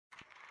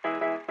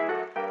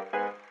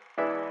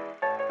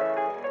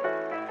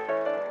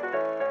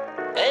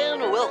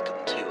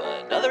welcome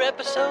to another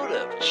episode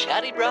of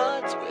Chatty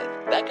Broads with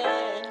Becca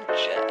and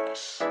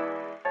Jess.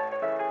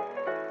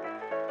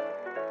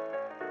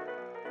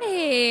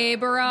 Hey,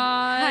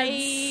 broads.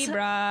 Hi,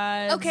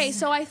 broads. Okay,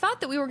 so I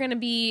thought that we were going to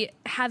be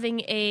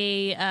having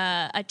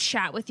a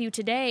chat with you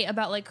today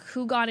about like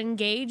who got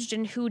engaged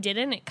and who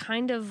didn't. It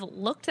kind of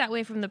looked that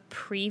way from the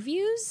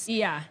previews.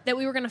 Yeah. That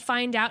we were going to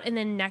find out, and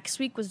then next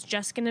week was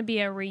just going to be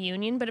a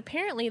reunion. But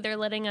apparently they're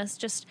letting us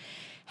just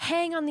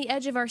hang on the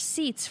edge of our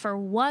seats for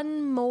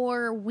one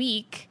more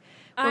week.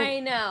 I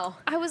know.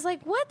 I was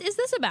like, what is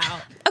this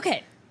about?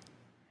 Okay.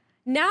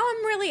 Now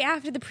I'm really,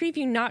 after the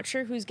preview, not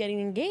sure who's getting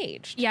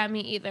engaged. Yeah, me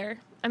either.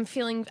 I'm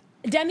feeling...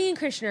 Demi and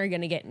Christian are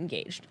going to get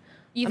engaged.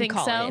 You think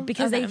calling so? it,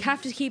 because Okay. they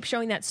have to keep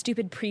showing that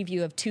stupid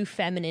preview of two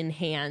feminine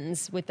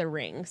hands with the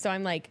ring. So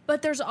I'm like...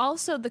 But there's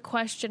also the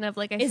question of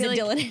like... Is it like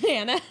Dylan and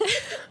Hannah?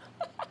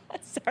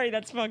 Sorry,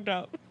 that's fucked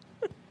up.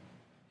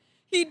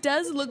 He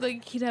does look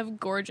like he'd have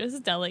gorgeous,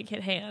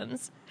 delicate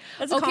hands.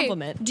 That's a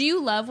compliment. Do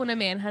you love when a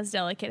man has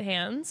delicate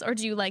hands, or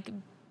do you like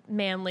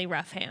manly,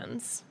 rough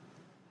hands?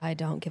 I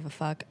don't give a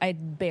fuck. I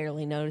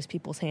barely notice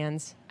people's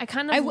hands. I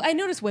kind of... I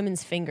notice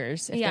women's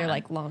fingers if Yeah. they're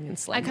like long and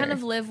slender. I kind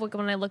of live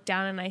when I look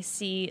down and I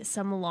see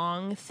some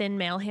long, thin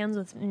male hands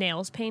with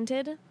nails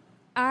painted.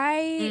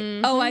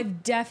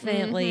 I've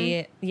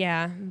definitely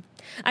yeah.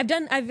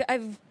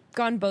 I've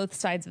gone both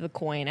sides of the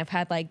coin. I've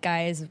had like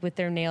guys with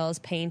their nails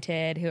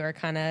painted who are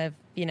kind of,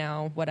 you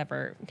know,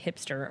 whatever,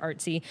 hipster,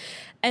 artsy.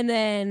 And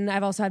then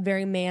I've also had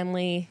very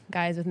manly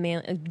guys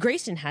with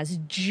Grayson has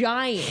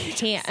giant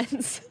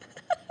hands.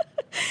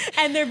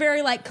 And they're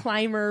very like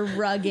climber,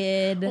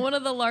 rugged. One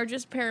of the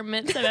largest pair of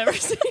mitts I've ever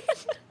seen.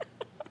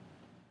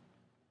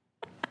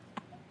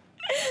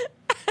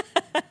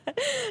 I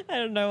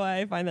don't know why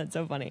I find that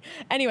so funny.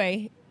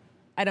 Anyway,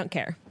 I don't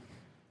care.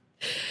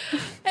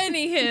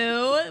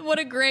 Anywho, what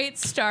a great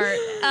start.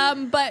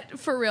 But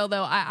for real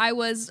though, I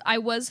was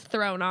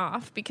thrown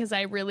off because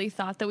I really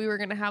thought that we were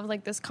going to have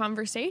like this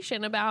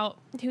conversation about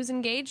who's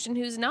engaged and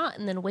who's not,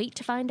 and then wait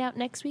to find out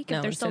next week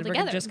if they're still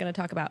together. We're just going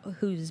to talk about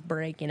who's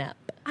breaking up.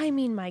 I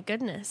mean, my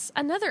goodness,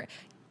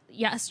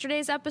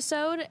 yesterday's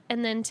episode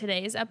and then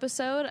today's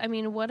episode. I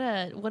mean, what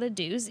a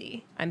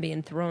doozy. I'm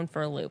being thrown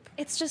for a loop.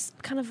 It's just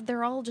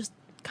they're all just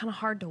kind of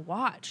hard to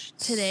watch.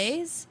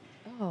 Today's.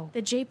 Oh.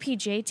 The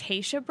JPJ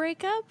Tayshia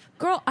breakup?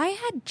 Girl, I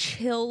had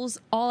chills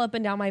all up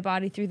and down my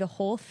body through the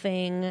whole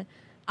thing.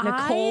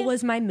 Nicole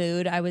was my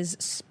mood. I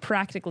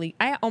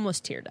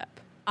almost teared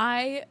up.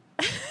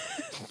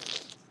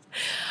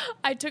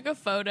 I took a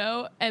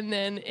photo and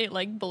then it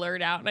like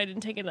blurred out and I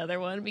didn't take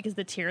another one because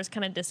the tears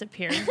kind of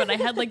disappeared. But I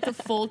had like the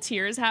full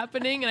tears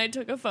happening and I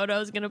took a photo. I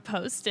was going to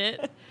post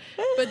it.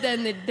 But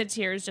then the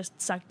tears just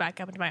sucked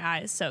back up into my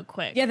eyes so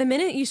quick. Yeah, the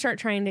minute you start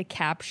trying to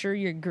capture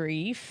your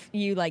grief,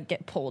 you like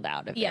get pulled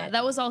out of it. Yeah,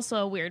 that was also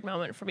a weird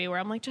moment for me where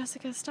I'm like,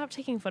 Jessica, stop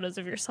taking photos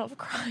of yourself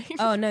crying.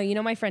 Oh, no. You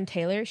know my friend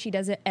Taylor? She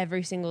does it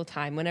every single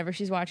time. Whenever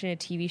she's watching a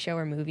TV show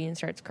or movie and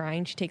starts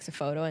crying, she takes a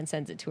photo and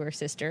sends it to her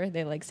sister.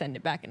 They like send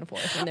it back and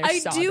forth. And they're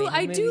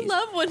I do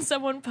love when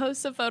someone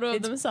posts a photo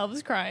of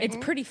themselves crying. It's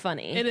pretty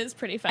funny. It is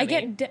pretty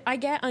funny. I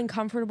get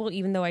uncomfortable,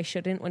 even though I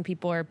shouldn't, when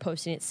people are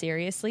posting it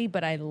seriously.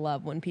 But I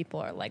love when people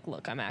are like,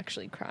 "Look, I'm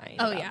actually crying."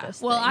 Oh about yeah.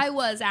 this Well, thing. I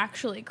was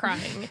actually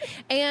crying,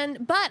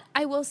 but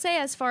I will say,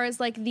 as far as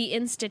like the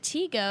Insta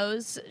tea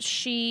goes,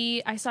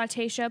 I saw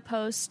Tayshia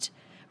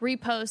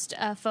repost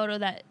a photo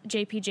that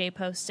JPJ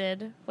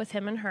posted with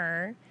him and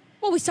her.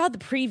 Well, we saw the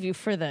preview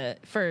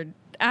for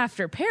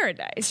After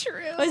Paradise.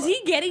 True. Was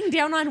he getting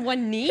down on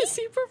one knee? Is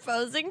he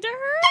proposing to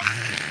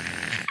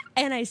her?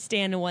 And I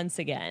stand once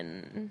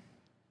again.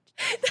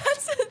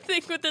 That's the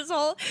thing with this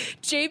whole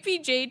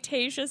JPJ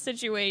Tayshia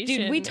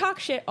situation. Dude, we talk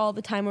shit all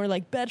the time. We're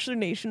like, Bachelor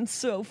Nation's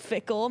so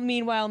fickle.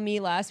 Meanwhile, me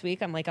last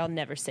week, I'm like, I'll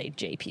never say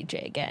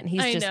JPJ again.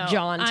 He's just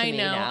John to me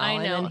now. I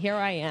know. And then here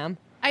I am.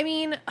 I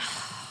mean,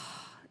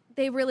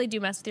 they really do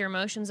mess with your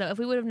emotions, though. If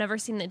we would have never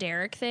seen the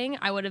Derek thing,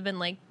 I would have been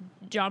like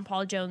John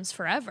Paul Jones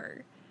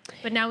forever.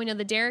 But now we know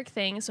the Derek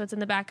thing, so it's in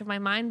the back of my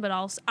mind, but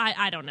also,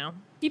 I don't know.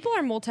 People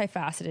are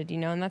multifaceted, you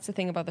know, and that's the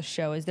thing about the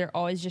show is they're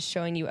always just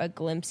showing you a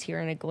glimpse here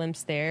and a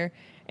glimpse there.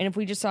 And if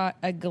we just saw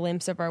a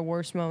glimpse of our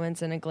worst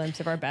moments and a glimpse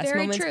of our best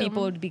Very moments, true.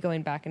 people would be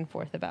going back and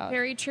forth about.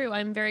 Very true.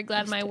 I'm very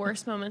glad my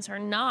worst moments are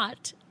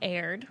not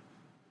aired.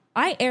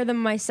 I air them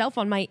myself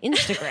on my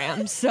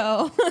Instagram,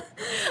 so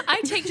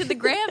I take to the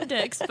gram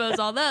to expose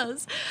all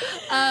those.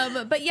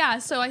 But yeah,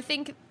 so I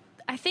think,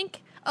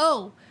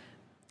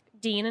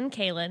 Dean and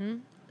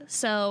Kaylin.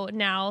 So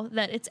now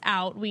that it's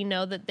out, we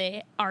know that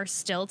they are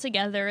still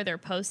together. They're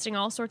posting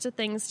all sorts of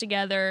things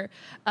together.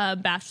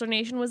 Bachelor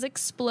Nation was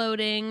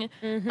exploding.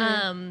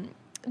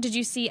 Did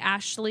you see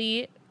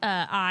Ashley?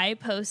 I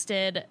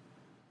posted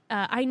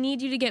I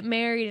need you to get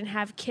married and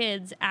have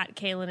kids at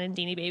Kaylin and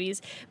Deanie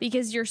Babies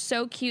because you're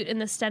so cute in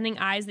the stunning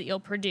eyes that you'll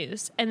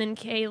produce. And then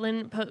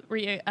Kaylin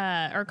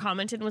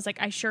commented and was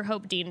like, I sure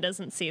hope Dean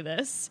doesn't see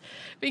this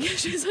because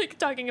she's like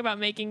talking about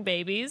making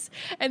babies.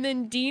 And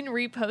then Dean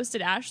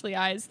reposted Ashley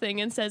Eyes thing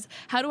and says,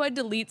 how do I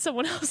delete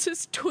someone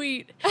else's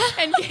tweet?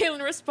 And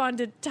Kaylin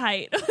responded,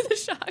 tight, with a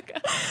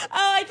shotgun. Oh,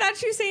 I thought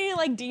she was saying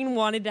like Dean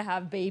wanted to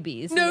have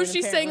babies. No,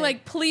 she's saying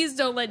like, please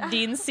don't let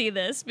Dean see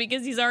this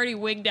because he's already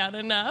wigged out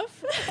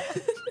enough.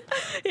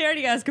 He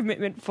already has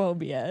commitment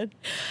phobia.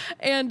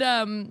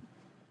 And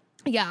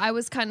yeah, I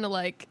was kind of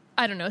like,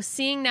 I don't know,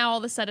 seeing now all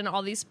of a sudden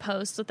all these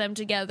posts with them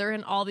together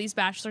and all these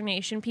Bachelor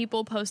Nation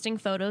people posting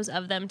photos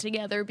of them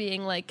together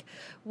being like,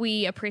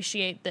 we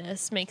appreciate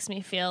this, makes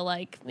me feel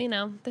like, you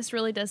know, this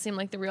really does seem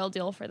like the real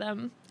deal for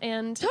them.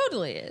 And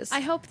totally is. I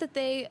hope that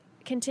they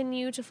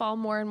continue to fall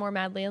more and more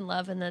madly in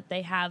love and that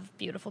they have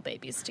beautiful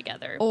babies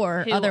together.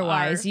 Or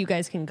otherwise, you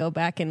guys can go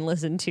back and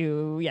listen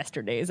to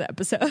yesterday's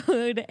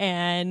episode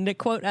and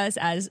quote us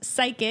as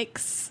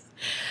psychics.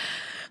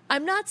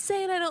 I'm not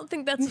saying I don't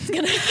think that's what's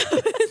going to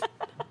happen.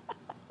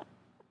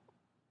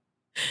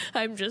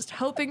 I'm just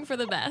hoping for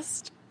the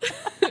best.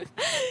 Ding!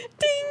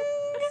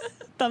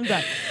 Thumbs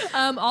up.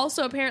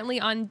 Also, apparently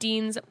on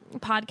Dean's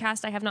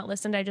podcast, I have not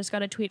listened. I just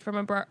got a tweet from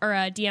a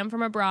DM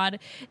from abroad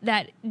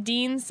that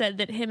Dean said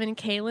that him and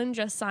Kaylin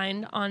just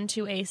signed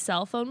onto a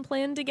cell phone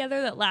plan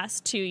together that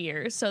lasts 2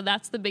 years. So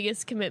that's the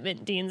biggest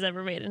commitment Dean's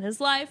ever made in his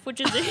life, which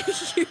is a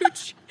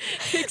huge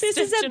This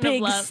is a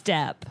big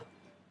step.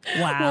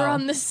 Wow. We're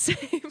on the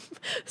same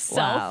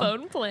cell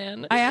phone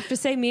plan. I have to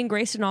say, me and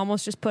Grayson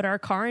almost just put our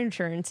car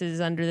insurances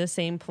under the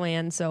same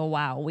plan. So,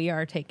 wow, we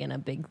are taking a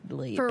big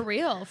leap. For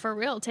real.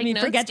 Take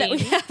notes, forget Dean. that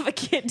we have a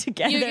kid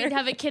together. You can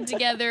have a kid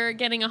together,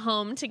 getting a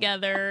home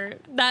together.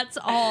 That's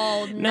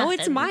all nothing. No,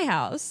 it's my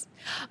house.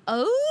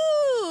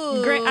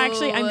 Oh.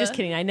 Actually, I'm just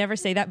kidding. I never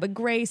say that, but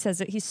Gray says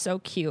that he's so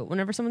cute.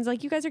 Whenever someone's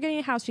like, you guys are getting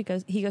a house, he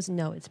goes,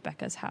 no, it's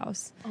Becca's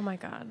house. Oh my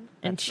God.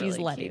 And That's she's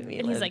really letting cute. me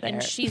And he's live like, there.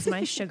 and she's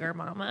my sugar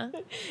mama.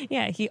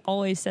 Yeah, he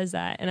always says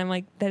that. And I'm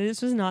like,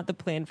 this was not the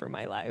plan for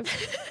my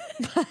life.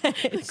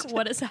 Like,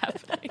 what is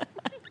happening?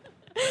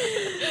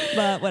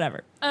 But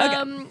whatever.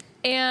 Okay.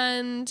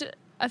 And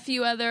a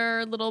few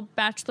other little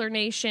Bachelor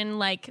Nation,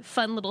 like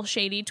fun little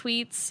shady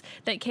tweets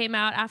that came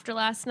out after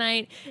last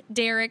night.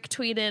 Derek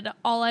tweeted,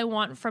 all I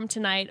want from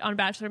tonight on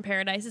Bachelor in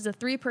Paradise is a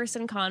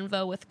 3-person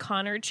convo with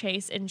Connor,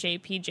 Chase, and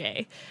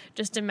JPJ.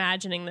 Just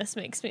imagining this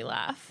makes me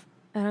laugh.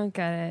 I don't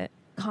get it.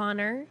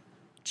 Connor,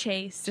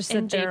 Chase, Just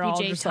and that they're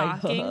all JPJ just like,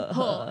 talking.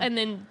 And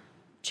then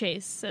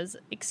Chase says,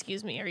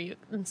 excuse me, are you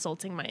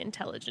insulting my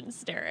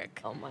intelligence,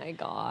 Derek? Oh my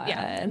God.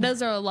 Yeah,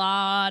 those are a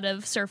lot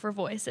of surfer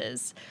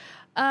voices.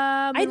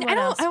 I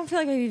don't feel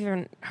like I've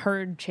even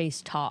heard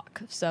Chase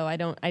talk, so I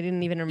didn't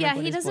even remember. Yeah,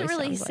 what he his doesn't voice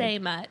really sounds say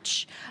like.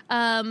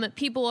 much.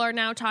 People are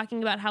now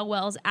talking about how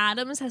Wells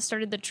Adams has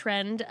started the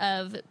trend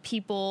of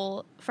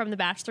people from The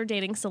Bachelor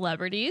dating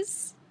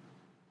celebrities.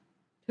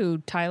 Who,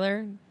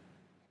 Tyler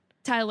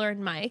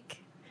and Mike.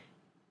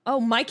 Oh,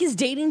 Mike is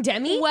dating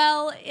Demi?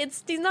 Well,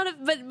 he's not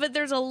but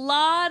there's a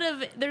lot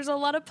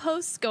of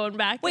posts going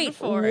back and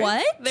forth. Wait,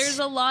 what? There's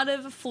a lot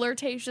of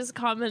flirtatious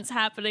comments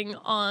happening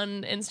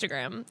on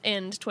Instagram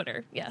and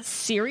Twitter. Yes.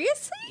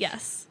 Seriously?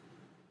 Yes.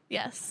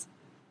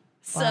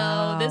 So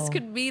Wow. this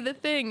could be the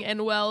thing.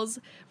 And Wells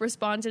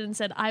responded and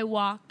said, I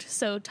walked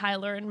so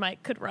Tyler and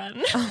Mike could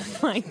run. Oh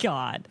my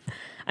God.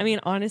 I mean,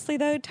 honestly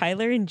though,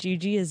 Tyler and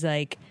Gigi is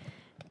like,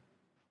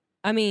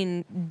 I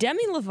mean,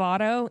 Demi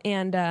Lovato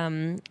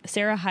and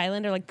Sarah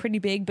Hyland are like pretty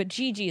big, but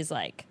Gigi is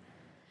like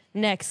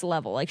next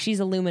level. Like she's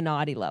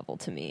Illuminati level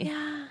to me.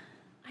 Yeah.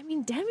 I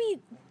mean, Demi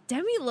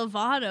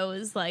Lovato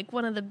is like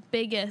one of the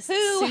biggest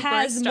Who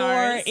has more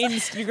superstars.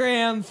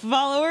 Instagram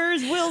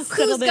followers? We'll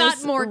settle Who's this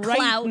got more right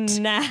clout?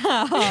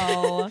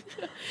 now.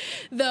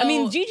 Though, I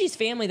mean, Gigi's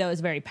family though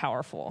is very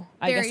powerful.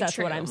 I Very guess that's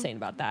what true. I'm saying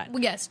about that.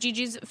 yes,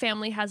 Gigi's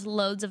family has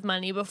loads of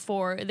money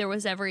before there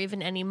was ever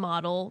even any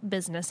model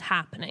business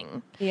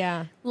happening.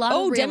 Yeah. Lot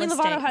of real Demi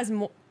estate. Lovato has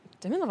more.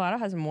 Demi Lovato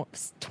has more,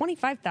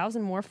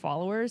 25,000 more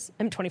followers.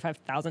 I mean,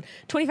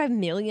 25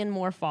 million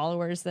more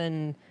followers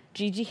than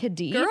Gigi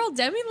Hadid. Girl,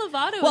 Demi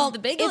Lovato is the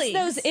big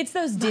leagues. It's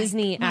those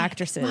Disney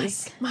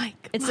actresses.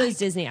 Mike. It's those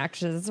Disney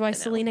actresses. That's why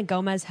Selena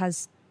Gomez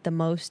has the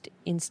most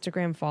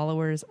Instagram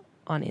followers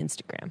on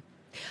Instagram.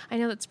 I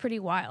know, that's pretty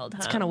wild,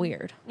 huh? It's kind of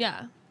weird.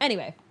 Yeah.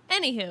 Anyway.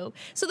 Anywho,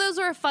 so those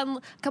were a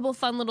couple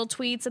fun little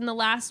tweets, and the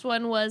last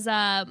one was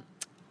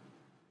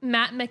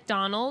Matt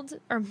McDonald,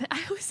 or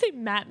I always say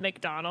Matt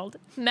McDonald.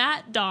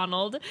 Matt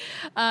Donald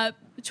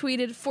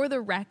tweeted, for the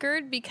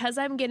record, because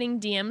I'm getting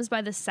DMs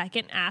by the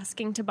second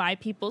asking to buy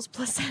people's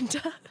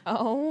placenta.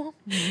 Oh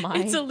my.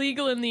 It's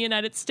illegal in the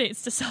United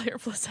States to sell your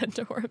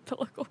placenta or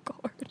umbilical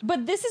cord.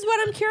 But this is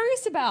what I'm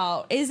curious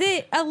about. Is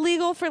it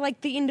illegal for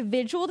like the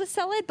individual to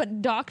sell it,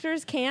 but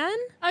doctors can?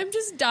 I'm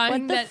just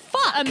dying What the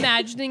fuck?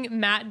 imagining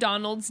Matt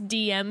Donald's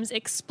DMs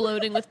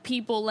exploding with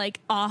people like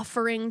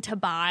offering to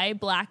buy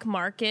black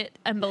market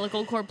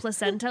umbilical cord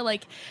placenta.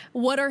 Like,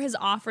 what are his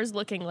offers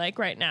looking like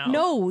right now?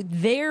 No,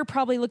 they're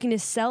probably looking to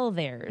sell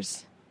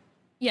theirs.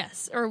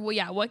 Yes. Or, well,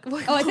 yeah. What Oh,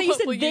 I thought you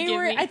what will said they give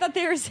were. me? I thought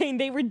they were saying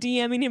they were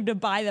DMing him to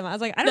buy them. I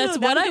was like, I don't That's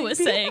know. what I was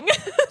saying.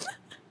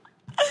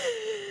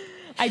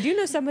 I do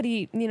know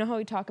somebody, you know how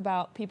we talk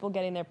about people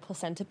getting their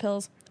placenta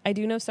pills? I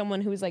do know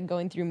someone who was like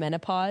going through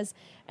menopause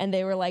and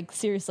they were like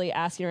seriously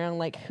asking around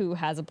like who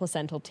has a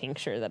placental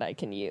tincture that I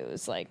can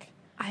use. Like,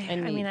 I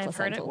mean, I've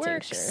heard it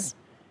works.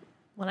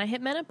 When I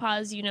hit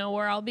menopause, you know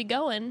where I'll be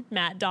going,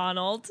 Matt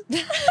Donald.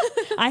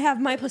 I have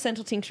my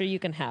placental tincture. You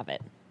can have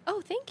it.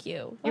 Oh, thank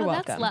you. You're Well,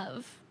 welcome. That's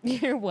love.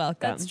 You're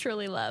welcome. That's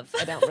truly love.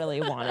 I don't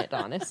really want it,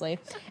 honestly.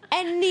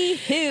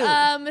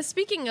 Anywho.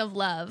 Speaking of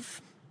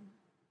love,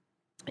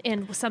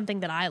 and something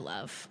that I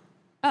love,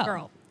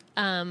 girl.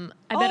 I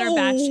bet our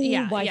batch.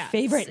 Yeah, my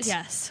favorite.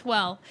 Yes.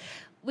 Well,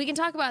 we can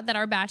talk about that.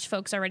 Our batch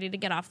folks are ready to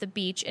get off the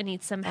beach and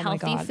eat some my healthy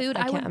God, food.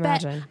 I can't would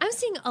imagine. bet I'm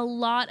seeing a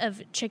lot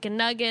of chicken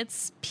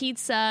nuggets,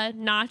 pizza,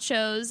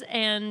 nachos,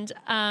 and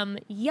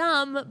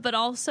yum, but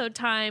also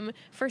time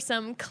for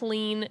some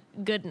clean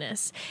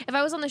goodness. If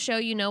I was on the show,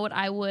 you know what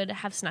I would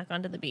have snuck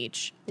onto the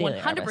beach? Daily 100%.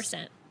 Harvest.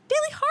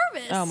 Daily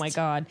Harvest. Oh my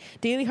God.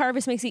 Daily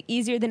Harvest makes it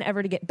easier than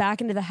ever to get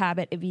back into the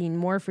habit of eating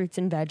more fruits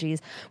and veggies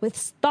with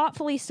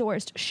thoughtfully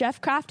sourced,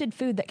 chef-crafted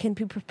food that can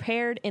be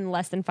prepared in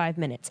less than 5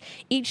 minutes.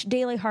 Each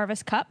Daily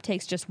Harvest cup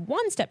takes just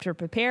one step to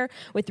prepare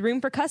with room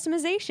for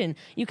customization.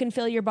 You can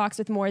fill your box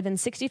with more than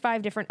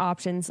 65 different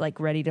options like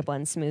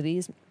ready-to-blend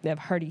smoothies. They have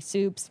hearty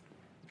soups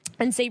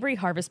and savory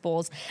harvest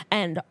bowls,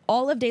 and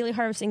all of Daily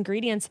Harvest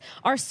ingredients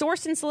are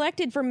sourced and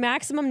selected for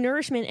maximum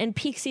nourishment and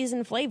peak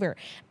season flavor.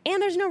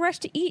 And there's no rush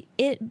to eat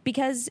it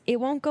because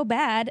it won't go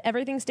bad.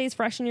 Everything stays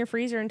fresh in your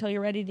freezer until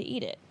you're ready to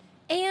eat it.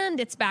 And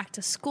it's back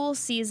to school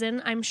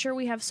season. I'm sure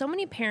we have so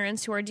many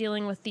parents who are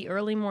dealing with the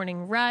early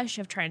morning rush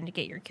of trying to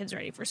get your kids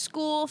ready for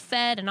school,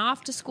 fed, and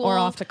off to school. Or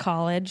off to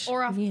college.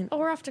 Or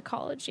off to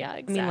college, yeah,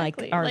 exactly. I mean,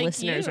 like, our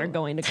listeners are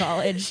going to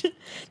college.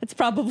 It's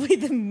probably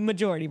the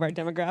majority of our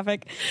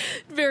demographic.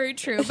 Very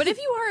true. But if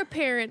you are a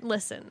parent,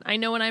 listen, I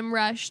know when I'm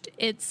rushed,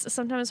 it's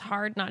sometimes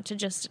hard not to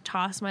just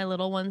toss my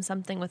little one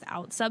something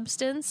without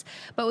substance.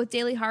 But with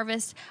Daily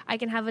Harvest, I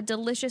can have a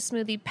delicious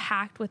smoothie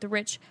packed with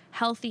rich,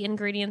 healthy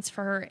ingredients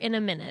for her in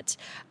a minute.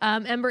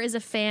 Ember is a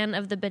fan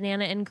of the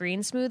banana and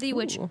green smoothie,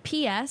 which,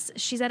 P.S.,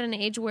 she's at an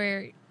age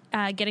where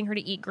getting her to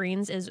eat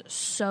greens is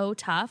so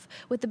tough.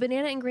 With the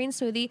banana and green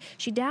smoothie,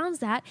 she downs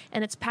that,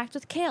 and it's packed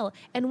with kale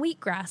and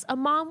wheatgrass. A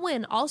mom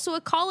win, also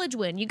a college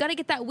win. You got to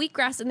get that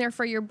wheatgrass in there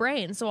for your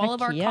brain. So all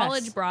of our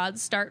college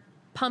broads start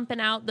pumping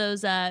out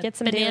those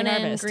banana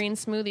and green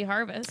smoothie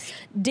harvest.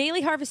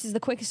 Daily Harvest is the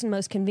quickest and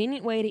most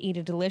convenient way to eat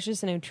a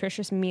delicious and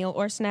nutritious meal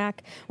or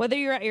snack. Whether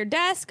you're at your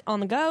desk, on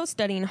the go,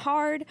 studying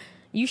hard,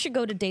 you should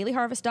go to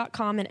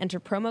dailyharvest.com and enter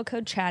promo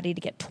code Chatty to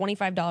get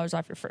 $25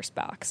 off your first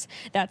box.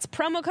 That's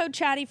promo code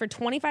Chatty for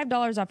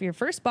 $25 off your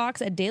first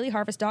box at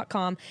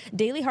dailyharvest.com.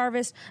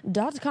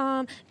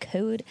 Dailyharvest.com,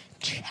 code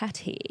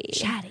Chatty.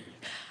 Chatty.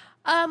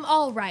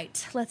 All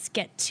right, let's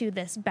get to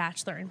this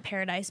Bachelor in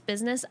Paradise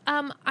business.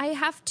 I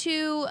have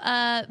to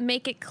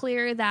make it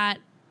clear that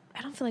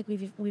I don't feel like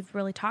we've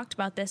really talked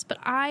about this, but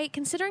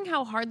considering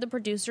how hard the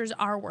producers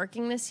are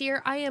working this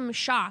year, I am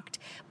shocked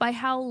by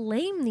how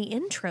lame the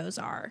intros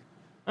are.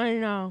 I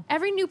know.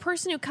 Every new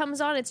person who comes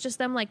on, it's just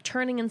them like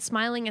turning and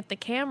smiling at the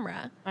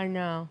camera. I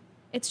know.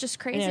 It's just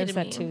crazy I noticed to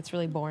me. that too. It's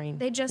really boring.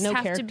 They just no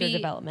have character to be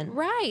development.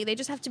 Right. They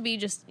just have to be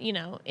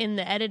in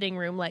the editing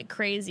room like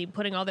crazy,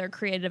 putting all their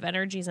creative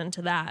energies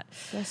into that.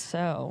 Just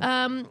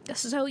so.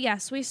 So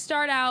yes, we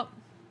start out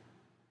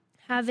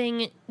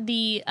having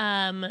the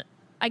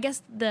I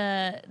guess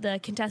the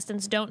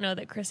contestants don't know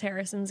that Chris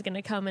Harrison's going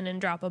to come in and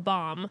drop a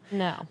bomb.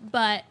 No.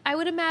 But I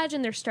would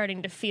imagine they're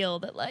starting to feel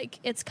that like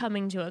it's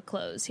coming to a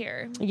close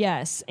here.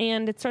 Yes,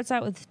 and it starts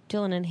out with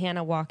Dylan and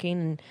Hannah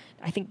walking, and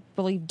I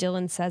believe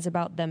Dylan says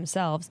about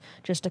themselves,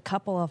 just a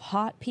couple of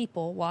hot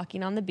people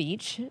walking on the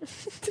beach.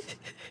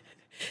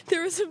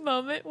 There was a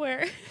moment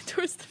where,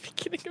 towards the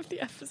beginning of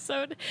the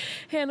episode,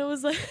 Hannah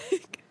was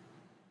like,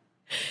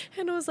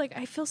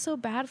 I feel so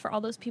bad for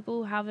all those people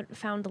who haven't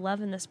found love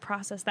in this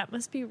process. That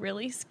must be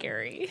really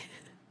scary.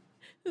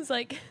 It's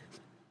like,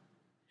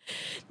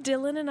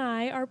 Dylan and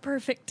I are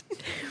perfect.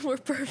 We're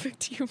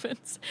perfect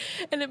humans.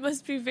 And it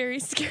must be very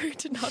scary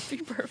to not be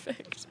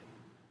perfect.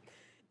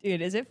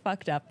 Dude, is it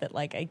fucked up that,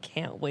 like, I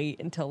can't wait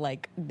until,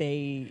 like,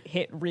 they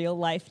hit real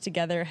life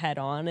together head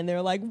on and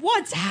they're like,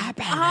 what's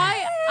happening?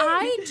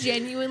 I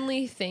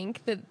genuinely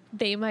think that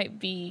they might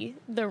be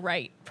the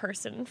right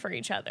person for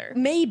each other.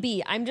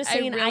 Maybe. I'm just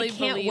saying really I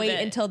can't believe wait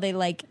it. until they,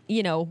 like,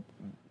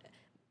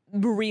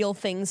 real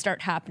things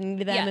start happening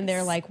to them Yes. and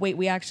they're like, wait,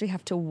 we actually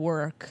have to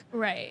work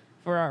Right.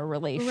 for our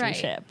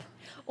relationship.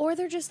 Right. Or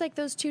they're just like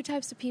those two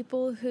types of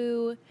people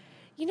who,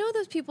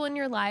 those people in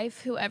your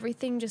life who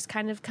everything just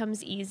kind of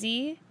comes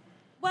easy.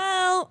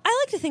 Well,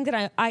 I like to think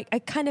that I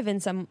kind of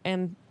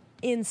am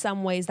in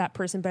some ways that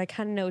person, but I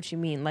kind of know what you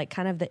mean. Like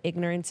kind of the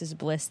ignorance is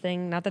bliss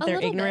thing. Not that they're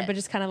ignorant, but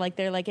just kind of like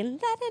they're like in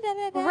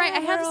right.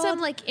 I have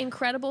some like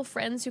incredible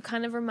friends who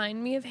kind of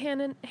remind me of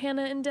Hannah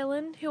and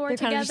Dylan, who are they're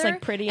together, kind of just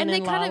like pretty and they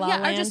in kind La of La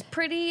are Land. just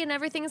pretty and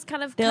everything's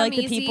kind of they're like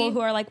the easy. people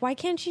who are like, why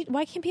can't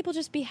people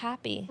just be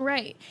happy?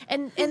 Right.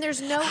 And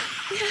there's no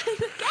excuse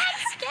me.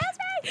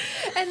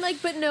 And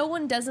like, but no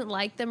one doesn't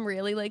like them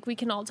really. Like we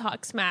can all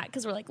talk smack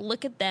because we're like,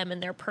 look at them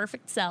and their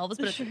perfect selves.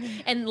 But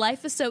and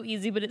life is so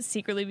easy, but it's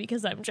secretly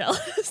because I'm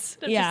jealous.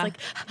 I'm just like,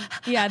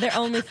 yeah. Their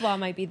only flaw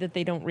might be that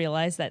they don't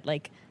realize that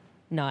like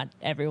not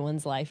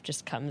everyone's life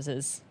just comes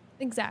as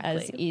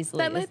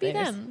easily. That might as be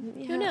theirs. them.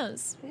 Yeah. Who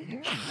knows?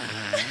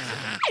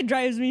 It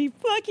drives me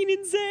fucking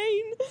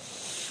insane.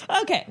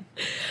 Okay.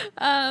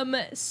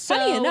 So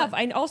Funny enough,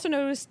 I also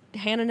noticed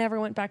Hannah never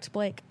went back to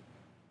Blake.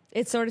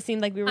 It sort of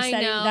seemed like we were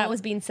setting that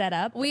was being set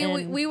up.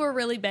 We were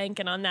really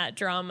banking on that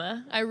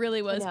drama. I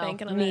really was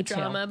banking on that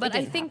drama. But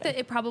I think that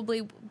it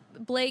probably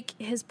Blake,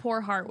 his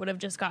poor heart would have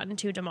just gotten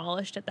too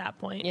demolished at that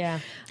point. Yeah.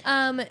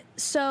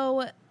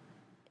 So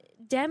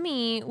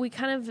Demi, we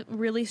kind of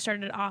really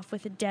started off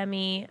with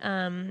Demi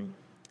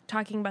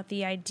talking about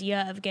the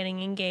idea of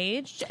getting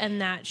engaged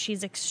and that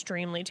she's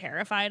extremely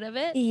terrified of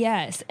it.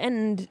 Yes.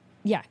 And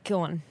yeah,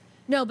 go on.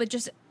 No, but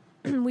just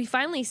we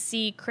finally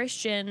see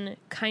Christian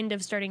kind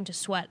of starting to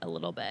sweat a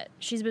little bit.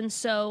 She's been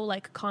so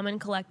like calm and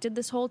collected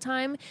this whole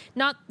time.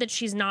 Not that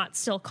she's not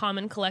still calm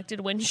and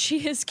collected when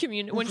she is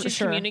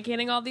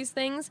communicating all these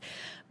things,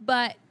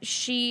 but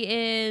she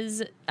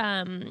is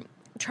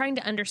trying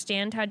to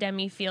understand how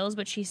Demi feels.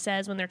 But she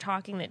says when they're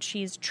talking that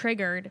she's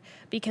triggered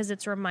because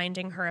it's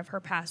reminding her of her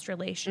past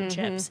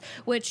relationships,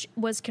 which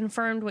was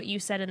confirmed what you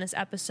said in this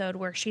episode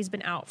where she's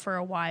been out for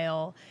a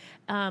while.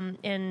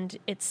 And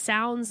it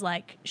sounds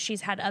like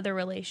she's had other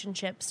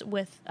relationships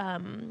with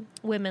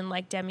women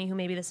like Demi, who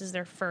maybe this is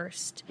their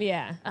first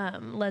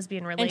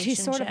lesbian relationship. And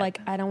she's sort of like,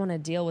 I don't want to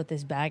deal with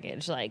this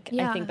baggage. Like,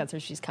 I think that's where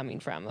she's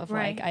coming from. Of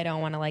like, I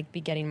don't want to like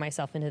be getting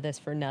myself into this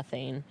for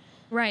nothing.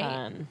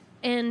 Right.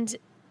 And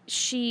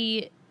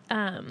she...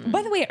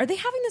 By the way, are they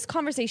having this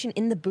conversation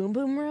in the Boom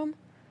Boom room?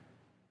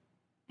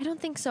 I don't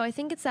think so. I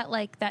think it's that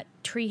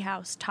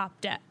treehouse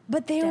top deck.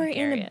 But they were in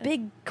area. a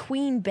big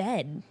queen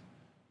bed.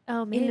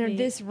 Oh, maybe. In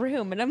this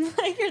room. And I'm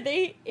like, are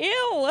they...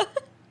 Ew.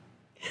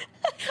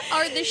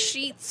 Are the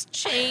sheets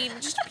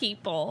changed,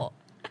 people?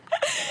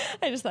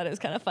 I just thought it was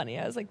kind of funny.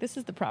 I was like, this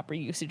is the proper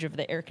usage of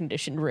the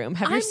air-conditioned room.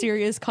 Have your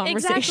serious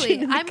conversation. Exactly.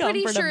 In the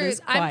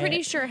I'm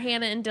pretty sure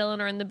Hannah and Dylan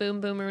are in the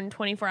Boom Boom room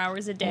 24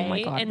 hours a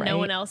day, no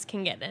one else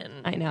can get in.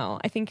 I know.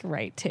 I think you're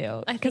right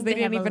too. Because they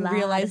didn't even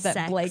realize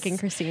that Blake and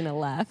Christina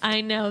left. I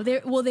know.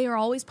 They are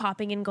always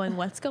popping in, going,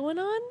 "What's going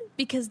on?"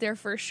 Because they're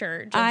for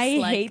sure just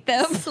hate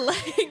them,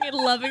 slaying and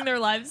loving their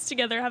lives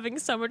together, having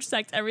so much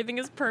sex. Everything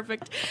is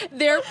perfect.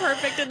 They're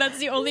perfect, and that's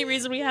the only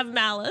reason we have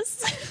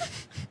malice.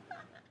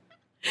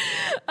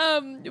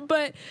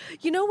 But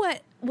you know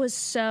what was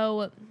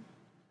so,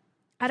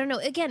 I don't know,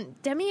 again,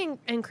 Demi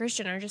and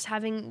Christian are just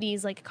having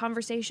these like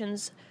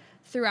conversations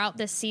throughout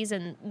this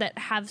season that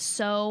have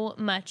so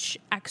much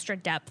extra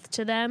depth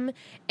to them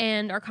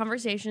and are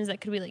conversations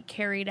that could be like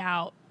carried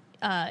out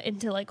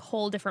into like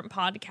whole different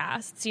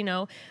podcasts, you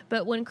know.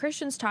 But when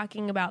Christian's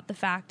talking about the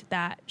fact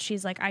that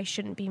she's like, I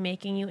shouldn't be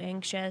making you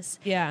anxious,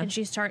 and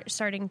she's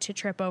starting to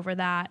trip over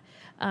that,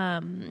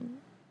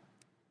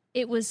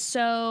 it was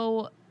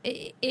so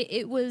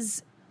it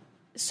was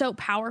so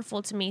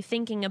powerful to me,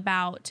 thinking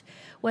about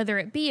whether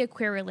it be a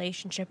queer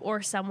relationship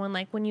or someone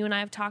like when you and I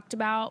have talked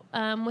about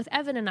with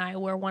Evan and I,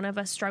 where one of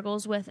us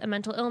struggles with a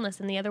mental illness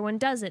and the other one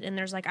doesn't, and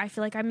there's like, I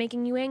feel like I'm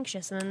making you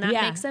anxious, and then that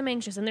makes them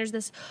anxious, and there's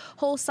this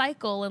whole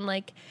cycle, and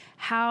like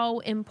how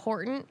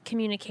important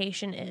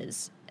communication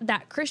is.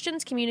 That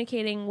Christian's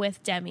communicating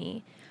with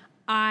Demi,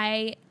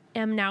 I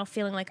am now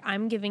feeling like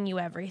I'm giving you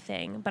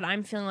everything, but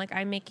I'm feeling like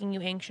I'm making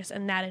you anxious,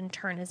 and that in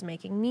turn is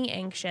making me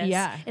anxious.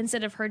 Yeah.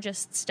 Instead of her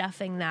just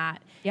stuffing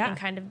that and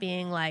kind of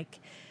being like,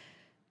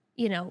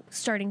 you know,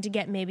 starting to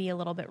get maybe a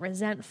little bit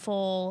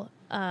resentful.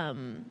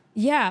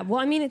 Yeah.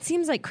 Well, I mean, it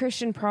seems like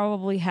Christian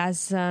probably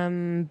has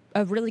a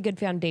really good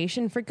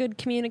foundation for good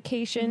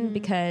communication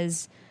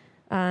because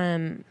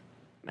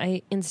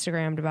I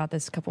Instagrammed about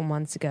this a couple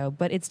months ago,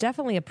 but it's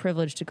definitely a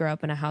privilege to grow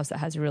up in a house that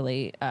has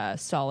really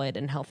solid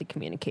and healthy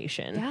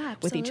communication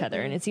with each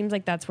other. And it seems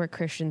like that's where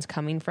Christian's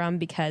coming from,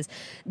 because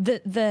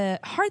the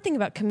hard thing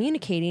about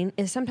communicating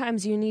is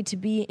sometimes you need to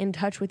be in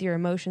touch with your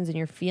emotions and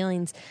your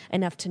feelings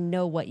enough to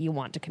know what you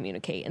want to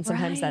communicate. And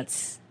sometimes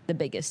that's the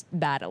biggest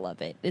battle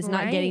of it, is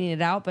not getting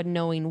it out, but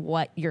knowing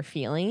what you're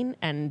feeling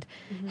and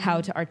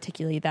how to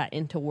articulate that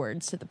into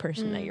words to the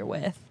person that you're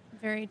with.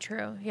 Very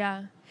true.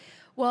 Yeah.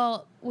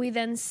 Well, we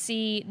then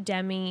see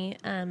Demi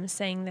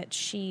saying that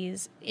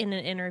she's in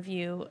an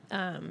interview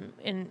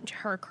and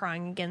her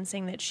crying again,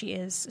 saying that she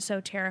is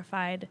so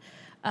terrified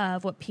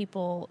of what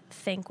people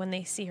think when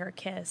they see her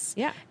kiss.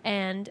 Yeah.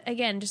 And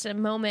again, just a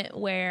moment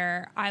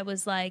where I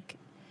was like,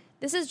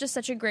 this is just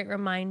such a great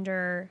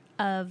reminder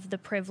of the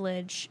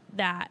privilege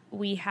that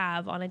we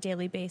have on a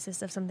daily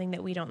basis of something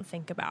that we don't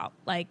think about.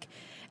 Like,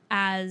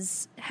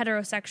 as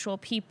heterosexual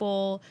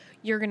people,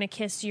 you're going to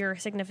kiss your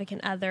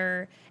significant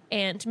other,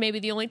 and maybe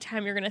the only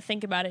time you're going to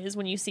think about it is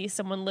when you see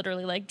someone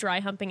literally like dry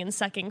humping and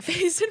sucking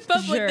face in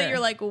public. Sure. That you're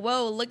like,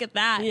 whoa, look at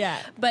that. Yeah.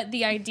 But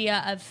the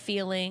idea of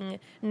feeling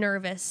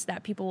nervous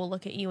that people will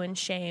look at you in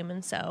shame.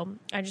 And so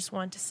I just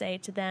want to say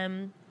to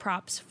them,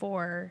 props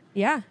for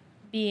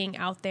being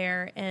out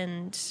there.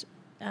 And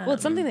well,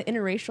 it's something that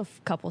interracial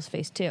couples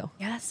face too.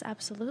 yes,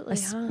 absolutely.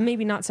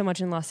 Maybe not so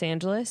much in Los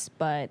Angeles,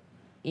 but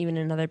even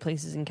in other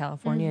places in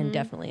California and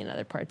definitely in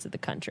other parts of the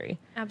country.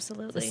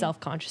 Absolutely. The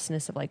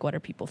self-consciousness of like, what are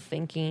people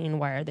thinking?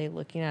 Why are they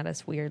looking at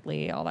us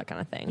weirdly? All that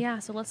kind of thing. Yeah,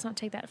 so let's not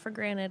take that for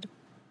granted.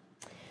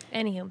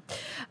 Anywho.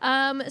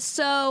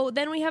 So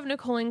then we have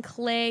Nicole and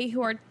Clay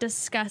who are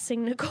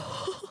discussing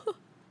Nicole.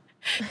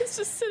 It's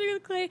just sitting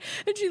with Clay,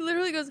 and she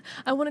literally goes,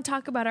 I want to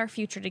talk about our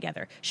future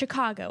together.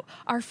 Chicago,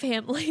 our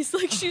families.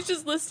 Like, she's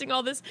just listing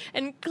all this,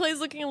 and Clay's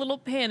looking a little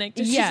panicked.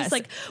 And she's just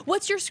like,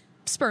 what's your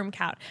sperm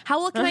count? How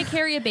well can I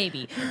carry a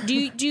baby?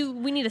 Do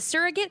we need a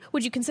surrogate?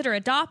 Would you consider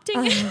adopting?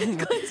 And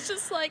Clay's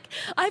just like,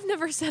 I've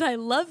never said I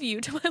love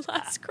you to my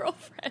last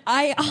girlfriend.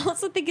 I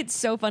also think it's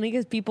so funny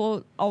because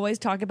people always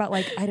talk about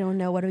like, I don't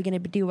know, what are we going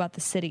to do about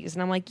the cities?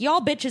 And I'm like,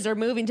 y'all bitches are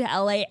moving to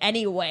LA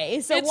anyway.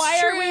 So It's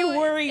why are true. we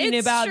worrying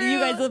It's about true. you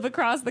guys live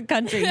across the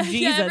country? Jesus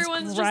yeah,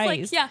 everyone's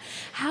Christ. just like,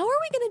 how are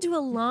we going to do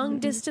a long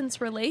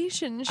distance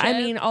relationship? I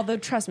mean, although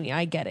trust me,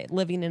 I get it.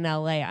 Living in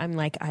LA, I'm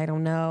like, I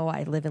don't know.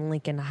 I live in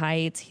Lincoln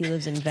Heights. He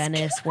lives in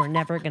Venice. We're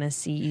never going to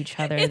see each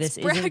other. It's This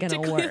isn't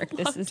going to work.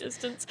 This is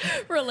distance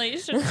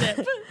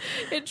relationship.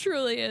 It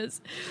truly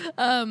is.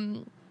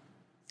 And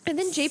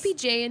then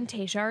JPJ and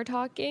Tasha are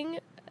talking.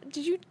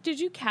 Did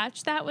you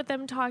catch that with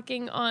them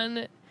talking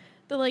on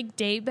the like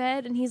day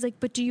bed? And he's like,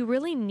 but do you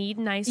really need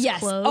nice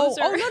clothes?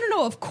 Oh,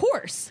 no, of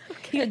course.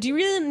 Okay. Goes, do you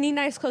really need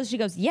nice clothes? She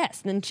goes,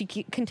 yes. And then she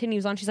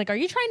continues on. She's like, are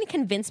you trying to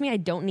convince me I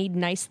don't need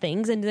nice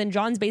things? And then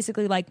John's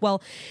basically like,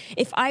 well,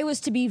 if I was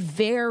to be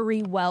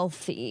very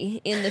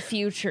wealthy in the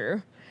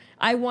future,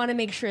 I want to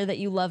make sure that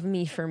you love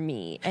me for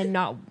me and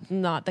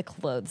not the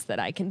clothes that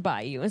I can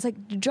buy you. And it's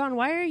like, John,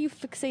 why are you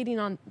fixating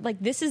on, like,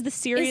 this is the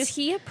serious... Is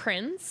he a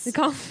prince?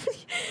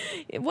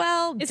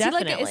 Well,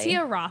 definitely. Is he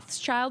a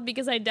Rothschild?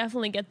 Because I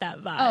definitely get that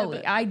vibe.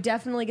 Oh, I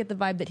definitely get the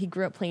vibe that he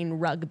grew up playing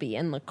rugby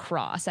and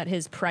lacrosse at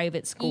his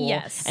private school.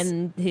 Yes.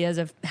 And he has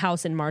a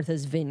house in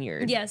Martha's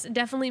Vineyard. Yes,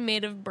 definitely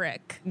made of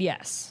brick.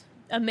 Yes.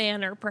 A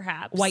manor,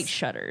 perhaps. White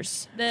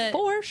shutters. The-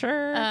 For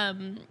sure.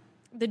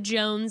 The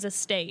Jones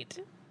estate.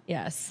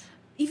 Yes.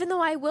 Even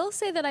though I will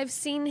say that I've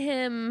seen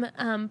him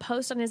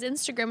post on his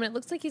Instagram, and it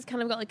looks like he's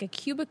kind of got like a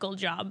cubicle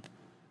job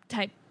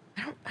type.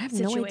 I have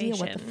no idea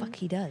what the situation. fuck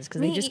he does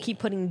because they just keep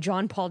putting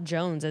John Paul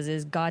Jones as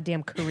his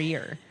goddamn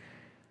career.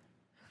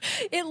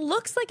 It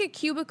looks like a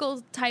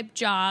cubicle type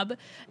job.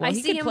 Well, I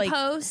he see could him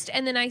post,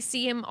 and then I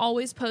see him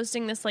always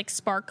posting this like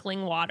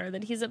sparkling water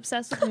that he's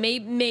obsessed with.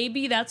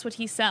 Maybe that's what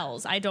he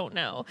sells. I don't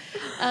know.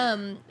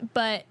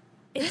 But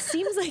it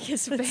seems like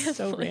his family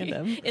so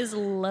random. is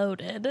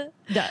loaded.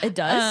 It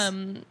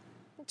does.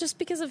 Just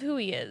because of who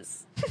he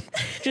is.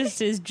 Just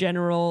his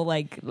general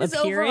like His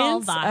overall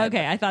appearance. vibe.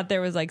 Okay, I thought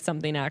there was like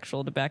something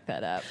actual to back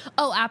that up.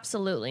 Oh,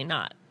 absolutely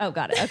not. Oh,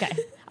 got it. Okay,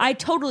 I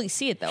totally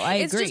see it though. I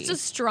It's agree. just a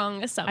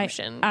strong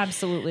assumption. I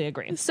absolutely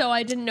agree. So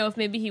I didn't know if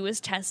maybe he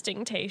was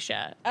testing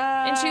Tasha.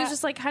 And she was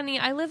just like, honey,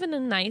 I live in a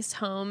nice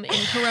home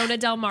in Corona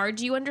Del Mar.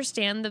 Do you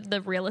understand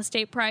the real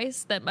estate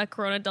price that a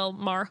Corona Del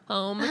Mar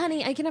home?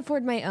 Honey, I can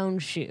afford my own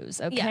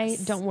shoes, okay?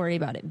 Yes. Don't worry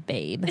about it,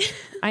 babe.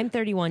 I'm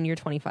 31, you're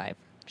 25.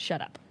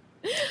 Shut up.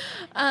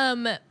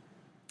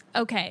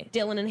 Okay.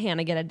 Dylan and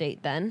Hannah get a date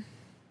then.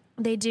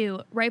 They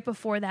do. Right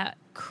before that,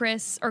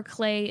 Chris or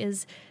Clay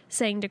is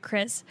saying to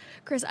Chris,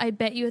 I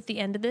bet you at the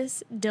end of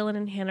this, Dylan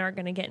and Hannah are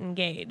going to get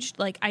engaged.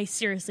 Like, I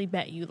seriously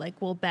bet you.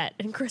 Like, we'll bet.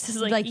 And Chris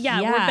is like,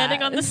 yeah, we're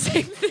betting on the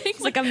same thing.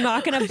 It's like, I'm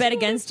not going to bet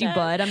against you,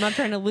 bud. I'm not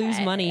trying to lose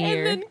money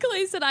here. And then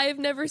Clay said, I have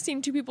never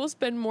seen two people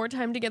spend more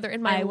time together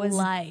in my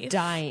life.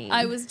 Dying.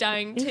 I was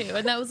dying too.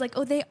 And that was like,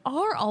 oh, they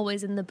are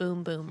always in the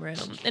boom boom room.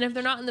 And if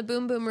they're not in the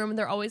boom boom room,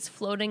 they're always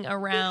floating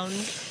around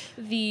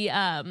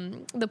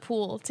the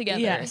pool together.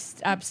 Yes,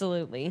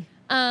 absolutely.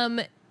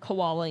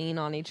 Koalaing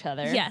on each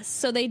other. Yes.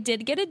 So they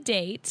did get a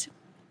date.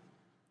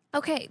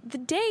 Okay. The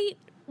date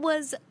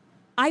was...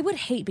 I would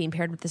hate being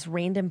paired with this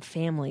random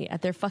family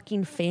at their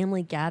fucking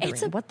family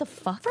gathering. What the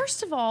fuck?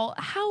 First of all,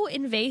 how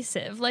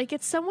invasive. Like,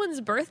 it's someone's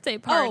birthday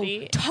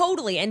party. Oh,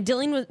 totally. And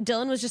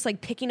Dylan was just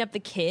like picking up the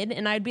kid,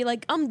 and I'd be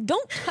like,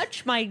 don't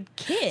touch my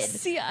kid.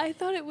 See, I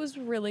thought it was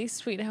really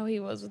sweet how he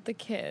was with the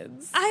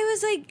kids. I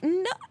was like,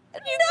 no.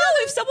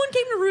 If someone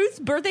came to Ruth's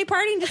birthday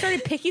party and just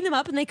started picking them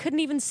up and they couldn't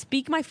even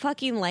speak my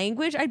fucking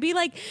language, I'd be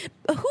like,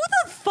 who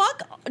the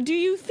fuck do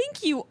you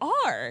think you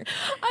are?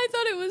 I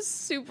thought it was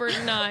super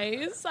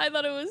nice. I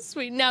thought it was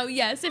sweet. Now,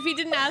 yes, if he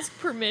didn't ask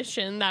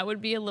permission, that would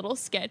be a little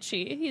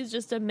sketchy. He's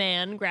just a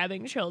man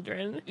grabbing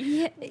children.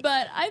 Yeah.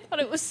 But I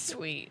thought it was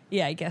sweet.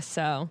 Yeah, I guess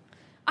so.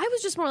 I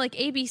was just more like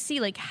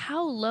ABC, like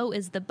how low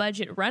is the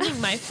budget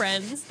running, my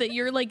friends, that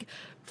you're like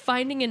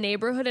finding a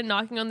neighborhood and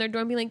knocking on their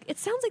door and being like, it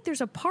sounds like there's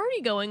a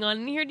party going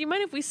on in here. Do you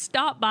mind if we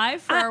stop by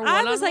for our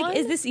one-on-one? I was like,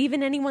 is this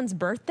even anyone's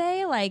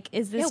birthday? Like,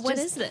 is this what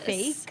just is this?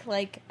 fake?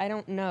 Like, I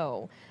don't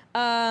know.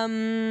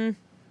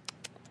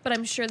 But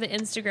I'm sure the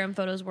Instagram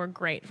photos were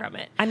great from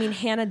it. I mean,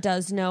 Hannah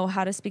does know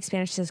how to speak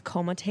Spanish. She says,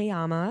 "Como te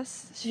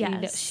llamas?"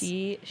 Yes.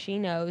 She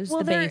knows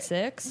the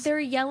basics. They're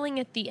yelling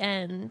at the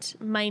end,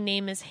 my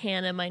name is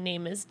Hannah, my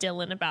name is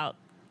Dylan, about...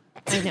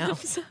 I know.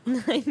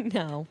 I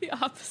know. The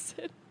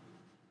opposite.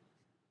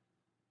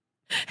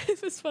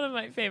 It was one of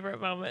my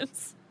favorite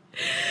moments.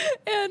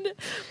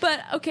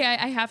 But okay,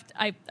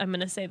 I'm going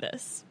to say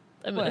this.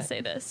 I'm going to say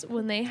this.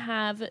 When they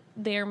have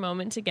their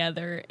moment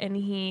together and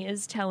he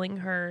is telling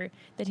her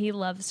that he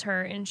loves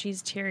her and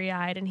she's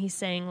teary-eyed and he's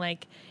saying,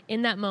 like,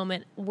 in that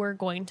moment, we're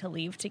going to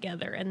leave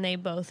together. And they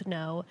both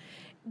know.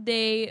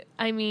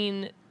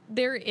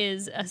 There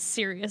is a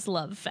serious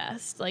love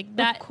fest. Like,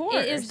 that of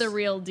course. is the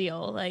real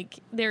deal. Like,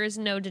 there is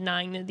no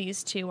denying that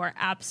these two are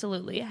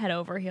absolutely head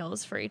over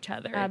heels for each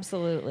other.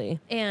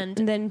 Absolutely. And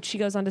then she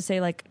goes on to say,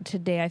 like,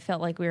 today I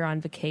felt like we were on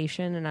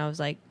vacation. And I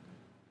was like,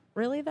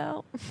 really,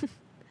 though?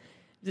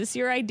 Is this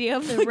your idea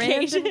of the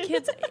vacation? random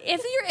kids.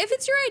 If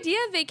it's your idea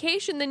of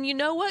vacation, then you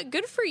know what?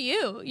 Good for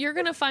you. You're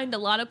gonna find a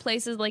lot of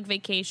places like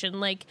vacation,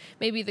 like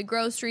maybe the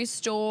grocery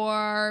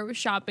store.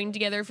 Shopping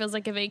together feels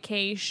like a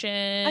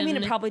vacation. I mean,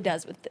 it probably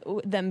does with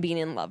them being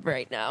in love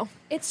right now.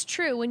 It's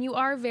true. When you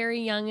are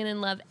very young and in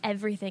love,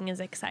 everything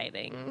is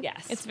exciting.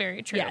 Yes, it's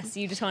very true. Yes,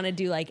 you just want to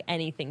do like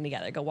anything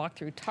together. Go walk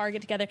through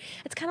Target together.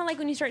 It's kind of like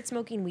when you start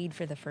smoking weed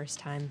for the first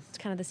time. It's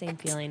kind of the same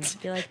feeling.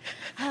 You're like,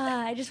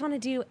 I just want to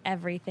do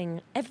everything.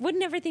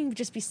 Wouldn't everything would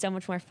just be so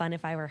much more fun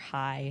if I were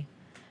high?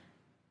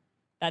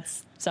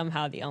 That's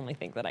somehow the only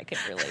thing that I could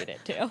relate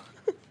it to.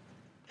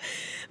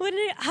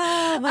 Wouldn't it?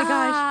 Oh my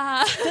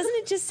gosh. Doesn't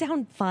it just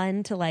sound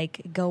fun to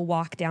like go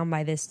walk down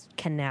by this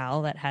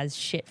canal that has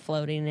shit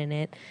floating in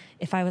it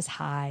if I was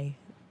high?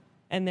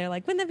 And they're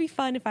like, wouldn't that be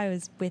fun if I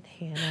was with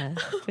Hannah,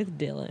 with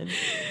Dylan?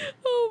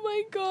 Oh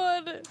my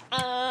God.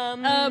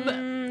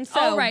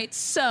 All right.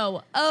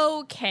 So,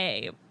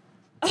 okay.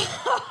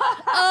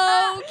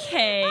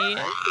 Okay,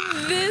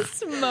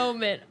 this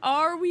moment.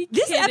 Are we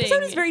kidding? This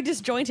episode is very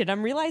disjointed.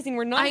 I'm realizing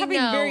we're not having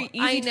very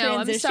easy transitions.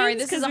 I'm sorry.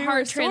 This is a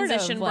hard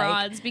transition, like,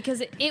 broads,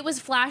 because it was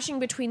flashing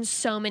between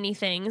so many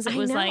things. It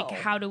was like,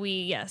 how do we?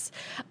 Yes,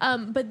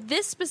 but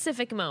this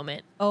specific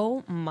moment,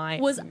 oh my,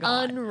 was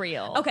God.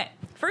 unreal. Okay,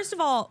 first of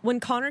all,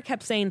 when Connor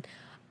kept saying,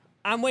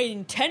 I'm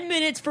waiting 10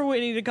 minutes for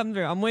Whitney to come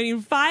through. I'm waiting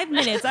 5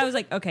 minutes. I was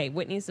like, okay,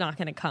 Whitney's not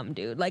going to come,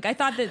 dude. Like, I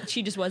thought that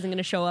she just wasn't going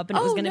to show up and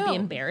it was going to be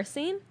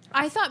embarrassing.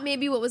 I thought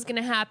maybe what was going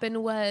to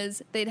happen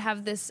was they'd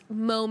have this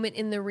moment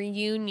in the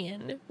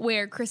reunion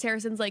where Chris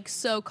Harrison's like,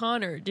 so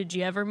Connor, did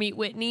you ever meet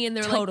Whitney? And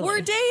they're like,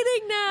 we're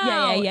dating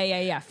now.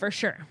 Yeah, for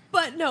sure.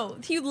 But no,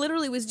 he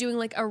literally was doing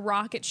like a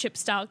rocket ship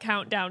style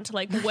countdown to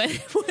like, when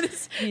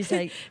is he's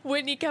like,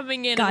 Whitney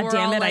coming in? God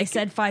damn it, like, I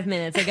said 5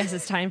 minutes. I guess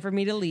it's time for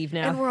me to leave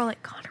now. And we're all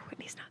like, Connor,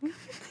 Whitney's not coming.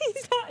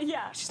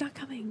 She's not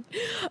coming.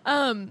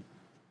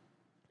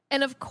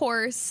 And of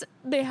course,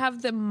 they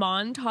have the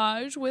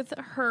montage with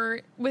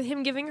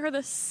him giving her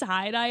the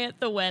side eye at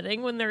the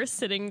wedding when they're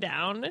sitting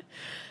down.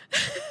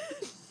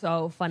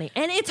 So funny.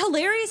 And it's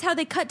hilarious how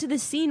they cut to the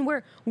scene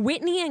where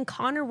Whitney and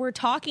Connor were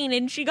talking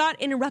and she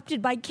got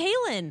interrupted by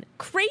Kaylin.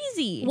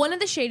 Crazy. One of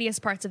the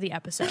shadiest parts of the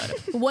episode.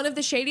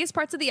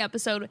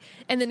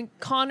 And then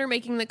Connor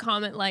making the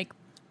comment like,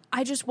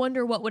 I just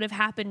wonder what would have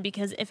happened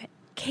because if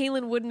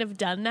Kaylin wouldn't have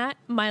done that,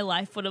 my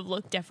life would have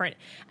looked different.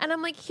 And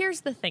I'm like,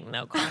 here's the thing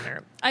though,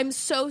 Connor. I'm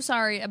so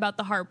sorry about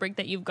the heartbreak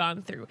that you've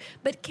gone through.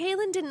 But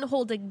Kaylin didn't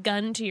hold a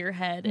gun to your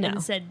head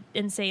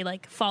and say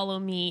like, follow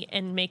me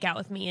and make out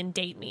with me and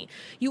date me.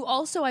 You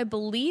also, I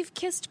believe,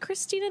 kissed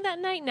Christina that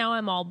night. Now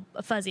I'm all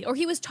fuzzy. Or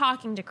he was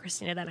talking to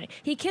Christina that night.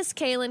 He kissed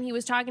Kaylin. He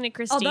was talking to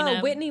Christina.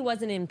 Although Whitney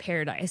wasn't in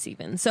paradise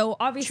even. So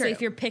obviously True.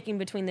 if you're picking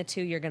between the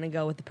two, you're going to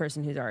go with the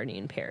person who's already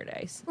in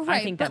paradise.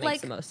 Right, I think that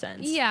makes the most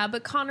sense. Yeah,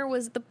 but Connor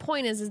the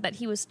point is that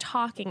he was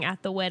talking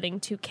at the wedding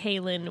to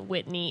Kaylin,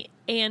 Whitney,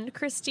 and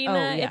Christina.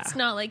 Oh, yeah. It's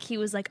not like he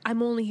was like,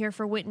 I'm only here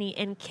for Whitney,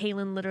 and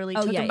Kaylin literally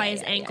took him by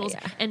his ankles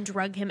and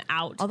drug him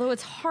out. Although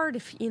it's hard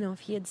if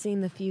he had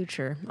seen the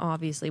future.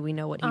 Obviously, we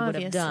know what he would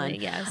have done.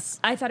 Yes.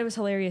 I thought it was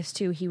hilarious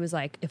too. He was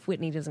like, if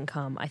Whitney doesn't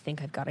come, I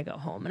think I've got to go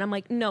home. And I'm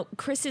like, no,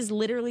 Chris is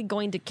literally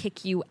going to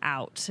kick you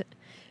out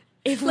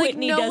if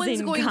Whitney doesn't come. No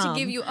one's going to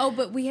give you,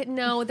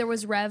 but there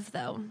was Rev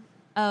though.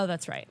 Oh,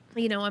 that's right.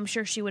 I'm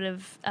sure she would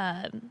have,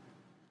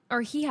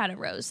 or he had a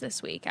rose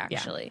this week,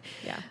 actually.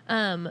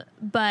 Yeah.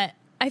 But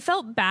I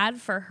felt bad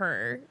for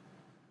her.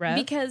 Rev?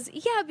 Because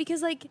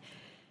like,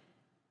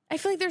 I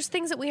feel like there's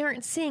things that we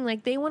aren't seeing.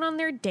 Like, they went on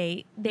their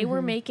date. They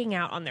were making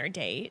out on their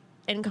date.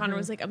 And Connor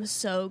was like, I'm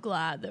so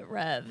glad that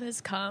Rev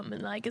has come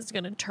and like is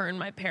going to turn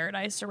my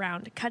paradise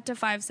around. Cut to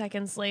 5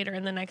 seconds later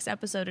in the next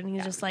episode. And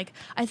he's just like,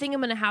 I think I'm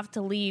going to have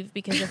to leave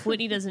because if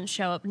Whitney doesn't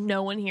show up,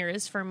 no one here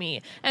is for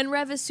me. And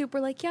Rev is super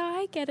like, yeah,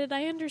 I get it.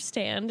 I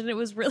understand. And it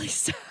was really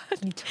sad.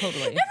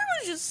 Totally.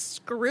 Everyone's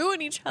just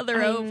screwing each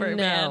other over,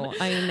 man.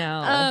 I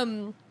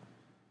know.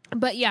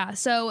 But yeah,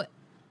 so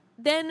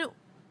then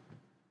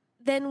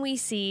we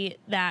see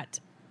that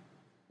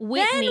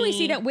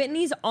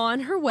Whitney's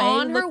on her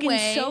way, looking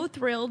so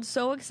thrilled,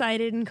 so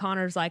excited, and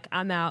Connor's like,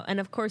 I'm out. And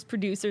of course,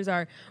 producers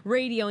are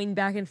radioing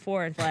back and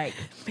forth, like,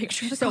 make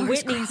sure the so car's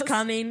Whitney's crossed.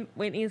 coming.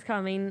 Whitney's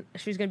coming.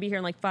 She's going to be here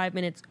in like 5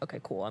 minutes. Okay,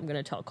 cool. I'm going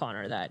to tell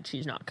Connor that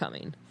she's not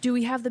coming. Do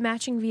we have the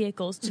matching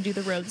vehicles to do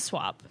the road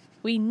swap?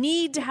 We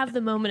need to have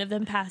the moment of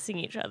them passing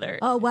each other.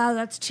 Oh, wow,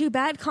 that's too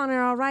bad,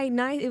 Connor. All right,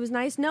 nice. It was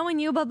nice knowing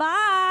you.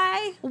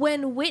 Bye-bye.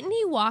 When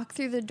Whitney walked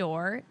through the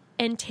door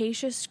and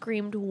Tayshia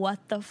screamed, "What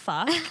the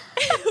fuck?"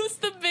 It was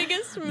the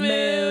biggest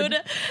mood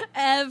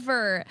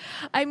ever.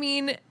 I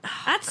mean,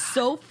 that's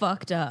so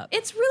fucked up.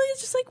 It's really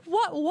just like,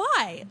 what?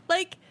 Why?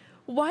 Like,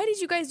 why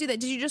did you guys do that?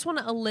 Did you just want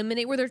to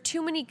eliminate? Were there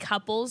too many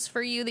couples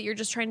for you that you're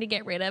just trying to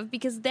get rid of?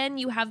 Because then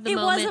you have the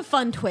moment. It was a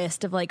fun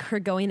twist of like her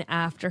going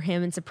after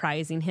him and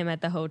surprising him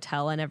at the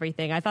hotel and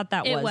everything. I thought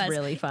that was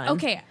really fun.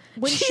 Okay,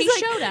 when she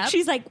showed up,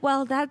 she's like,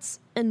 well, that's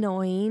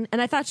annoying.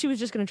 And I thought she was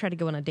just going to try to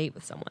go on a date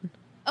with someone.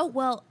 Oh,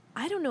 well,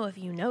 I don't know if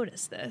you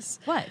noticed this.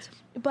 What?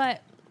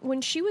 But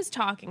when she was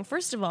talking,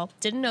 first of all,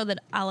 didn't know that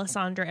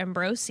Alessandra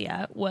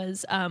Ambrosia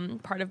was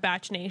part of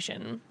Batch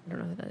Nation. I don't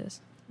know who that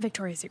is.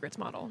 Victoria's Secret's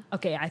model.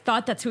 Okay, I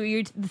thought that's who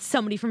you're.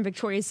 Somebody from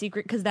Victoria's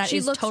Secret, because that she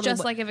is looks totally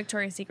just like a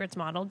Victoria's Secret's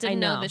model. Didn't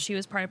know that she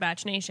was part of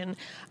Batch Nation.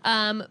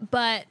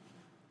 But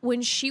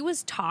when she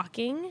was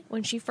talking,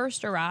 when she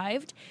first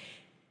arrived,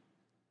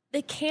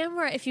 the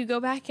camera, if you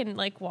go back and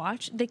like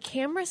watch, the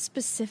camera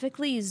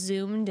specifically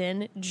zoomed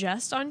in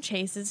just on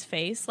Chase's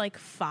face like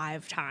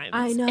 5 times.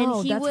 I know.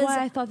 And he that's was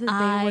why I thought that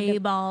they were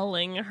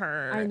eyeballing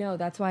her. I know.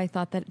 That's why I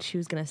thought that she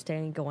was going to stay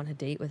and go on a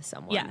date with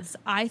someone. Yes,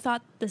 I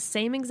thought the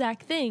same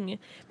exact thing,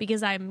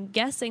 because I'm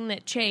guessing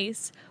that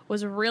Chase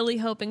was really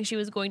hoping she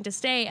was going to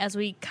stay, as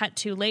we cut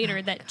to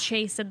later that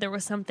Chase said there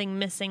was something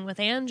missing with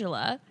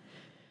Angela.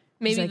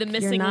 Maybe the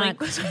missing link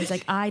was He's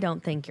like, I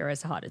don't think you're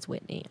as hot as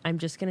Whitney. I'm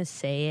just going to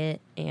say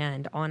it.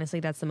 And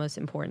honestly, that's the most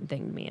important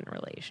thing to me in a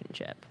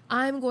relationship.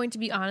 I'm going to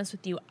be honest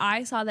with you.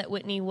 I saw that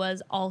Whitney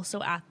was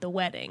also at the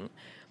wedding.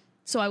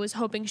 So I was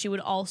hoping she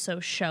would also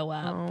show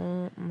up.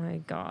 Oh, my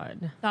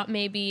God. Thought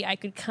maybe I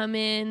could come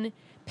in,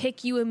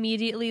 pick you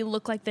immediately,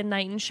 look like the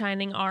knight in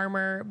shining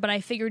armor. But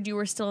I figured you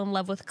were still in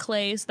love with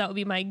Clay, so that would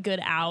be my good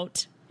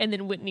out. And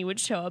then Whitney would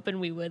show up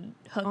and we would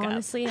hook up.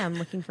 Honestly, I'm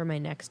looking for my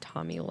next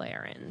Tommy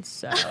Lahren,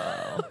 so.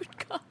 Oh,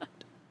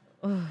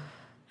 God.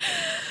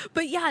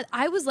 But yeah,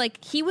 I was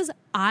like, he was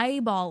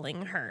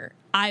eyeballing her.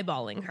 I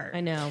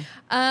know.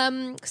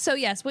 So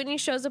yes, Whitney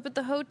shows up at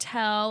the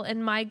hotel,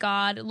 and my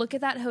God, look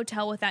at that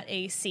hotel with that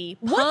AC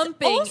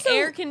pumping, also,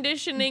 air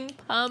conditioning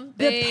pumping.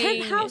 The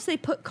penthouse they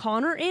put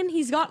Connor in,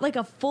 he's got like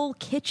a full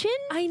kitchen.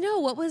 I know.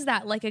 What was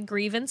that? Like a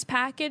grievance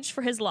package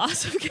for his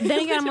loss of Then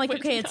again, I'm like,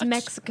 okay, it's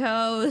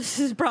Mexico. This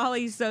is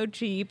probably so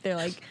cheap. They're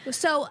like,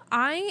 so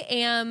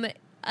I'm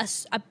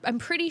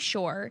pretty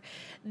sure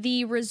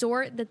the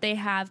resort that they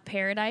have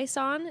Paradise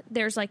on,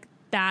 there's like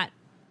that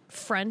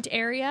front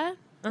area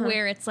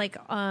where it's like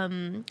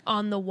on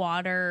the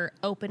water,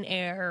 open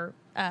air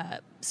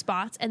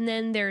spots, and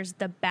then there's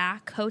the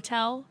back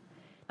hotel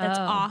that's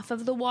off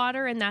of the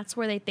water, and that's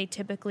where they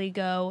typically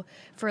go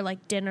for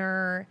like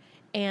dinner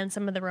and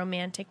some of the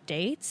romantic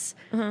dates.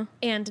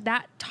 And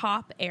that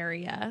top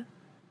area,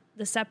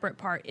 the separate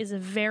part, is a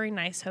very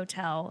nice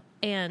hotel,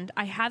 and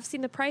I have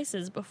seen the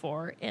prices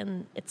before,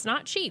 and it's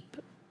not cheap.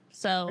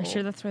 So, are you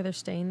sure that's where they're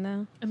staying,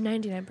 though? I'm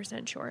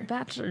 99% sure.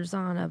 Bachelor's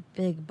on a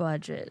big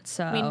budget,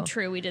 so. I mean,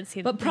 true, we did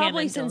see, but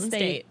probably since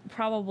they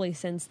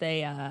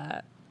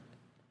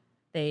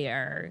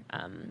are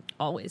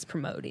always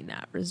promoting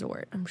that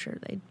resort, I'm sure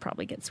they'd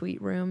probably get suite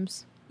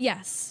rooms.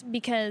 Yes,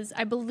 because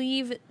I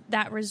believe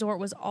that resort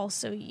was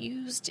also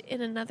used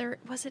in another.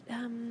 Was it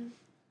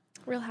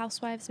Real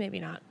Housewives? Maybe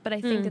not, but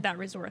I think that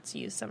resort's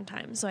used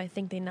sometimes. So I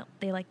think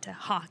they like to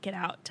hawk it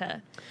out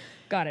to.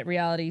 Got it,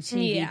 reality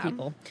TV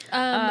people.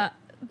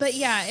 But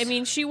yeah, I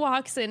mean, she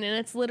walks in and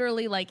it's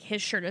literally like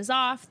his shirt is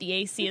off, the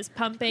AC is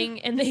pumping,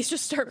 and they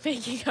just start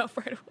making up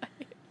right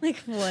away. Like,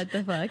 what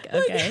the fuck?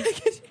 Okay.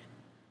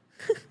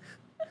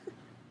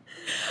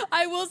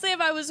 I will say, if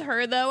I was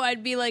her, though,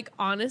 I'd be like,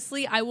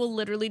 honestly, I will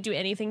literally do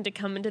anything to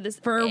come into this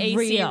For AC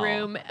real.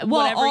 room,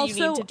 Well, whatever also,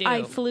 you need to do.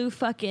 I flew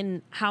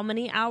fucking how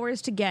many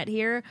hours to get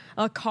here?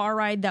 A car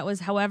ride that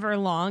was however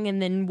long,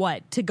 and then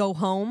what, to go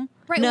home?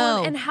 Right, No,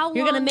 well, and how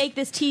you're long- going to make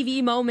this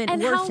TV moment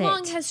and worth how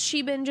long it. has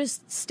she been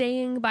just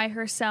staying by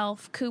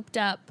herself, cooped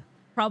up,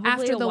 Probably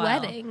after a the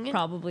while. wedding?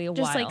 Probably a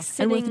Just, while. like,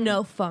 and with sitting-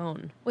 no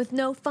phone. With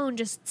no phone,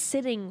 just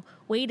sitting,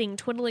 waiting,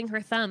 twiddling her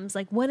thumbs.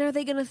 Like, when are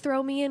they going to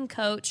throw me in,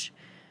 coach?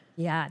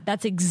 Yeah,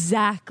 that's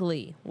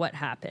exactly what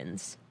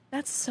happens.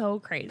 That's so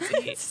crazy.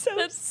 That's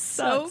so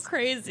sucks.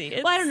 crazy.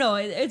 Well, I don't know.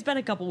 It's been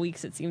a couple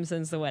weeks, it seems,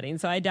 since the wedding,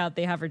 so I doubt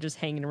they have her just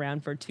hanging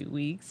around for 2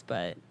 weeks,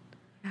 but...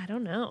 I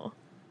don't know.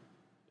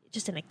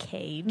 Just in a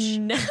cage.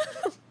 No.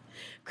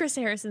 Chris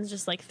Harrison's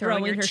just like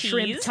throwing her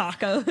shrimp cheese.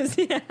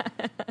 tacos. Yeah.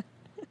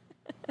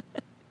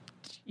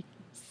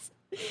 Jeez.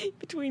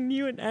 Between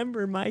you and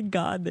Ember, my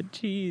God, the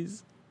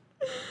cheese.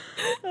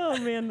 Oh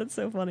man, that's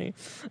so funny.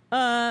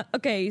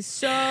 Okay,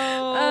 so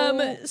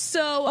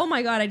oh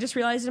my God, I just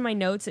realized in my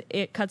notes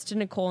it cuts to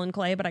Nicole and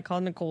Clay, but I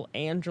called Nicole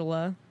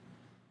Angela.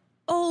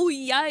 Oh,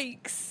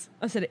 yikes.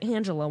 I said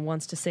Angela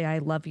wants to say I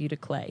love you to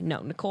Clay.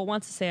 No, Nicole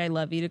wants to say I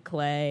love you to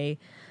Clay.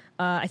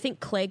 I think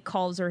Clay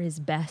calls her his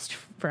best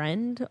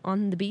friend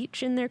on the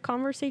beach in their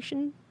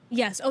conversation.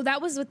 Yes. Oh,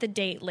 that was with the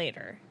date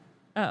later.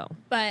 Oh.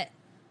 But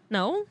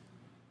No?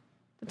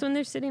 That's when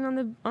they're sitting on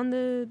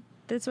the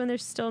that's when they're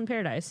still in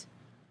paradise.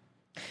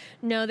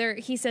 no,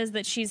 he says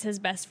that she's his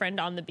best friend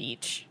on the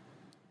beach.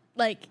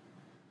 Like,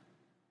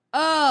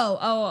 Oh,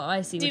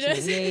 I see what you you know-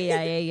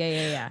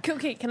 mean. Yeah.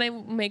 okay, can I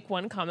make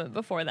one comment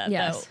before that,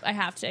 Yes. though? I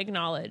have to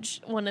acknowledge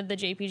one of the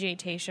JPJ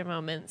Tasha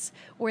moments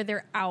where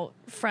they're out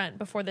front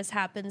before this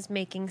happens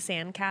making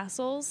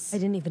sandcastles. I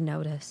didn't even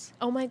notice.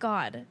 Oh, my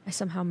God. I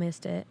somehow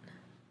missed it.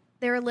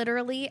 They're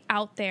literally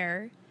out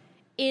there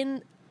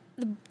in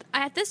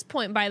at this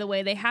point, by the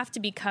way, they have to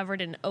be covered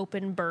in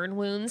open burn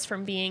wounds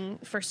from being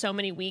for so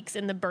many weeks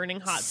in the burning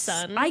hot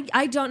sun.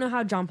 I don't know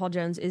how John Paul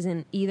Jones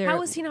isn't either.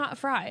 How is he not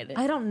fried?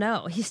 I don't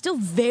know. He's still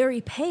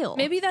very pale.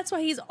 Maybe that's why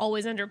he's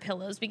always under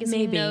pillows, because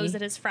Maybe. he knows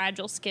that his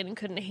fragile skin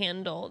couldn't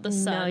handle the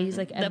sun. No, he's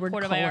like the Edward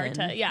Puerto Cullen.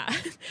 Vallarta. Yeah.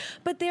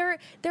 But they're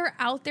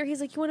out there. He's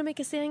like, you want to make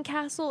a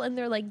sandcastle? And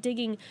they're like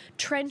digging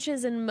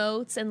trenches and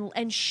moats,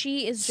 and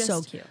she is just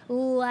So cute.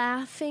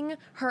 laughing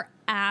her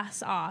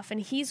ass off, and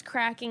he's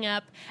cracking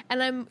up,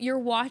 and you're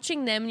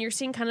watching them, and you're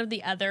seeing kind of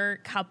the other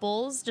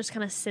couples just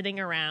kind of sitting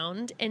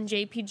around, and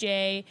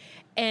JPJ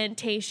and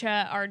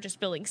Tasha are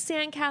just building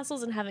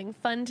sandcastles and having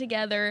fun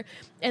together.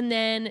 And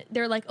then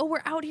they're like, oh,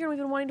 we're out here, we've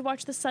been wanting to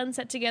watch the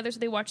sunset together, so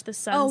they watch the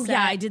sunset. Oh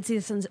yeah, I did see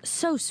the sunset.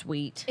 So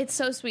sweet. It's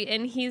so sweet.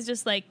 And he's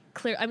just like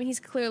he's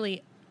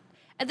clearly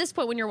at this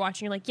point when you're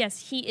watching, you're like,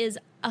 yes, he is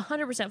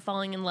 100%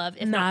 falling in love,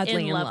 if not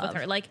Madly in in love love.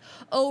 with her, like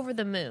over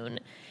the moon.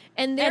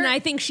 And I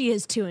think she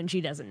is too, and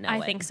she doesn't know I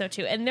it. think so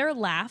too. And their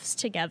laughs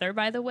together,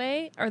 by the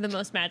way, are the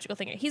most magical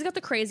thing. He's got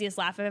the craziest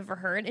laugh I've ever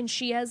heard, and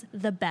she has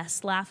the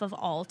best laugh of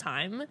all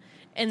time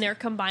in their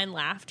combined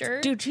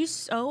laughter. Dude, she's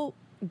so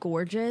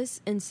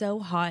gorgeous and so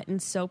hot and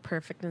so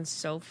perfect and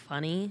so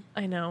funny.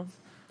 I know.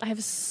 I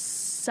have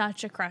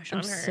such a crush on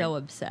I'm her. so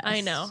obsessed. I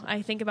know.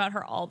 I think about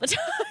her all the time.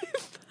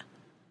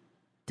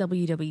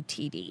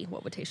 WWTD.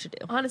 What would Tasha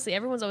do? Honestly,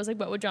 everyone's always like,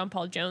 what would John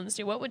Paul Jones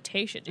do? What would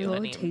Tasha do? What I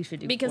would mean, Tasha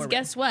do because for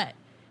guess what?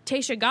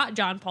 Tasha got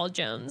John Paul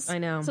Jones. I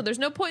know. So there's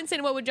no point in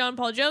saying what would John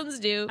Paul Jones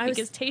do, I was-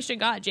 because Tasha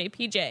got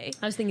JPJ.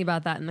 I was thinking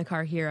about that in the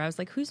car here. I was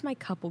like, who's my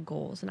couple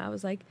goals? And I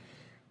was like,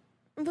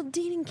 well,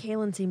 Dean and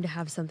Kaylin seem to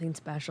have something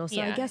special.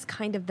 So I Yeah. guess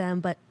kind of them,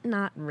 but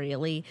not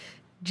really.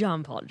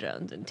 John Paul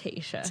Jones and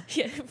Tasha.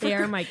 Yeah, They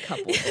are my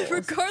couple goals.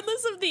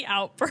 Regardless of the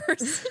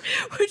outbursts,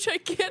 which I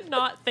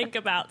cannot think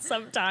about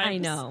sometimes. I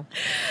know.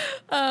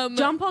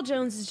 John Paul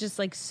Jones is just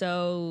like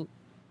so...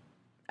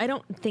 I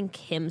don't think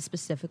him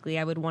specifically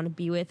I would want to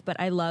be with, but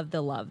I love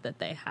the love that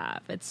they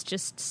have. It's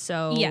just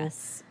so...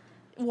 Yes.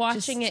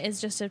 Watching it is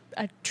just a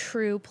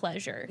true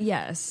pleasure.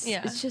 Yes.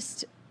 Yeah. It's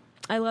just...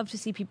 I love to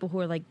see people who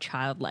are like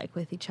childlike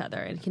with each other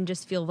and can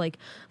just feel like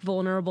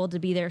vulnerable to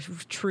be their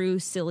true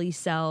silly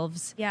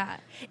selves. Yeah.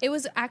 It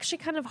was actually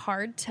kind of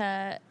hard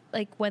to,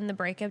 like, when the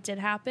breakup did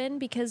happen,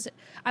 because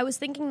I was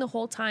thinking the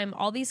whole time,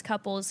 all these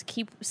couples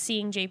keep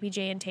seeing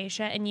JPJ and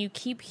Tasha, and you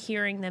keep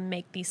hearing them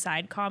make these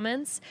side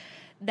comments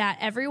that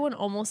everyone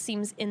almost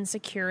seems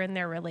insecure in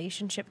their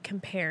relationship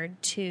compared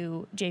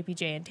to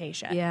JPJ and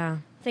Tasha. Yeah.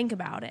 Think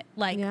about it.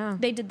 Like, Yeah.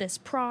 they did this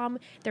prom,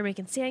 they're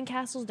making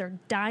sandcastles, they're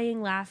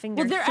dying laughing,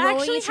 Well, they're they're throwing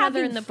actually each other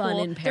having in the fun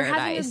pool. in They're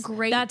having a paradise.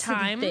 great That's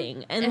time. the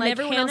thing. And like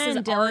everyone Hannah else is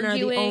and Dylan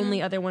arguing. are the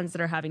only other ones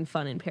that are having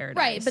fun in paradise.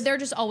 Right, but they're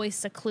just always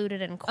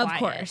secluded and quiet.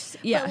 course,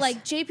 yes. But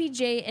like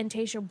JPJ and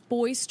Tasha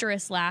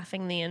boisterous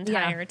laughing the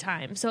entire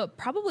time. So it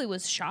probably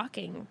was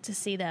shocking to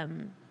see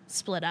them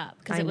split up,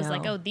 because I it was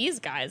like, know. oh, these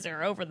guys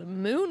are over the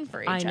moon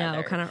for each I know,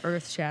 other. kind of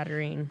earth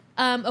shattering.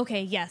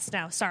 Okay, yes.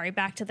 Now, sorry,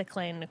 back to the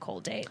Clay and Nicole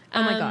date.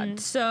 Oh my God.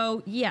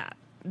 So, yeah.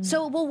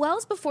 So, well,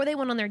 Wells, before they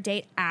went on their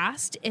date,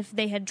 asked if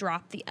they had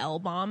dropped the L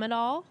bomb at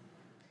all.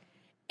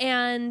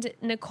 And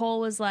Nicole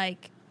was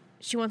like,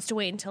 she wants to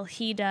wait until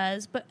he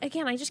does. But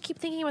again, I just keep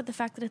thinking about the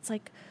fact that it's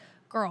like,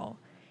 girl,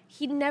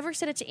 he never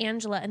said it to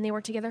Angela, and they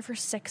were together for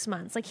 6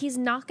 months. Like, he's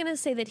not going to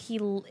say that he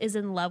is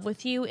in love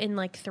with you in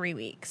like 3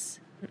 weeks.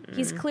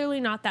 He's clearly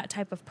not that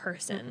type of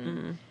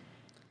person.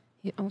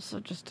 He also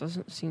just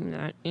doesn't seem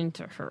that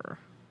into her.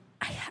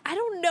 I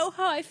don't know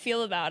how I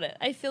feel about it.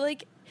 I feel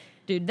like,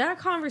 Dude, that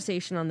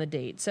conversation on the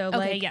date. So, okay,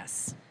 like,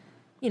 yes.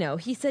 you know,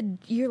 he said,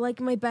 you're like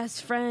my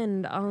best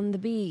friend on the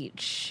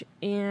beach.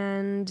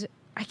 And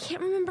I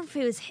can't remember if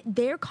it was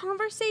their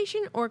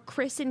conversation or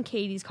Chris and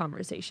Katie's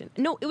conversation.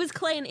 No, it was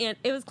Clay and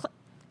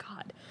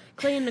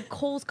Clay and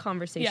Nicole's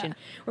conversation,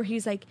 Yeah. where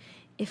he's like,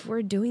 if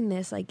we're doing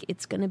this, like,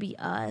 it's going to be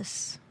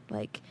us,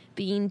 like,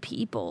 being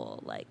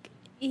people. Like,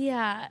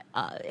 Yeah.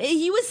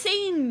 He was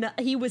saying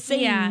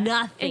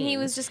nothing. And he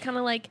was just kind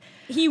of like,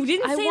 he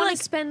didn't I say want like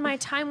to spend my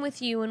time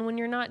with you, and when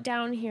you're not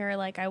down here,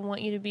 like, I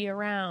want you to be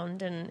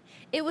around. And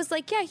it was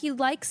like, yeah,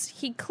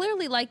 he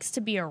clearly likes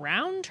to be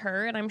around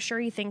her, and I'm sure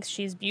he thinks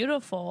she's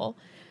beautiful,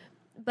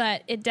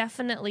 but it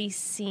definitely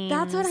seems...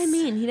 That's what I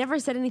mean. He never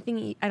said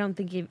anything, I don't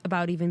think,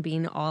 about even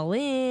being all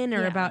in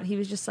or about, he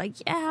was just like,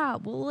 yeah,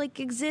 we'll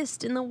like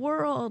exist in the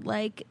world,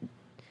 like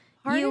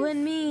you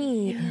and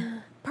me. Yeah.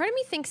 Part of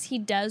me thinks he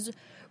does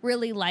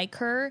really like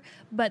her,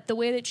 but the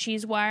way that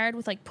she's wired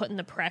with like putting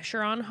the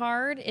pressure on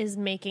hard is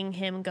making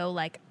him go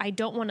like, I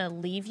don't want to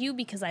leave you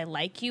because I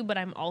like you, but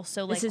I'm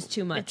also like, this is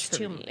too much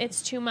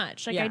it's too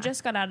much. Like, Yeah. I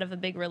just got out of a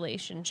big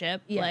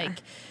relationship. Yeah.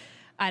 Like,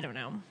 I don't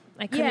know.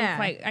 I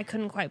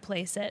couldn't quite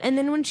place it. And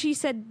then when she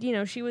said, you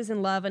know, she was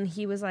in love, and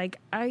he was like,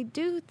 I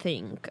do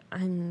think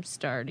I'm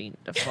starting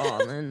to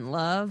fall in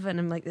love. And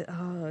I'm like,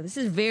 oh, this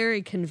is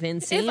very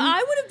convincing. If I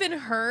would have been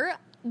her,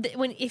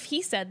 if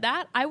he said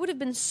that, I would have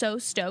been so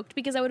stoked,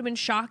 because I would have been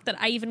shocked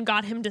that I even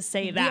got him to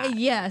say that.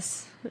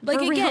 Yes. Like,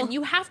 For again, real.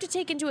 you have to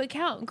take into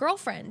account,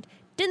 girlfriend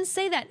didn't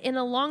say that in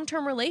a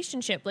long-term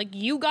relationship. Like,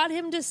 you got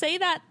him to say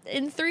that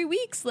in 3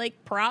 weeks.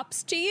 Like,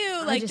 props to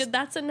you. Like,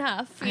 that's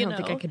enough. I don't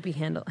think I could be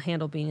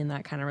handle being in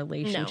that kind of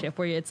relationship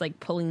where it's like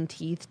pulling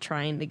teeth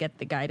trying to get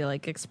the guy to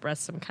like express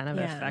some kind of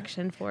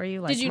affection for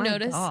you. Like, did you my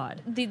notice?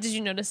 God. Did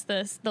you notice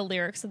the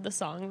lyrics of the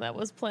song that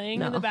was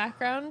playing in the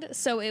background?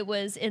 So it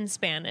was in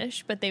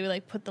Spanish, but they would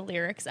like put the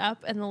lyrics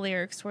up, and the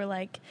lyrics were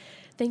like,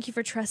 "Thank you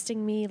for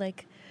trusting me.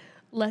 Like,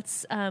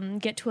 let's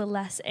get to a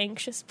less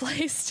anxious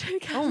place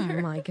together." Oh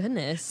my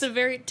goodness. It's a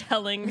very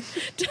telling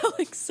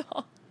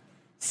song.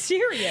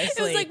 Seriously.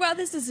 It was like, wow,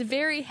 this is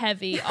very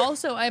heavy.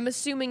 Also, I'm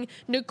assuming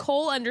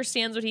Nicole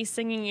understands what he's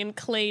singing and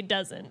Clay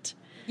doesn't.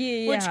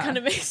 Yeah. Which kind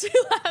of makes me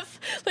laugh.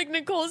 Like,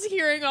 Nicole's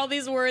hearing all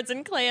these words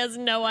and Clay has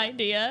no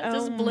idea.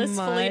 Just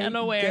blissfully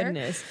unaware.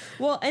 Goodness.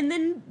 Well, and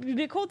then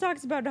Nicole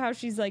talks about how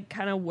she's like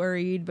kind of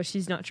worried, but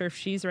she's not sure if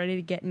she's ready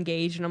to get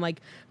engaged. And I'm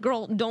like,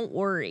 girl, don't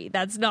worry.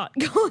 That's not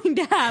going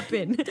to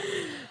happen.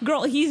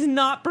 Girl, he's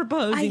not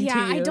proposing to you.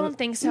 I don't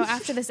think so.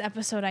 After this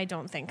episode, I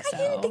don't think so. I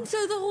didn't think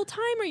so the whole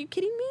time. Are you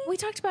kidding me? We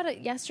talked about it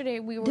yesterday.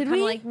 We were Did kind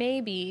of we? like,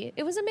 maybe.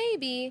 It was a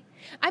maybe.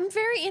 I'm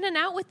very in and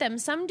out with them.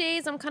 Some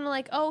days I'm kind of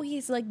like, oh,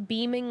 he's like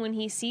beaming when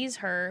he sees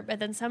her. But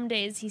then some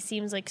days he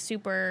seems like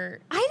super...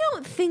 I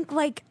don't think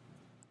like...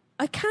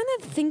 I kind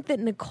of think that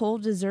Nicole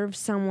deserves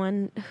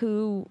someone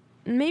who...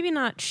 Maybe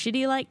not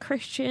shitty like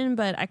Christian,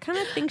 but I kind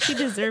of think she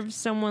deserves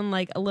someone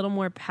like a little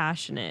more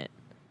passionate.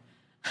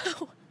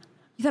 You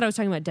thought I was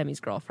talking about Demi's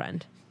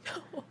girlfriend.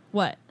 No.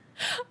 What?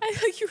 I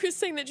thought you were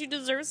saying that she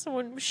deserves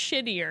someone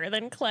shittier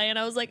than Clay, and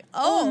I was like,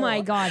 Oh my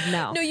God,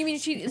 no. No, you mean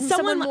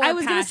someone more I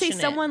was going to say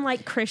passionate. someone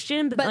like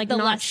Christian, but like the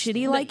not less- shitty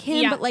the- like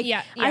him. yeah, but like,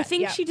 yeah, I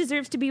think yeah. she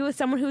deserves to be with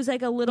someone who's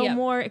like a little Yeah.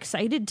 more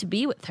excited to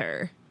be with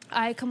her.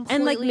 I completely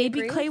And like maybe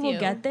agree Clay with will you.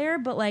 get there,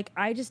 but like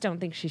I just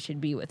don't think she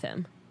should be with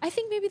him. I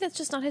think maybe that's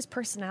just not his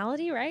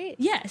personality, right?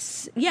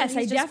 Yes, I he's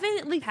just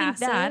definitely think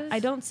that. passive. I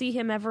don't see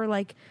him ever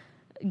like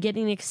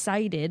getting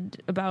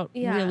excited about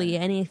Yeah. really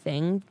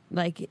anything.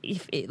 Like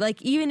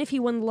like even if he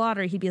won the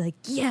lottery, he'd be like,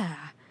 yeah,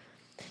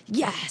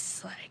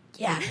 yes, like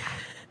yeah,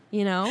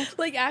 you know.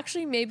 Like,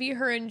 actually, maybe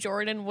her and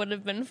Jordan would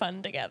have been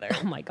fun together.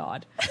 Oh my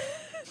God,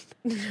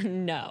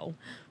 no.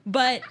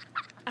 But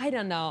I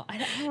don't know. I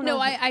don't know. No,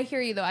 I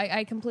hear you though.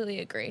 I completely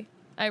agree.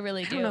 I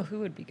really I do. don't know who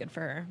would be good for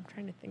her. I'm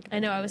trying to think. Of I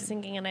know. I anyone. was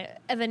thinking,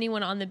 of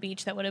anyone on the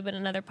beach that would have been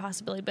another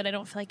possibility, but I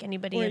don't feel like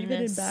anybody or in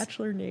even this. in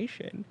Bachelor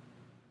Nation.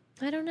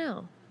 I don't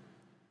know.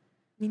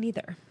 Me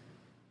neither.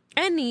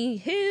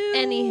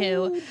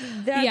 Anywho,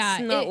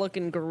 that's not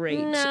looking great.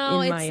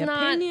 No, in my it's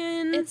not.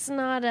 opinion. It's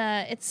not.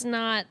 It's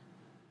not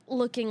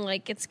looking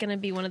like it's going to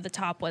be one of the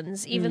top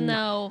ones. Even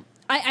though,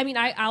 I mean,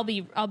 I'll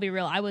be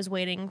real. I was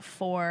waiting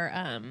for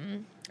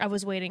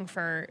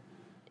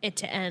it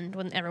to end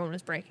when everyone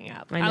was breaking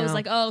up. I was know.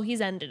 like, oh,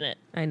 he's ending it.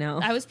 I know.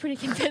 I was pretty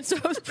convinced. So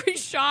I was pretty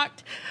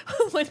shocked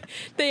when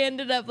they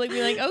ended up like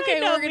being like, okay,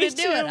 we're gonna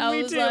do it.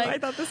 I was like, I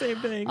thought the same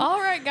thing.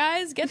 all right,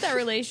 guys, get that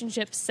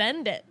relationship,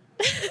 send it.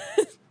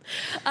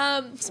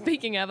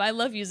 Speaking of, I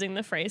love using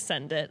the phrase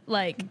send it,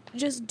 like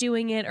just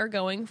doing it or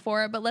going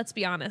for it. But let's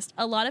be honest,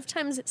 a lot of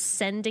times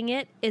sending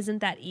it isn't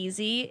that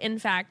easy. In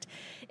fact,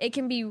 it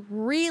can be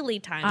really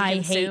time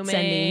consuming. I hate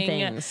sending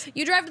things.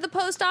 You drive to the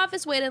post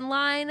office, wait in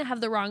line,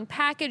 have the wrong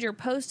package or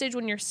postage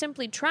when you're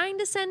simply trying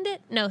to send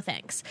it? No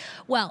thanks.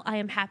 Well, I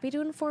am happy to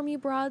inform you,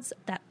 broads,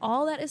 that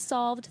all that is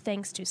solved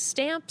thanks to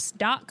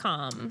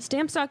Stamps.com.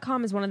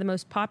 Stamps.com is one of the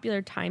most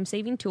popular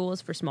time-saving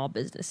tools for small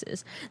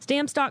businesses.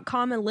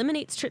 Stamps.com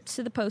eliminates trips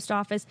to the post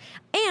office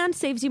and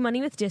saves you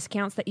money with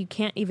discounts that you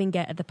can't even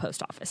get at the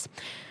post office.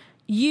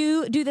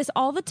 You do this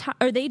all the time,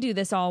 or they do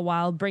this all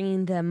while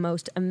bringing the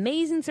most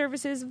amazing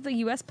services of the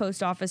U.S.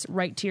 Post Office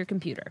right to your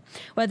computer.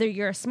 Whether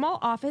you're a small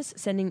office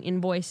sending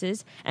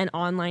invoices, an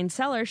online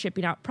seller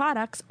shipping out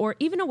products, or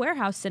even a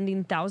warehouse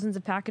sending thousands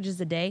of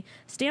packages a day,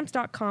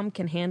 Stamps.com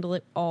can handle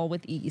it all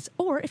with ease.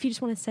 Or if you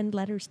just want to send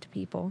letters to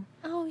people.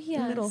 Oh,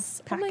 yes. little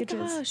packages. Oh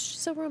my gosh,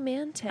 so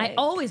romantic. I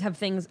always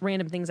have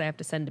random things I have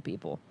to send to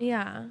people.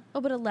 Yeah.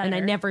 Oh, but a letter. And I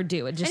never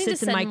do. It just I need sits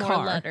to in send my more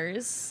car.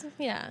 letters.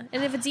 Yeah.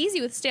 And if it's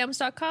easy with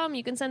stamps.com,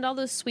 you can send all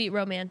those sweet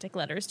romantic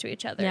letters to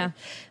each other. Yeah.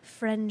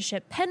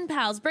 Friendship. Pen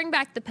pals. Bring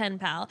back the pen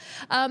pal.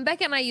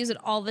 Becca and I use it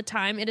all the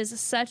time. It is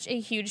such a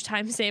huge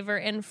time saver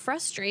and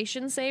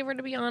frustration saver,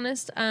 to be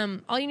honest.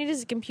 All you need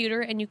is a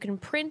computer, and you can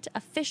print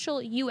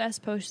official U.S.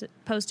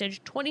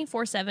 postage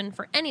 24/7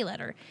 for any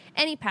letter,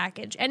 any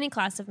package, any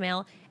class of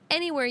mail,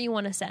 anywhere you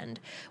want to send.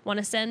 Want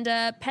to send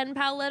a pen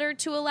pal letter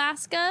to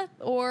Alaska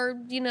or,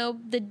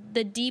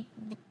 the deep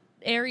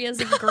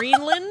areas of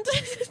Greenland?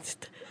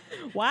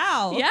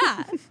 Wow.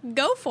 Yeah,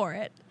 go for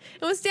it.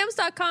 And with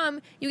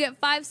stamps.com, you get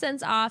 5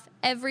 cents off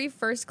every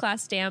first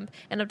class stamp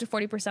and up to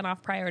 40%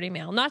 off priority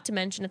mail. Not to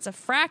mention, it's a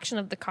fraction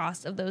of the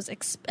cost of those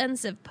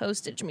expensive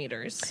postage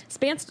meters.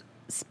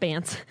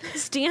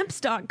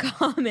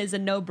 Stamps.com is a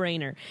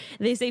no-brainer.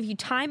 They save you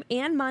time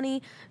and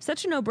money.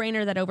 Such a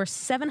no-brainer that over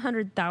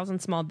 700,000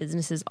 small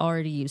businesses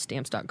already use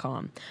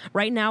Stamps.com.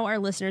 Right now, our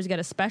listeners get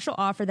a special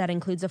offer that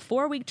includes a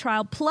 4-week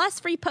trial plus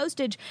free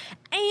postage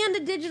and a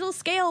digital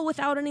scale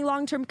without any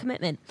long-term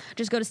commitment.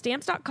 Just go to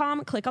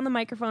Stamps.com, click on the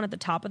microphone at the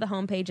top of the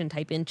homepage, and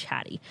type in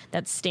Chatty.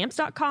 That's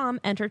Stamps.com,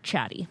 enter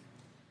Chatty.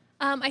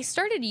 I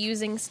started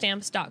using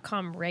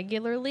Stamps.com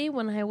regularly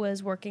when I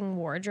was working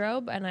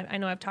wardrobe, and I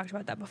know I've talked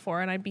about that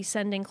before, and I'd be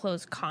sending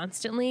clothes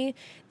constantly.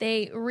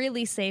 They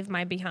really save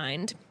my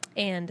behind.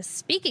 And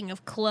speaking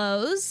of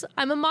clothes,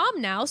 I'm a mom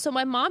now, so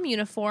my mom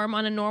uniform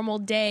on a normal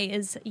day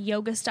is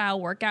yoga-style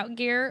workout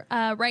gear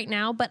right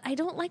now, but I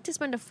don't like to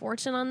spend a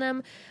fortune on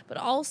them, but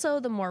also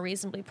the more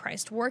reasonably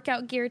priced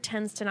workout gear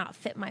tends to not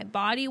fit my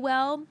body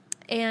well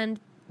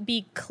and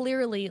be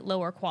clearly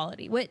lower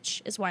quality,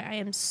 which is why I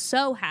am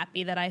so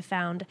happy that I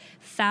found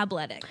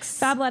Fabletics.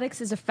 Fabletics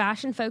is a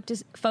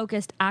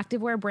fashion-focused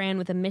activewear brand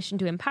with a mission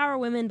to empower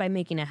women by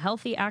making a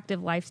healthy,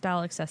 active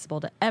lifestyle accessible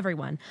to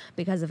everyone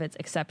because of its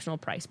exceptional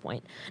price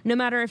point. No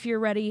matter if you're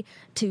ready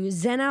to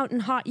zen out in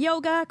hot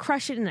yoga,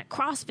 crush it in a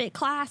CrossFit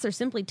class, or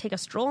simply take a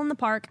stroll in the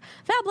park,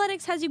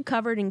 Fabletics has you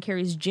covered and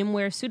carries gym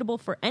wear suitable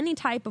for any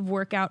type of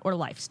workout or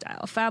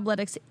lifestyle.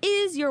 Fabletics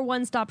is your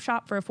one-stop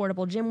shop for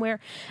affordable gym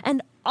wear,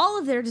 and all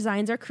of their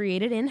designs are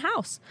created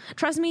in-house.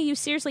 Trust me, you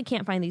seriously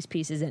can't find these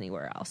pieces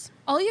anywhere else.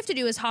 All you have to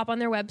do is hop on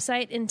their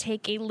website and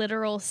take a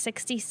literal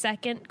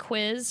 60-second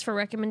quiz for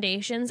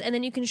recommendations, and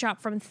then you can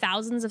shop from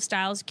thousands of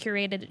styles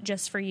curated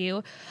just for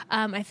you.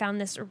 I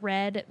found this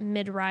red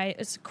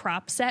mid-rise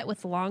crop set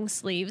with long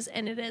sleeves,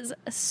 and it is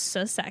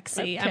so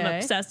sexy. Okay. I'm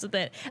obsessed with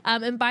it.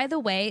 And by the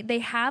way, they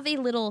have a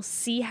little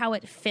see how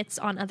it fits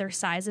on other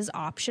sizes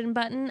option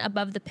button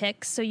above the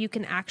pics, so you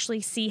can actually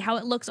see how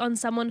it looks on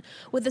someone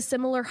with a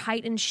similar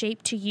height and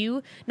shape to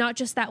you, not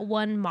just that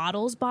one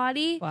model's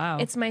body. Wow.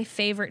 It's my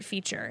favorite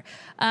feature.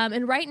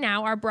 And right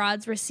now, our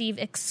broads receive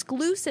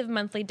exclusive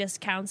monthly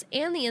discounts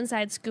and the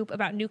inside scoop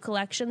about new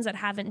collections that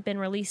haven't been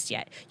released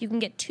yet. You can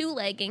get 2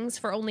 leggings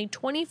for only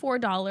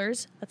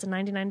 $24, that's a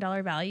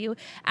 $99 value,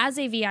 as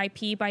a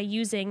VIP by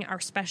using our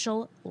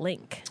special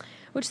link.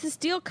 Which this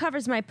deal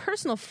covers my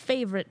personal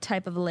favorite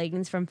type of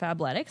leggings from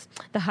Fabletics,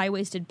 the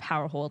high-waisted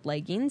power hold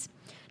leggings.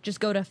 Just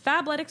go to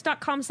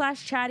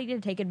fabletics.com/chatty to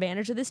take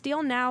advantage of this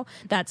deal now.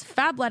 That's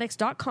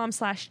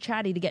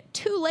fabletics.com/chatty to get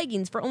 2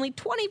 leggings for only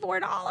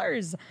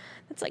 $24.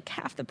 That's like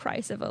half the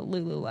price of a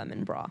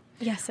Lululemon bra.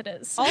 Yes, it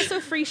is. Also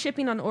free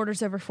shipping on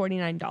orders over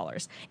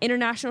 $49.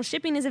 International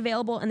shipping is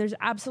available, and there's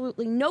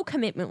absolutely no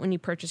commitment when you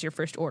purchase your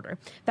first order.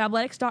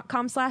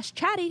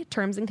 Fabletics.com/chatty.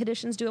 Terms and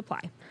conditions do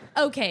apply.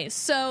 Okay,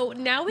 so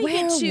now we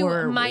get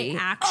to my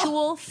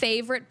actual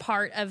favorite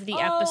part of the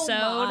episode.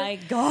 Oh my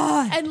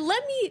God. And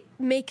let me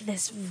make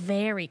this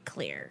very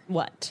clear.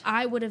 What?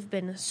 I would have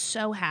been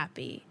so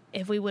happy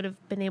if we would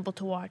have been able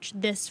to watch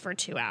this for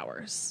 2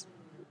 hours.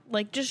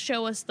 Like, just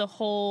show us the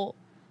whole,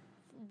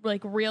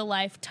 like, real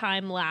life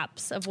time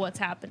lapse of what's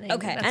happening.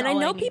 Okay, That's and I all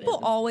know needed. people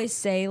always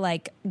say,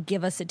 like,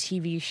 give us a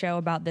TV show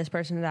about this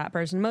person or that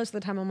person. Most of the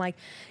time I'm like,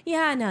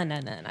 yeah, no.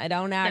 I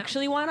don't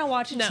actually want to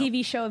watch a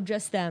TV show of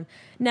just them.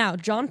 Now,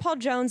 John Paul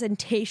Jones and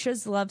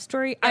Tayshia's love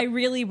story, I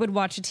really would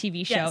watch a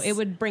TV show. Yes. It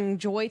would bring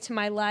joy to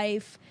my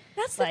life.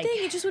 That's the thing.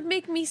 It just would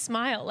make me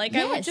smile. Like,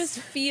 I would Yes. just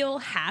feel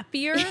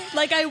happier.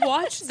 Like, I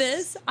watched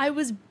this. I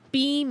was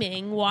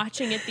beaming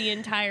watching it the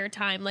entire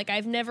time. Like,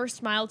 I've never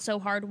smiled so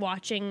hard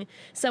watching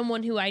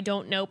someone who I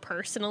don't know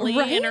personally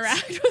Right?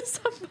 interact with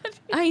somebody.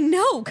 I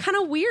know, kind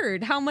of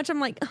weird how much I'm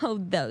like, oh,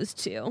 those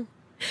two.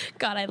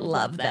 God, I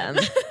love them.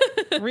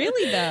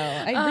 Really,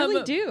 though. I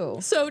really do.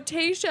 So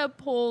Tayshia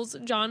pulls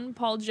John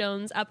Paul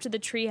Jones up to the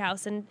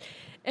treehouse and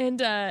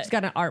She's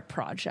got an art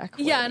project.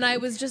 yeah, and I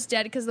was just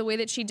dead because the way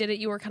that she did it,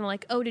 you were kind of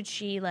like, oh, did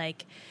she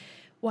like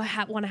want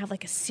to have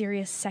like a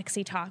serious,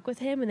 sexy talk with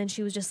him? And then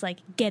she was just like,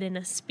 get in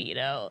a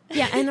Speedo.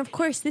 Yeah, and of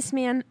course, this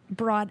man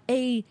brought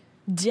a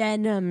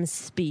denim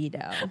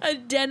Speedo. A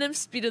denim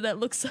Speedo that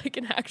looks like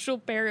an actual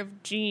pair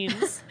of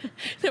jeans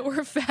that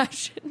were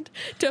fashioned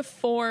to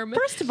form.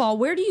 First of all,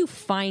 where do you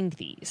find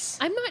these?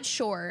 I'm not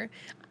sure.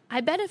 I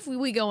bet if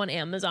we go on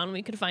Amazon,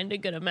 we could find a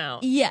good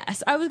amount.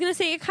 Yes, I was gonna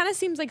say it kind of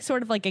seems like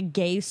sort of like a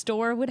gay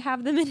store would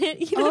have them in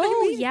it. You know what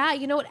I mean? Yeah.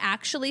 You know what?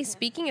 Actually,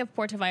 speaking of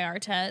Puerto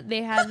Vallarta,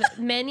 they have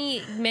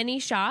many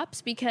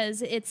shops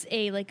because it's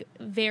a like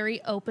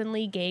very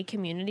openly gay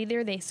community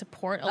there. They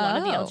support a lot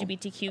of the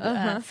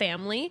LGBTQ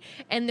family,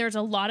 and there's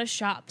a lot of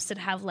shops that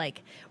have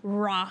like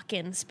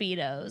rockin'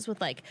 Speedos with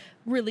like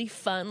really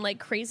fun, like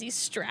crazy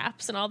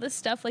straps and all this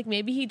stuff. Like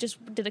maybe he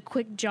just did a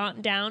quick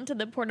jaunt down to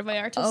the Puerto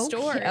Vallarta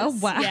stores. Oh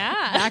wow! Yeah.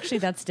 Actually,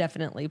 that's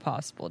definitely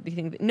possible. Do you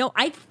think? No,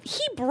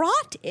 he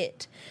brought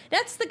it.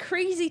 That's the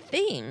crazy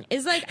thing.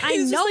 Is like I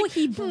He's just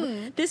know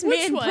like, this which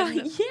man one?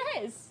 brought.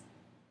 Yes.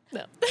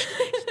 No.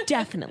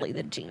 Definitely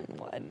the Gene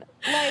one.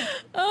 Like,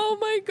 Oh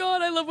my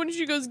God. I love when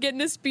she goes get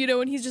in a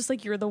Speedo and he's just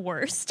like, you're the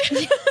worst.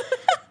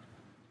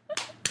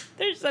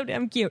 they're so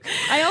damn cute.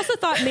 I also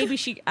thought maybe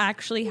she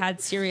actually had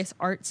serious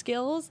art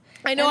skills.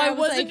 I know, And I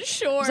wasn't like,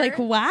 sure. I was like,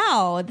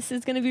 wow, this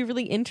is going to be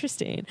really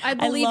interesting. I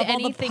believe love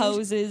anything- all the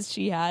poses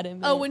she had him.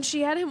 Oh,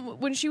 in.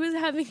 when she was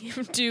having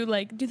him do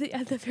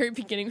at the very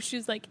beginning, she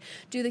was like,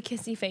 do the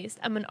kissy face.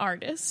 I'm an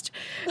artist.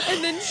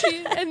 And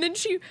then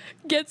she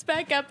gets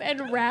back up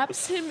and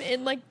wraps him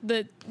in like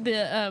the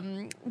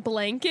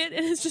blanket,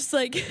 and it's just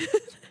like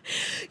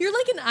you're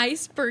like an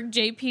iceberg,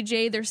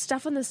 JPJ. There's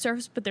stuff on the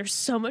surface, but there's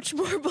so much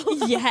more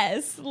below.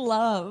 Yes,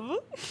 love.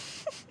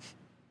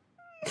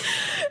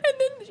 And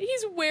then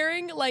he's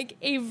wearing like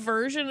a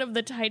version of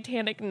the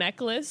Titanic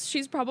necklace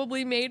she's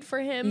probably made for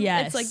him.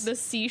 Yes. It's like the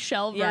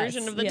seashell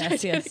version of the yes,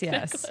 Titanic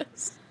yes.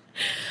 necklace.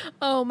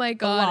 Oh my The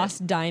God.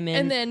 lost diamond.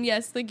 And then,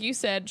 yes, like you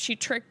said, she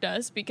tricked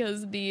us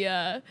because the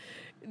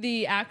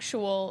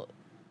actual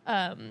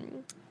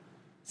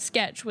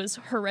sketch was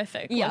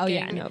horrific. yeah, looking. oh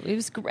yeah, no, it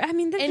was great. I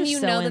mean, they're And just you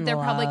so know in that they're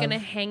probably love. going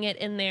to hang it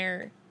in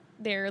their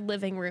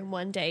living room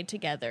one day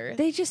together.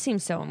 They just seem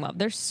so in love.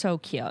 They're so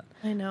cute.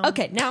 I know.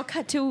 Okay, now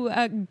cut to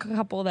a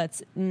couple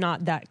that's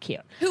not that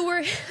cute. Who were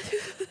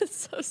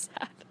it's so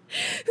sad.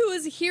 Who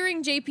was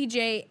hearing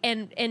JPJ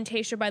and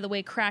Tayshia, by the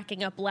way,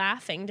 cracking up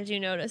laughing. Did you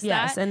notice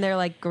Yes, that? and they're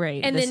like,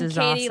 great. And this then is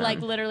Katie awesome.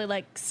 like literally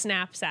like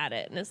snaps at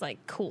it and is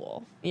like,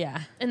 cool.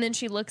 Yeah. And then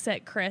she looks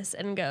at Chris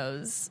and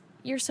goes,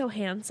 you're so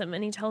handsome.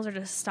 And he tells her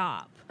to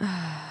stop.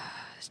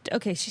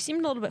 Okay, she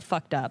seemed a little bit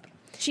fucked up.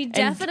 She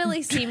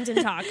definitely seemed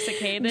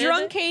intoxicated.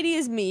 Drunk Katie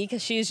is me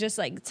because she's just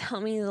like,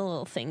 tell me the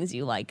little things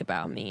you like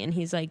about me. And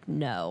he's like,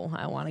 no,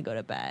 I want to go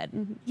to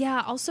bed.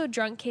 Yeah, also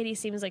drunk Katie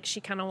seems like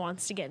she kind of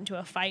wants to get into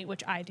a fight,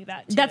 which I do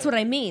that too. That's what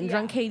I mean. Yeah.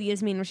 Drunk Katie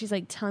is mean where she's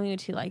like, tell me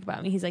what you like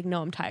about me. He's like,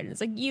 no, I'm tired. And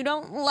it's like, you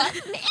don't love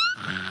me.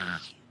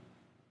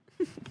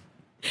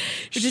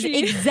 Which is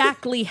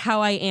exactly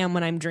how I am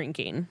when I'm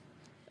drinking.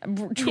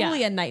 I'm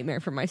truly Yeah. a nightmare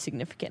for my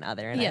significant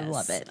other, and I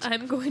love it.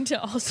 I'm going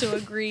to also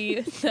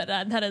agree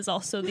that that is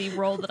also the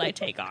role that I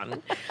take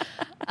on.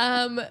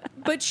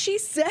 But she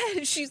said,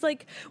 she's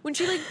like, when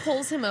she like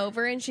pulls him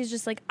over and she's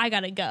just like, I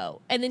gotta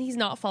go. And then he's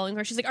not following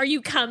her. She's like, are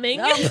you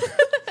coming?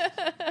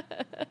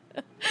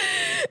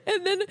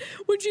 And then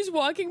when she's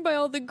walking by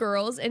all the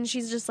girls and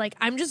she's just like,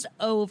 I'm just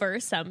over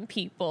some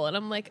people. And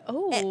I'm like,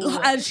 oh.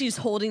 As she's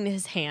holding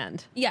his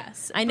hand.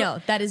 Yes. I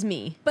know, that is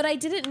me. But I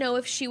didn't know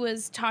if she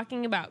was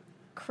talking about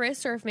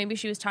Chris or if maybe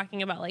she was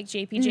talking about like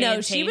JPJ. No,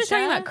 and she was Tayshia.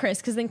 talking about Chris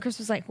because then Chris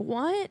was like,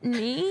 "What,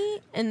 me?"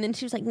 And then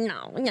she was like,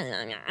 "No,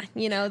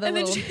 you know, the And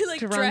then little she, like,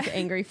 drunk, dra-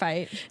 angry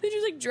fight." Then she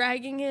was like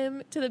dragging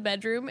him to the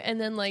bedroom and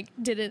then like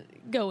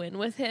didn't go in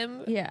with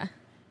him. Yeah,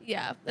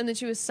 Yeah. And then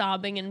she was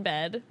sobbing in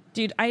bed.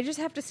 dude, I just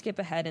have to skip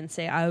ahead and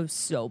say I was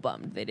so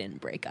bummed they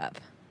didn't break up.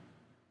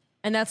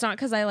 And that's not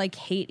because I like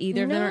hate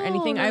either of them or No,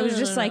 anything. no, I was no,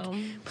 just no, like, no.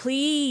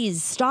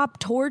 please stop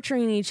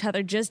torturing each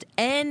other. Just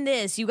end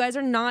this. You guys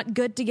are not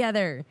good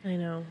together. I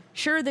know.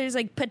 Sure, there's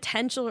like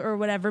potential or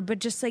whatever, but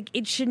just like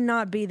it should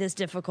not be this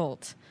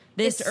difficult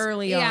this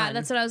early on. Yeah,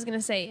 that's what I was going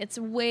to say. It's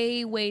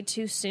way, way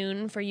too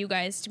soon for you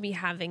guys to be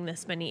having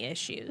this many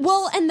issues.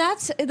 Well, and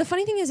that's the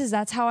funny thing is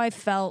that's how I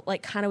felt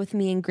like kind of with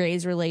me and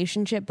Gray's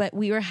relationship, but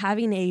we were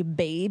having a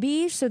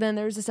baby. So then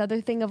there's this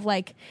other thing of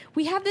like,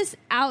 we have this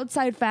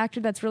outside factor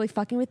that's really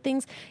fucking with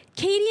things.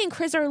 Katie and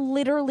Chris are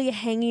literally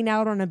hanging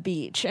out on a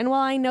beach. And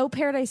while I know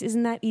paradise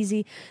isn't that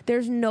easy,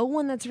 there's no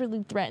one that's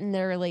really threatened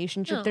their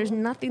relationship. No. There's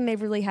nothing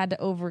they've really had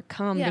to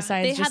overcome yeah,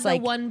 besides they just had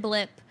like, the one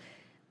blip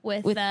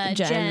with Jen.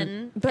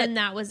 Jen, But- and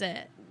that was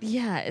it.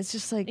 yeah, it's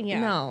just like, Yeah.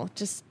 no,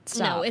 just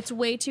stop. No, it's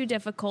way too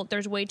difficult.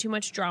 There's way too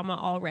much drama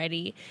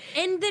already.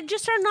 And they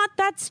just are not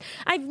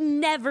I've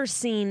never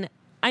seen.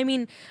 I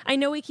mean, I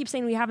know we keep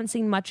saying we haven't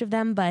seen much of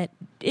them, but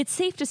it's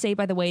safe to say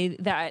by the way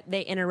that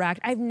they interact,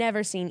 I've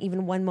never seen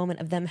even one moment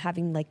of them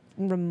having like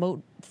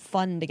remote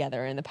fun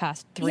together in the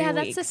past 3 weeks. Yeah,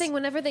 that's the thing.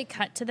 Whenever they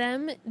cut to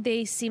them,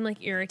 they seem like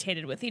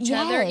irritated with each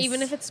other. Yes.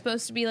 Even if it's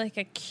supposed to be like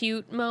a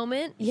cute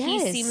moment, he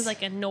Yes. seems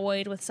like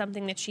annoyed with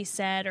something that she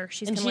said, or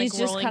she's And kind of she's like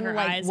just rolling kind her of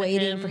like eyes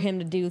waiting at for him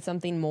to do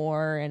something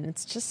more, and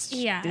it's just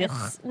Yeah,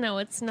 ugh.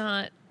 it's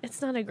not.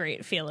 It's not a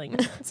great feeling.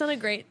 It's not a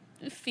great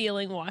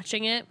feeling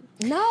watching it.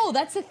 No,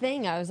 that's the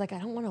thing. I was like, I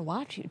don't want to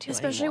watch you two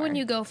Especially anymore. when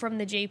you go from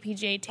the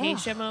JPJ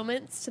Tasha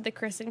moments to the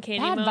Chris and Katie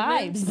Bad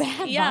moments. vibes,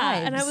 bad yeah,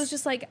 vibes. and I was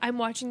just like, I'm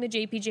watching the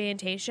JPJ and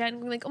Tasha,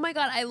 and I'm like, oh my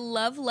God, I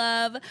love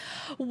love.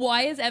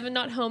 Why is Evan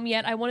not home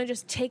yet? I want to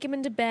just take him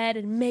into bed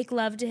and make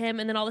love to him.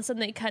 And then all of a sudden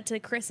they cut to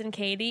Chris and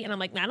Katie, and I'm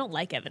like, I don't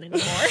like Evan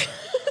anymore.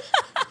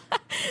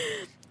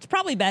 It's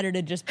probably better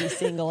to just be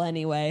single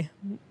anyway.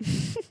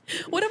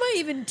 What am I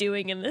even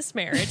doing in this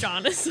marriage,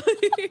 honestly?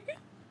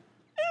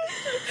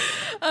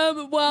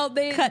 Well,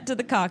 they Cut to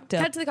the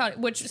cocktail. cut to the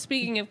cocktail. Which,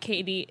 speaking of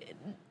Katie,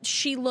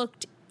 she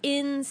looked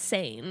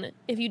insane.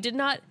 If you did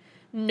not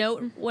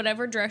note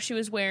whatever dress she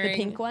was wearing, The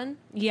pink one?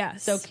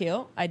 yes, So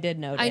cute. I did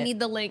note I it. need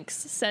the links.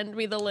 Send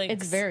me the links.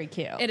 It's very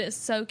cute. It is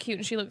so cute,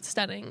 and she looked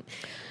stunning.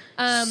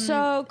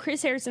 So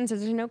Chris Harrison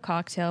says there's no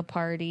cocktail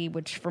party,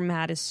 which for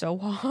Matt is so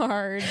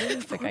hard.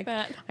 It's like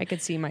Matt. I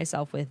could see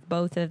myself with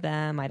both of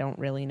them. I don't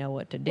really know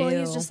what to do. Well,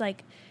 he's just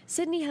like,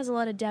 Sydney has a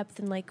lot of depth,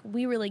 and like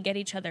we really get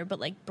each other, but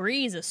like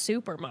Bree's a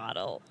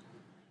supermodel.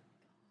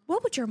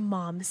 What would your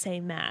mom say,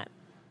 Matt?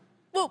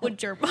 What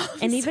would your mom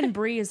and say? even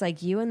Bree is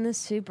like, you and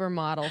this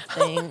supermodel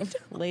thing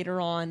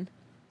later on.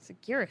 It's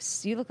like,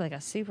 you look like a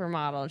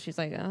supermodel. And she's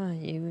like, oh,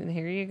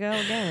 here you go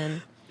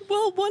again.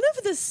 Well, one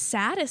of the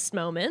saddest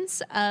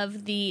moments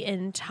of the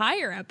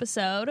entire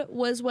episode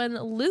was when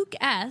Luke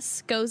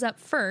S. goes up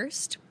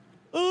first.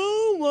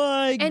 Oh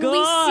my And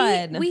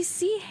God. we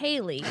see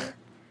Haley,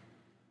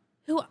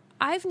 who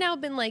I've now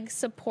been like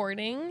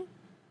supporting,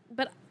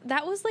 but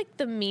that was like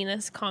the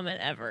meanest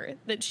comment ever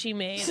that she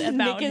made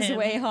about Nick is him.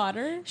 way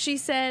hotter. She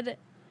said,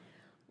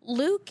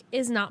 Luke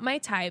is not my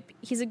type.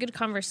 He's a good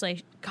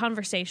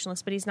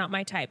conversationalist, but he's not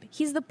my type.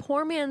 He's the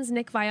poor man's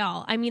Nick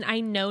Viall. I mean,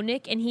 I know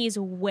Nick, and he's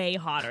way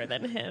hotter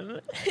than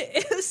him.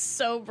 It was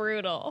so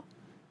brutal.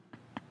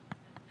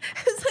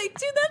 It's like,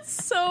 dude,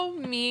 that's so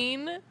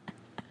mean.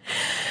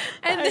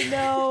 And I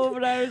know,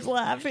 but I was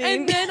laughing.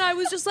 and then I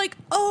was just like,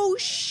 oh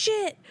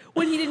shit,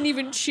 when he didn't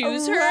even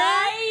choose her.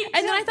 Right.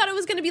 And then I thought it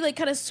was going to be like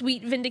kind of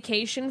sweet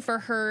vindication for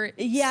her.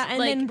 yeah, and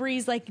like, then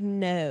Bree's like,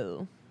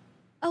 no.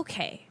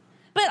 okay.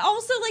 But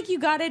also, like, you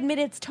gotta admit,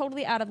 it's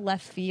totally out of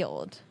left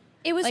field.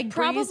 It was Like, Bree's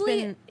probably,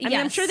 been, I mean,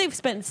 I'm yes. sure they've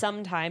spent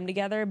some time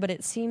together, but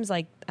it seems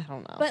like, I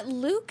don't know. But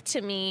Luke,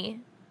 to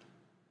me,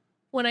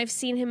 when I've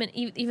seen him, and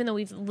even though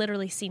we've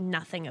literally seen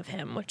nothing of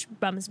him, which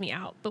bums me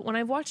out, but when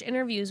I've watched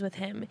interviews with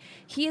him,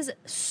 he's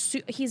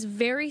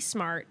very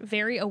smart,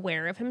 very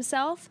aware of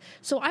himself.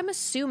 So I'm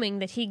assuming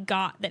that he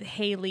got that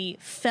Haley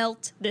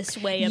felt this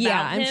way about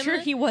yeah, him. I'm sure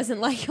he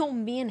wasn't like, oh,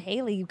 me and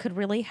Haley could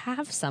really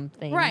have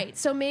something. Right.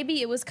 So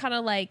maybe it was kind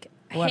of like,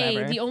 hey,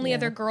 Whatever, the only yeah.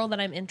 other girl that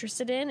I'm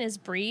interested in is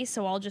Bree,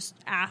 so I'll just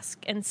ask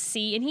and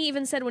see. And he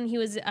even said when he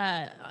was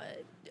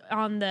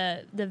on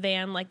the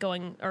van, like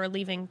going or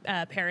leaving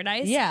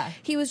Paradise, Yeah.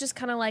 he was just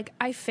kind of like,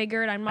 I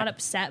figured I'm not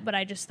upset, but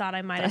I just thought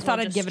I might. I As thought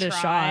well I'd just give it a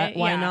try. shot.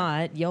 Why Yeah.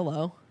 not?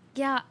 YOLO.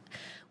 Yeah,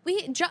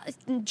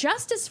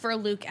 justice for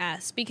Luke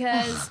S.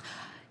 because.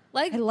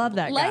 Like I love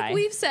that like guy.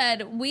 we've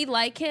said, we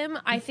like him.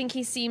 I think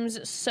he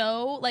seems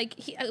so like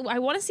I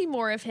want to see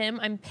more of him.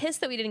 I'm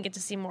pissed that we didn't get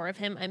to see more of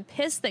him. I'm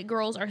pissed that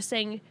girls are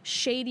saying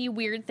shady,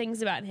 weird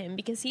things about him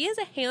because he is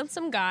a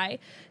handsome guy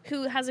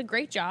who has a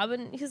great job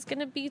and he's going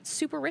to be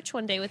super rich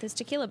one day with his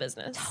tequila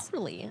business.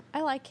 Totally.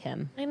 I like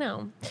him. I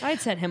know.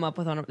 I'd set him up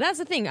with one of, that's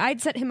the thing.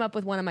 I'd set him up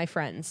with one of my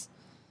friends.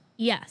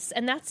 Yes,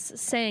 and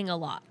that's saying a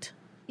lot.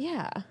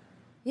 Yeah.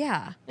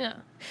 Yeah. Yeah.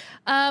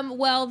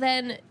 Well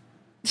then.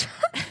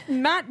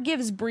 Matt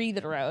gives Bree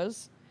the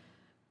rose.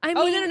 I mean,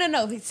 Oh,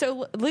 no.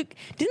 So Luke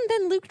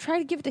try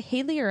to give it to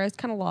Haley, or I was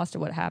kind of lost at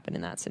what happened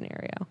in that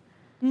scenario?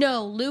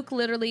 No,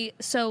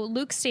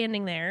 Luke's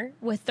standing there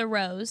with the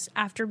rose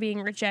after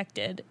being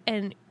rejected,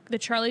 and the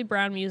Charlie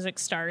Brown music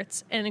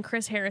starts, and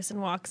Chris Harrison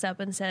walks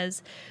up and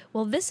says,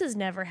 well, this has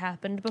never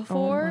happened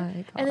before. my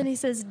God. And then he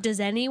says,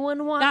 does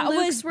anyone want That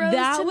Luke's rose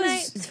that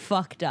tonight? was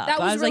fucked up. That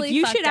was I was really like,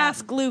 you fucked should up.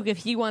 ask Luke if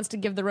he wants to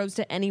give the rose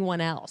to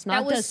anyone else.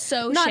 Not That was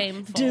so not,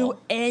 shameful.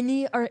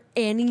 Are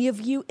any of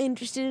you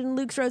interested in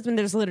Luke's rose? When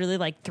there's literally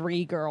like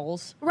 3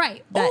 girls.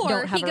 Right. that Or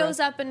don't have he a goes rose.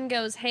 up and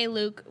goes, hey,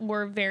 Luke,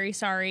 we're very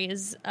sorry.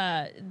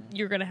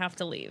 You're going to have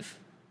to leave.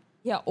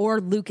 Yeah, or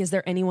Luke, is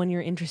there anyone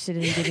you're interested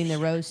in giving the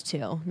rose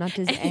to? Not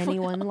does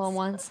anyone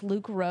wants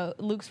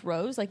Luke's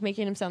rose, like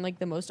making him sound like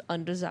the most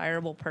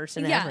undesirable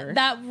person Yeah, ever.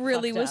 that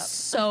really Fucked was up.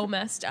 so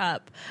messed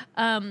up.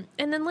 And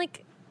then,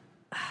 like,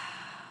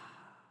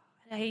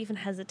 I even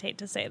hesitate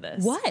to say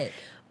this. What?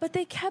 But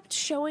they kept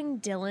showing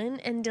Dylan,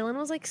 and Dylan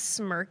was like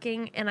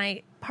smirking.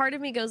 And part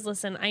of me goes,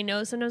 listen, I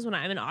know sometimes when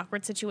I'm in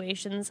awkward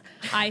situations,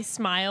 I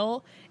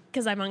smile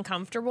because I'm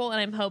uncomfortable, and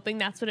I'm hoping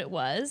that's what it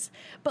was.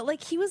 But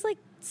like, he was like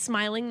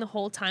smiling the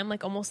whole time,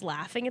 like almost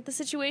laughing at the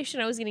situation.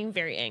 I was getting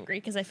very angry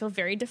because I feel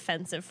very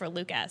defensive for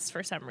Luke S.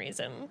 for some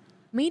reason.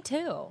 Me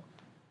too.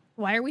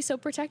 Why are we so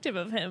protective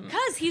of him?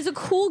 Because he's a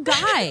cool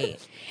guy.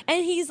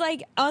 And he's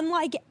like,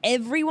 unlike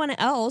everyone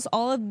else,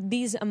 all of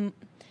these,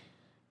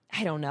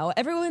 I don't know.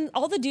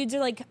 All the dudes are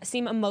like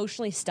seem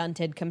emotionally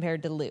stunted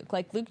compared to Luke.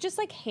 Like Luke just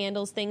like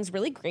handles things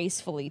really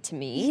gracefully to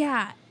me.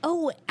 Yeah.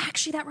 Oh,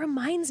 actually, that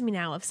reminds me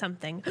now of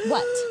something.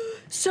 What?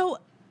 So,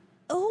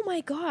 oh my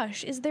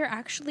gosh, is there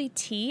actually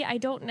tea? I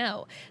don't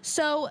know.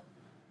 So,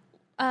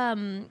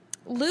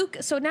 Luke,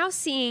 so now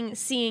seeing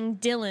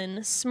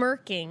Dylan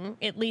smirking,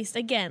 at least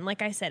again,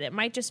 like I said, it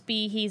might just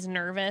be he's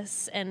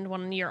nervous, and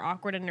when you're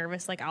awkward and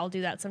nervous, like I'll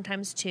do that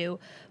sometimes too.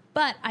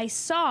 But I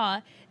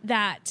saw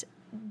that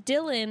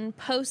Dylan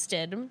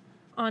posted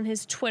on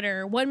his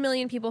Twitter, 1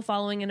 million people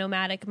following a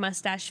nomadic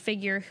mustache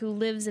figure who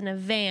lives in a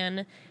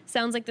van.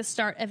 Sounds like the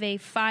start of a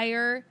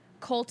fire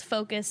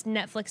cult-focused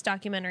Netflix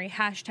documentary.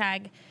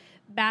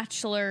 #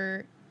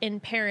 Bachelor in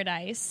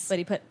Paradise. But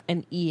he put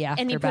an E after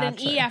Bachelor. And he put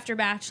an E after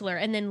Bachelor.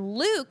 And then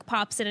Luke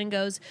pops in and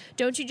goes,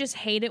 don't you just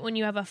hate it when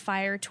you have a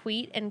fire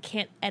tweet and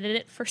can't edit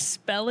it for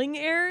spelling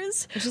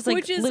errors?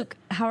 Which is Luke,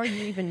 how are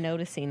you even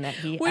noticing that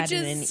he added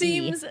an E?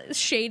 Seems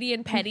shady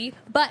and petty,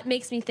 but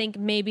makes me think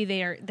maybe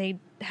they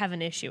have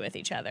an issue with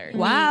each other.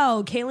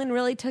 Wow, Kaylin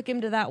really took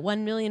him to that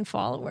 1 million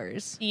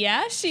followers.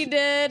 Yeah, she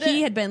did.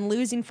 He had been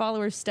losing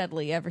followers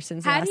steadily ever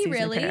since Had last he season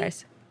really? of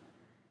Paradise.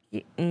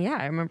 Yeah,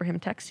 I remember him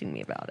texting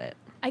me about it.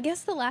 I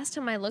guess the last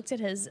time I looked at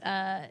his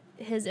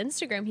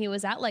Instagram, he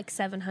was at like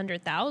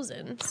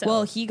 700,000. So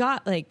Well, he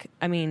got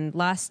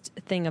last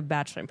thing of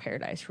Bachelor in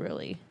Paradise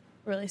really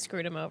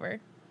screwed him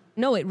over.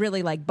 No, it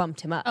really like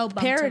bumped him up. Oh,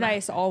 bumped him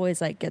Paradise always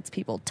like gets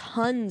people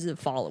tons of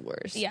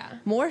followers. Yeah.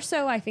 More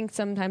so I think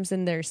sometimes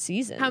in their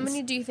seasons. How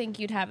many do you think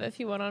you'd have if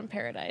you went on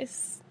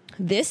Paradise?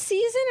 This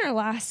season or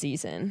last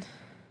season?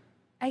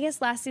 I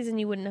guess last season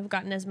you wouldn't have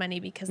gotten as many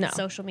because the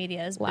social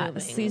media is booming.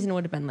 Last season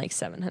would have been like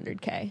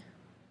 700K.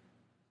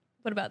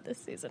 What about this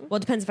season? Well,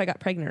 it depends if I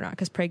got pregnant or not,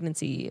 because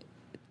pregnancy,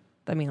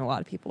 a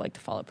lot of people like to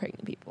follow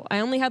pregnant people.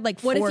 I only had like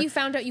 4. What if you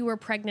found out you were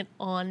pregnant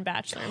on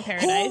Bachelor in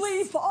Paradise?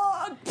 Holy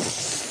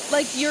fuck!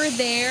 Like you're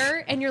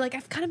there and you're like,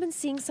 I've kind of been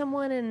seeing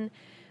someone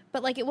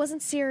but like it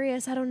wasn't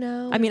serious. I don't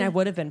know. I mean, I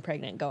would have been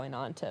pregnant going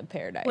on to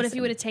Paradise. What if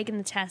you would have taken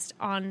the test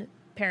on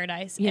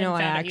Paradise? You know, I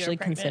found out you were actually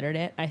pregnant? considered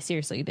it. I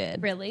seriously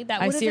did. Really?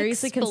 That would have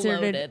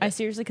exploded. I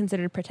seriously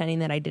considered pretending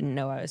that I didn't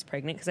know I was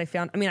pregnant because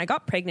I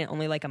got pregnant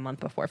only like a month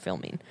before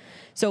filming,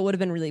 so it would have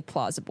been really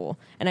plausible.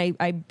 And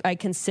I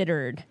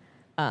considered.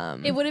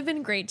 It would have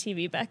been great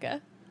TV,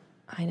 Becca.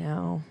 I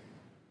know.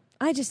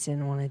 I just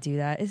didn't want to do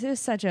that. It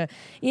was such a,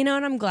 and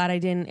I'm glad I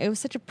didn't. It was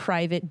such a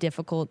private,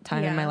 difficult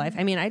time in my life.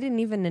 I mean, I didn't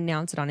even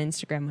announce it on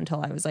Instagram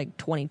until I was like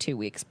 22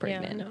 weeks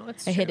pregnant. Yeah, I know,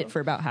 it's I hid true. it for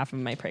about half of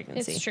my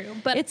pregnancy. It's true.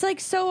 But it's like,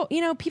 so,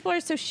 people are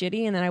so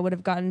shitty, and then I would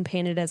have gotten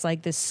painted as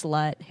like this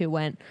slut who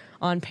went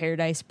on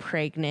Paradise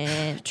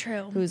pregnant.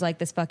 True. Who's like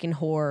this fucking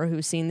whore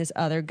who's seen this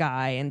other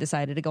guy and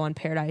decided to go on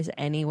Paradise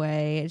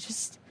anyway. It's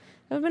just...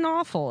 It would have been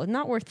awful.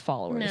 Not worth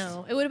followers.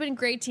 No, it would have been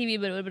great TV,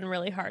 but it would have been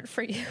really hard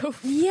for you.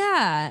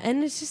 Yeah,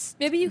 and it's just...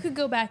 Maybe you could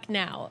go back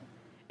now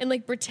and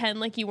like pretend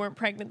like you weren't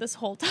pregnant this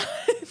whole time.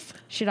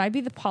 Should I be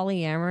the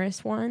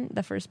polyamorous one?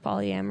 The first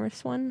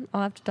polyamorous one?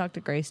 I'll have to talk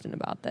to Grayston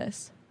about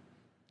this.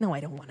 No, I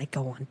don't want to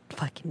go on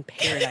fucking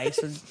Paradise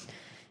with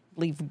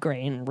leave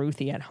Gray and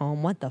Ruthie at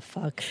home. What the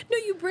fuck? No,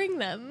 you bring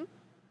them.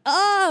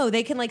 Oh,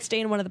 they can like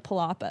stay in one of the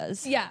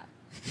palapas. Yeah.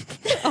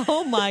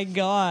 Oh my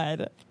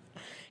God.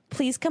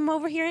 Please come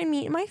over here and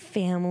meet my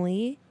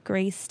family.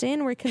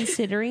 Grayston, we're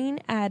considering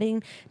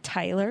adding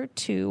Tyler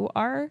to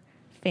our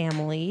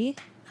family.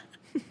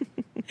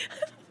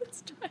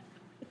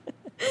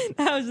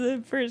 That was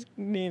the first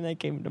name that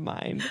came to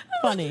mind.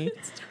 Funny.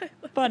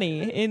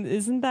 Funny. And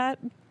isn't that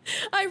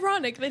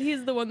ironic that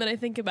he's the one that I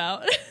think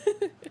about?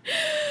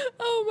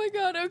 Oh my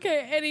God.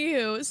 Okay.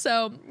 Anywho,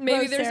 so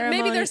maybe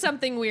there's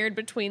something weird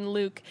between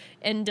Luke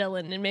and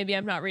Dylan, and maybe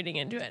I'm not reading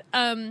into it.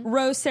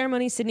 Rose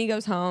ceremony. Sydney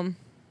goes home.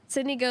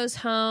 Sydney goes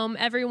home.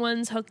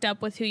 Everyone's hooked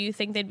up with who you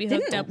think they'd be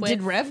hooked up with.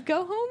 Did Rev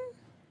go home?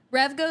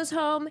 Rev goes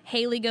home.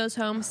 Haley goes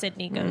home.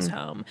 Sydney goes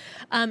home.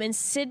 And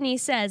Sydney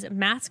says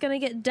Matt's gonna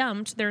get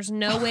dumped. There's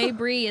no way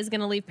Bree is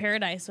gonna leave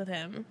Paradise with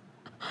him.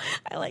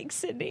 I like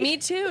Sydney. Me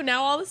too.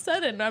 Now all of a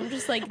sudden, I'm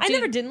just like, I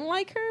never didn't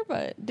like her,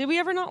 but did we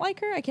ever not like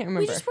her? I can't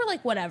remember. We just were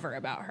like whatever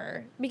about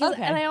her because,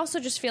 and I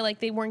also just feel like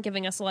they weren't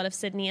giving us a lot of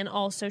Sydney, and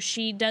also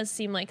she does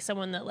seem like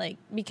someone that like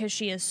because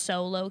she is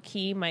so low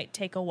key might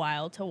take a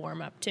while to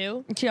warm up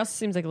to. She also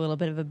seems like a little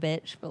bit of a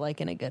bitch, but like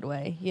in a good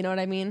way. You know what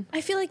I mean? I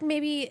feel like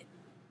maybe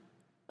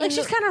like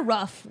she's kind of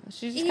rough.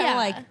 She's just kind of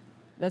like.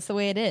 That's the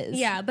way it is.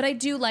 Yeah, but I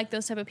do like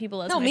those type of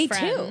people as my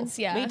friends.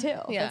 Too. Yeah, me too.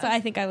 Yeah. That's why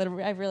I think I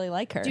really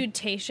like her. Dude,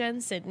 Tasha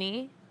and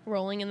Sydney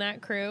rolling in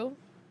that crew.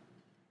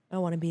 I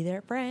want to be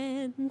their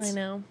friends. I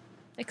know.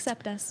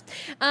 Accept us.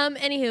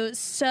 Anywho,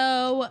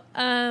 so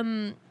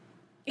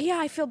yeah,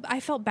 I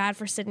felt bad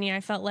for Sydney. I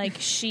felt like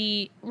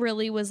she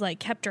really was like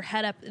kept her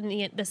head up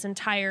in this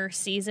entire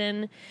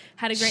season.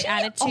 Had a great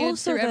attitude.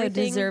 Also, through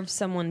everything. deserves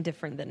someone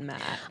different than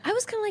Matt. I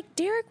was kind of like,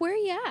 Derek, where are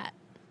you at?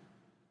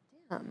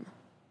 Damn.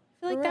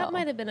 I feel like that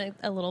might have been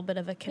a little bit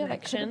of a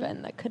connection.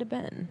 That could have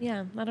been.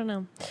 Yeah, I don't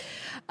know.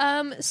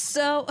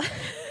 So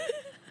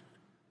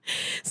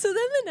So then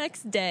the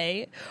next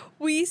day,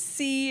 we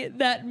see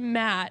that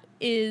Matt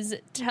is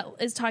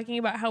talking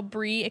about how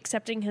Bree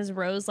accepting his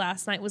rose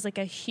last night was like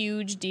a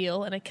huge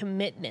deal and a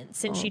commitment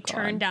since she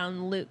turned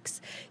down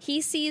Luke's.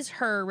 He sees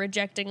her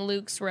rejecting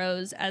Luke's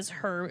rose as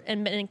her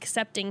and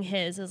accepting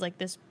his as like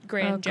this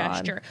grand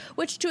gesture,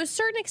 which to a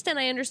certain extent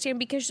I understand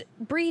because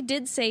Bree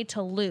did say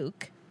to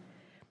Luke,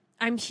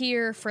 I'm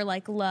here for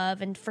like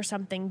love and for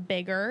something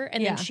bigger,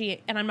 and then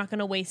I'm not going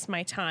to waste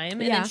my time.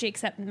 And then she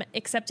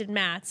accepted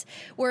Matt's,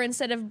 where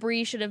instead of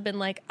Bree should have been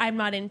like, I'm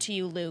not into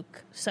you,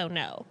 Luke, so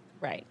no.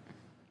 Right.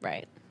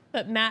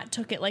 But Matt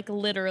took it like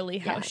literally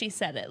how she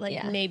said it.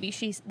 Like maybe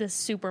this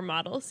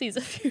supermodel sees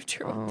a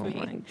future with me.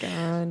 Oh my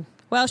God.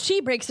 Well,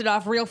 she breaks it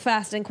off real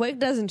fast and quick,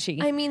 doesn't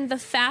she? I mean, the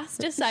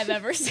fastest I've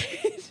ever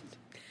seen.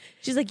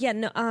 She's like, yeah,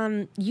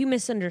 no, you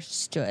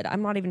misunderstood.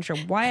 I'm not even sure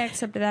why I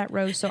accepted that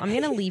rose, so I'm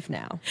going to leave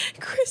now.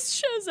 Chris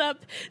shows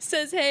up,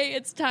 says, hey,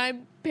 it's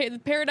time. The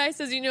paradise,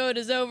 as you know, it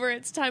is over.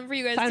 It's time for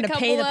you guys to couple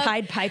pay the up.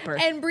 Pied Piper.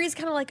 And Bree's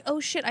kind of like, oh,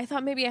 shit, I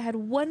thought maybe I had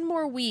one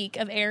more week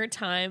of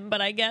airtime,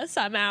 but I guess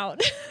I'm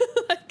out.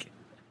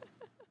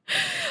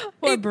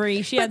 Poor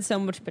Bree. She had so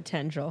much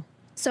potential.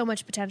 So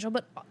much potential,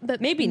 but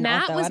maybe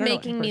Matt not, was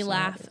making me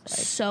laugh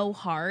so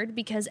hard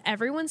because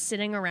everyone's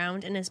sitting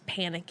around and is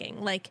panicking.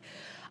 Like,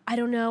 I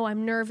don't know,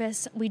 I'm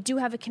nervous. We do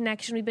have a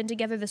connection. We've been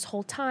together this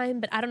whole time,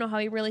 but I don't know how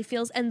he really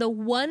feels. And the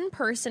one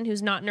person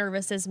who's not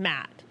nervous is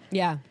Matt.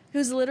 Yeah.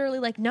 Who's literally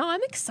like, no,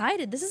 I'm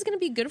excited. This is going to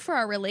be good for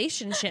our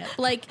relationship.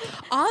 Like,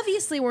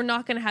 obviously, we're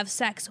not going to have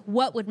sex.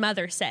 What would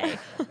mother say?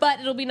 But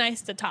it'll be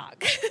nice to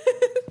talk.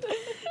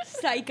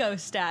 Psycho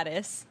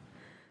status.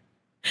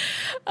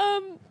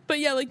 But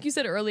yeah, like you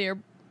said earlier,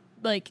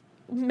 like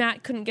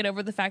Matt couldn't get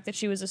over the fact that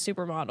she was a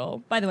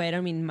supermodel. By the way, I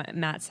don't mean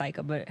Matt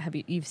Psycho, but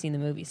you've seen the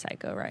movie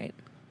Psycho, right?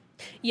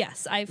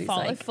 Yes, I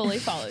fully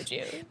followed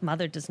you.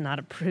 Mother does not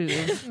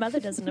approve. Mother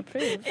doesn't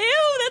approve.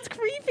 Ew, that's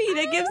creepy.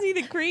 That gives me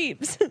the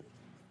creeps.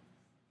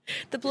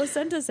 The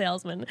placenta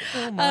salesman.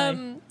 Oh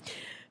my.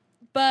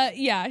 But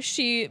yeah,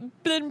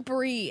 then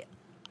Brie,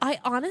 I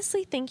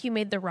honestly think you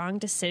made the wrong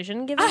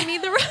decision giving me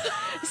the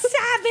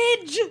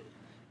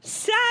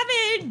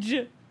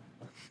Savage.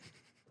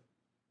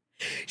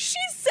 She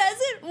says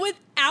it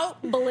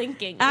without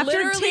blinking. After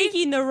Literally,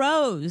 taking the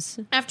rose.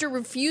 after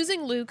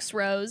refusing Luke's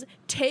rose,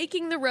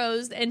 taking the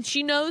rose, and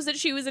she knows that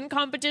she was in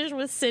competition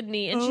with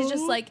Sydney, and she's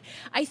just like,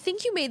 I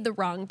think you made the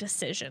wrong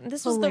decision.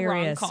 This was the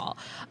wrong call.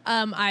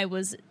 I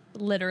was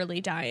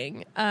literally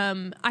dying.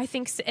 I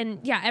think, and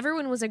yeah,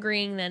 everyone was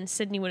agreeing then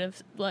Sydney would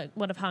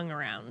have hung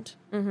around,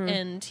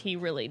 and he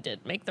really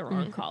did make the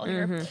wrong call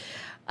here.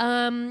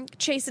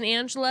 Chase and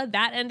Angela,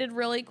 that ended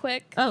really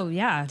quick. Oh,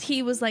 yeah.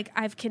 He was like,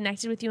 I've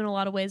connected with you in a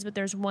lot of ways, but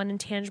there's one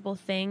intangible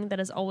thing that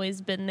has always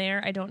been there.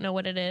 I don't know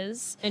what it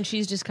is. And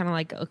she's just kind of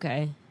like,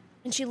 okay.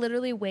 And she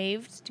literally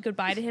waved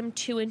goodbye to him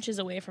 2 inches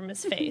away from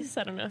his face.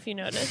 I don't know if you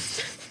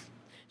noticed.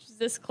 She's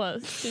this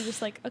close. She's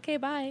just like, okay,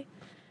 bye.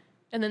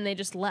 And then they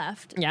just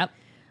left. Yep.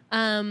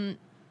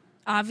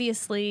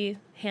 Obviously,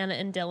 Hannah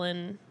and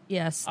Dylan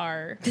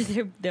are...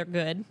 They're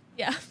good.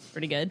 Yeah.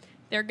 Pretty good.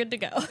 They're good to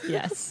go.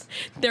 Yes.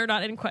 They're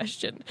not in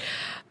question.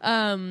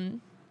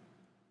 And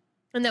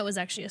that was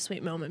actually a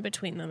sweet moment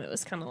between them. It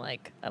was kind of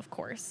like, of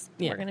course,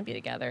 we're going to be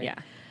together. Yeah.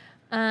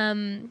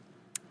 And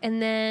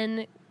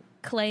then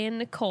Clay and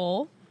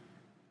Nicole.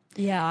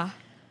 Yeah.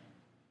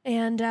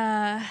 And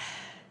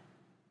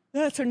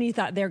that's when you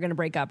thought they were going to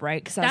break up,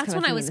 right? Because that's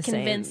when I was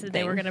convinced that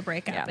they were going to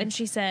break up. Yeah. And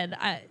she said,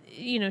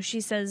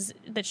 she says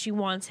that she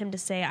wants him to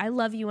say, I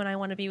love you and I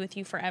want to be with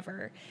you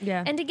forever.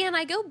 Yeah. And again,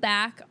 I go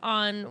back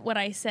on what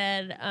I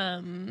said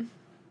on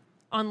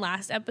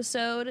last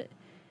episode.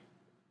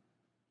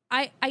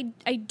 I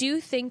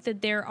do think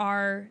that there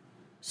are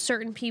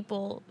certain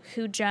people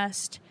who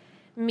just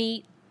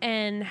meet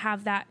and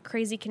have that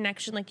crazy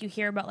connection like you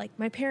hear about, like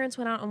my parents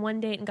went out on one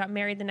date and got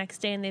married the next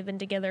day and they've been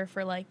together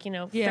for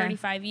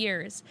 35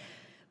 years.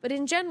 But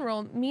in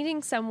general,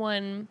 meeting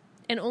someone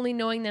and only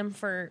knowing them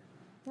for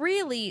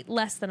really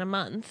less than a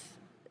month,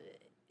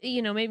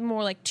 maybe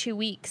more like 2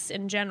 weeks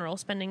in general,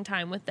 spending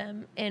time with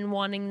them and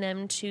wanting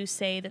them to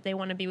say that they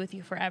want to be with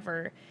you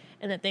forever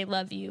and that they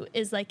love you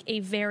is like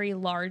a very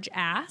large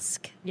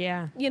ask.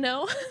 Yeah.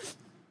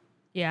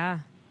 Yeah.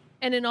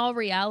 And in all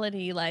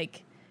reality,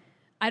 like,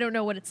 I don't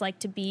know what it's like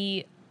to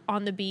be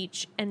on the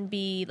beach and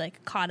be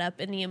like caught up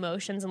in the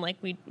emotions. And like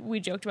we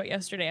joked about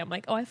yesterday, I'm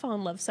like, oh, I fall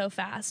in love so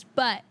fast.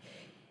 But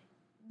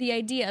the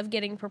idea of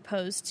getting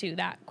proposed to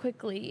that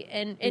quickly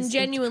and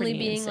genuinely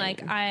being insane.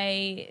 Like,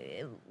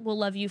 I will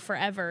love you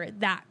forever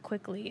that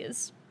quickly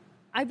is,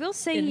 I will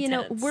say, intense.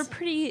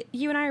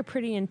 you and I are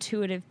pretty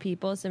intuitive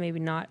people, so maybe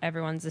not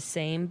everyone's the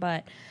same,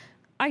 but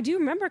I do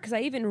remember because I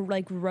even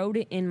like wrote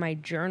it in my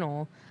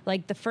journal.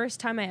 Like the first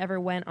time I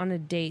ever went on a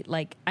date,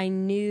 like I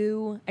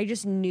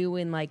just knew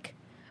in like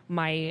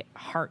my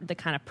heart the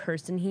kind of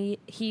person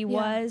he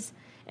was,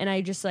 and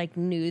I just like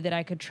knew that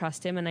I could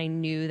trust him, and I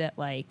knew that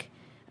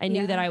I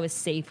knew that I was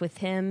safe with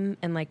him,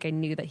 and like I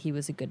knew that he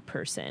was a good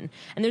person.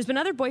 And there's been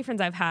other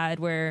boyfriends I've had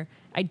where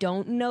I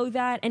don't know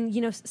that, and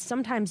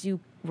sometimes you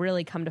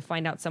really come to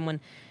find out someone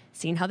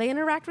seeing how they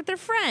interact with their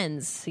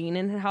friends,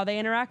 seeing how they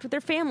interact with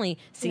their family,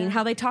 seeing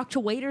how they talk to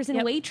waiters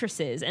and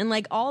waitresses, and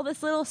like all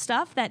this little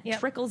stuff that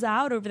trickles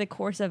out over the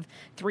course of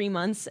 3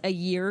 months, a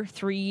year,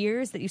 3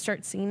 years that you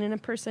start seeing in a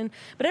person.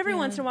 But every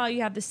once in a while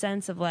you have the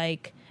sense of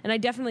like, and I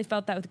definitely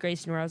felt that with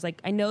Grayson, where I was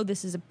like, I know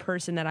this is a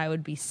person that I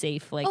would be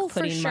safe, like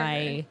putting for sure.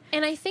 my...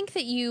 And I think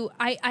that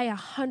I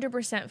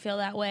 100% feel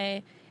that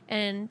way.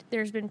 And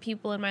there's been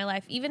people in my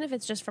life, even if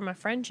it's just from a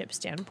friendship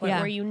standpoint,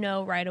 where you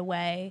know right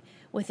away,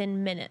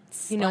 within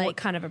minutes. You know like, what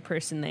kind of a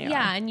person they are.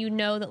 Yeah, and you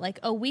know that like,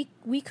 oh,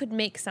 we could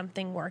make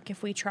something work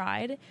if we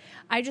tried.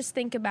 I just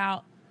think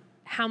about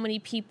how many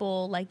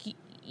people like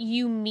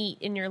you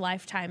meet in your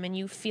lifetime, and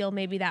you feel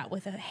maybe that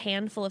with a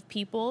handful of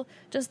people,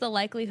 just the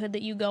likelihood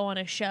that you go on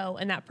a show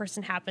and that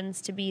person happens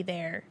to be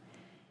there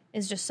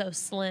is just so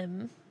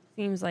slim.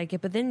 Seems like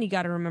it. But then you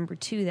got to remember,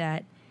 too,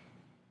 that,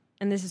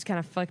 and this is kind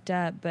of fucked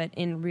up, but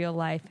in real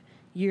life,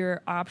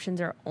 your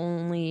options are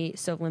only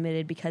so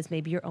limited because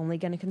maybe you're only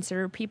going to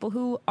consider people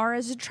who are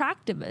as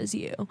attractive as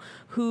you,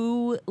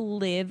 who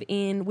live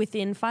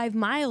within 5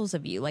 miles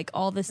of you, like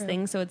all this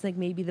thing. So it's like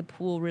maybe the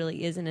pool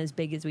really isn't as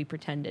big as we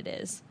pretend it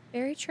is.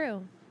 Very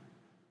true.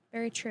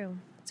 Very true.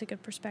 It's a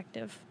good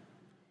perspective.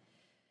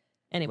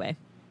 Anyway.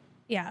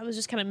 Yeah, it was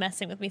just kind of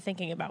messing with me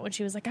thinking about when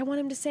she was like, I want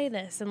him to say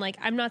this. And like,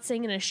 I'm not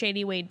saying in a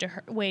shady way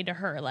to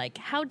her, like,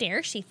 how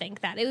dare she think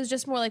that? It was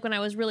just more like when I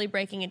was really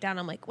breaking it down,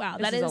 I'm like, wow,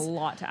 that is a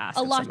lot to ask.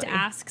 A lot to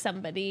ask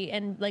somebody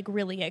and like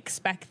really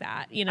expect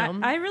that, you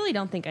know? I really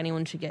don't think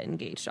anyone should get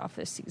engaged off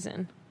this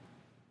season.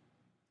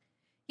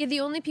 Yeah, the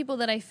only people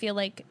that I feel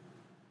like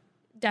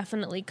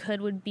definitely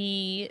could would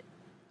be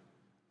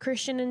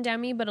Christian and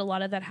Demi, but a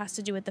lot of that has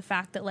to do with the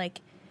fact that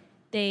like,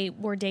 they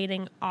were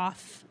dating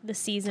off the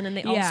season, and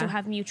they also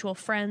have mutual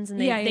friends, and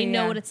they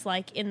know what it's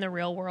like in the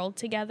real world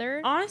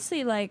together.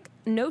 Honestly, like,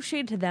 no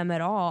shade to them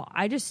at all.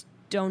 I just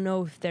don't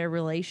know if their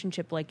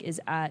relationship, like, is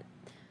at,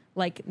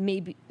 like,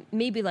 maybe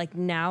like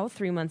now,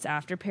 3 months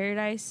after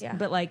Paradise. Yeah.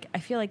 But, like, I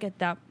feel like at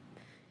that,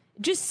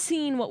 just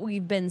seeing what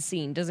we've been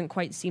seeing doesn't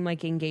quite seem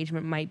like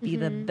engagement might be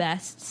the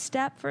best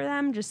step for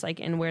them, just, like,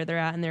 in where they're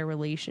at in their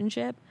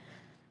relationship.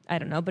 I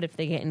don't know, but if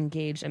they get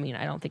engaged, I mean,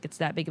 I don't think it's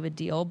that big of a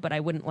deal, but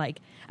I wouldn't like,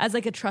 as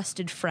like a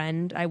trusted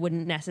friend, I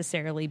wouldn't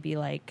necessarily be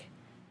like,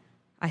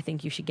 I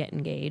think you should get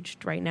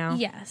engaged right now.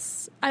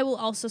 Yes. I will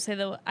also say,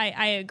 though,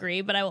 I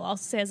agree, but I will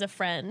also say as a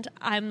friend,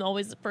 I'm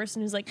always the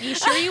person who's like, you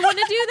sure you want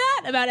to do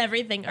that? About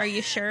everything. Are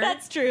you sure?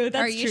 That's true.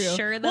 Are you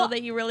sure, though,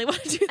 that you really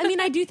want to do that? I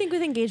mean, I do think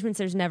with engagements,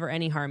 there's never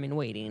any harm in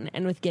waiting,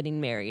 and with getting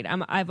married.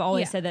 I've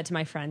always said that to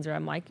my friends, where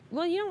I'm like,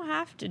 well, you don't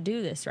have to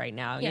do this right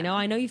now. You know,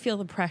 I know you feel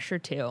the pressure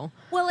to.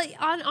 Well,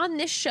 on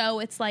this show,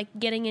 it's like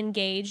getting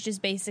engaged is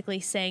basically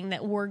saying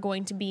that we're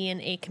going to be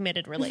in a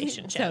committed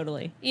relationship.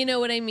 Totally. You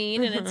know what I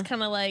mean? And it's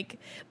kind of like,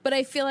 but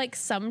I feel like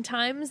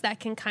sometimes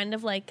that can kind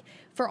of like,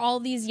 for all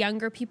these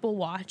younger people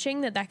watching,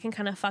 that can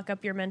kind of fuck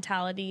up your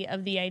mentality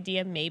of the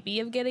idea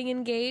maybe of getting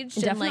engaged.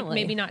 Definitely. And like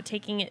maybe not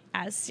taking it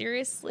as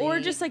seriously. Or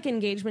just like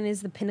engagement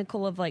is the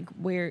pinnacle of like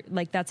where,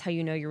 like that's how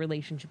you know your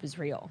relationship is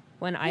real.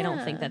 When I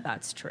don't think that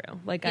that's true.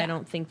 Like I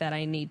don't think that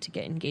I need to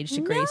get engaged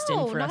to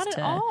Grayston for us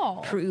to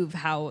prove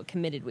how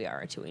committed we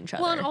are to each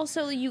other. Well, and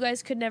also you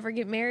guys could never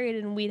get married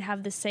and we'd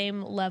have the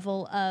same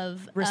level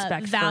of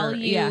respect,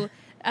 value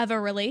of a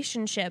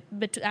relationship,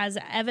 but as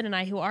Evan and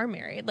I who are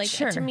married, like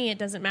to me it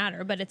doesn't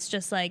matter, but it's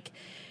just like,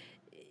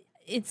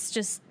 it's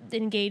just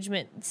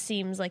engagement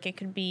seems like it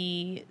could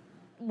be,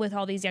 with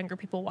all these younger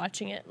people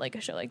watching it, like a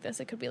show like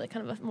this, it could be like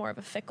kind of more of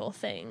a fickle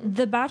thing.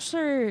 The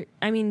Bachelor,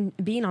 I mean,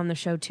 being on the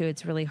show too,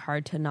 it's really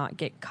hard to not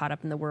get caught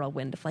up in the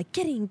whirlwind of like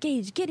getting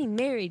engaged, getting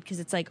married, because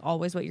it's like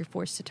always what you're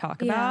forced to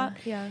talk about.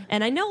 Yeah.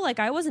 And I know like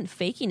I wasn't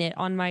faking it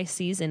on my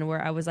season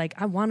where I was like,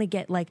 I want to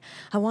get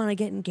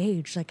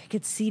engaged. Like I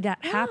could see that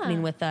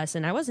happening with us.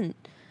 And I wasn't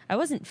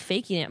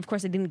faking it. Of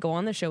course, I didn't go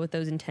on the show with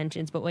those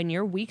intentions, but when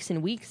you're weeks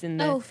and weeks in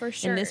in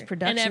this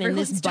production, in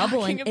this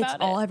bubble, and it's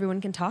all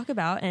everyone can talk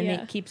about, and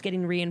it keeps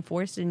getting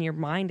reinforced in your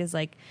mind as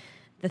like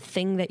the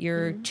thing that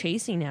you're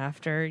chasing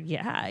after.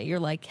 Yeah, you're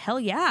like, hell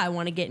yeah, I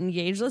want to get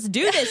engaged. Let's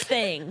do this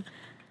thing.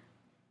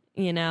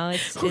 You know,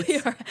 we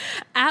are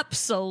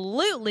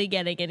absolutely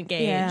getting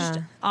engaged.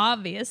 Yeah.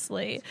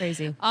 Obviously, it's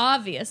crazy.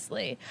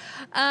 Obviously,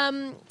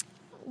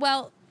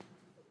 well,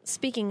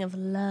 speaking of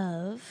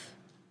love.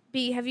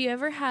 B, have you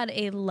ever had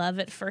a love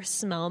at first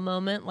smell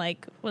moment,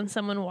 like when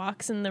someone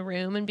walks in the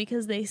room and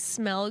because they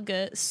smell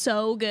good,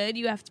 so good,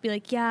 you have to be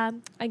like, yeah,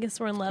 I guess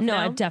we're in love now? No,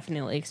 I've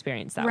definitely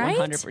experienced that, right?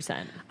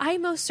 100%. I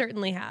most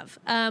certainly have.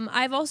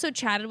 I've also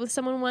chatted with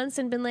someone once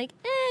and been like,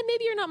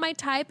 maybe you're not my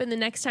type, and the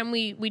next time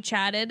we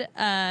chatted,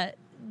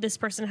 this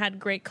person had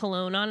great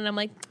cologne on, and I'm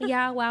like,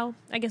 yeah, wow,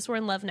 I guess we're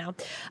in love now.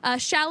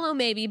 Shallow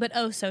maybe, but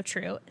oh so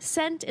true.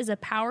 Scent is a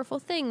powerful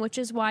thing, which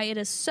is why it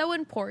is so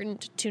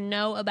important to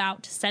know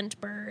about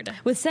Scentbird.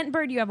 With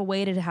Scentbird, you have a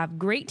way to have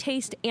great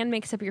taste and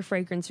mix up your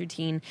fragrance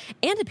routine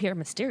and appear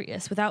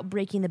mysterious without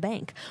breaking the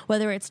bank.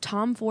 Whether it's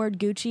Tom Ford,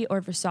 Gucci,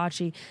 or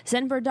Versace,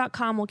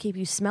 Scentbird.com will keep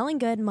you smelling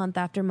good month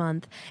after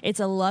month. It's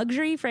a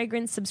luxury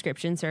fragrance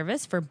subscription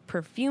service for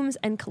perfumes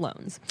and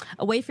colognes.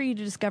 A way for you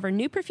to discover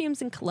new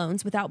perfumes and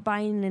colognes without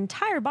buying an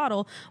entire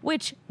bottle,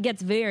 which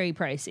gets very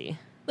pricey.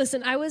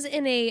 Listen, I was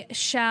in a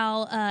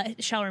shall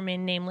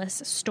remain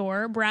nameless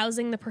store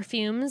browsing the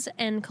perfumes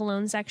and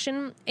cologne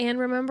section and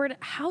remembered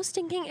how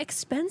stinking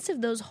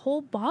expensive those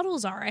whole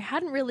bottles are. I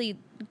hadn't really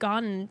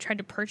gone and tried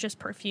to purchase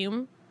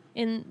perfume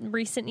in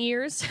recent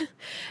years,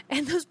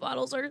 and those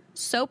bottles are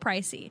so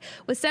pricey.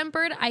 With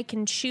Scentbird, I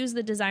can choose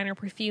the designer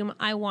perfume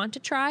I want to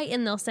try,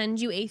 and they'll send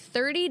you a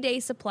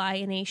 30-day supply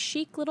in a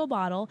chic little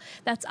bottle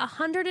that's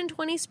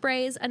 120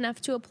 sprays,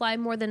 enough to apply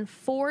more than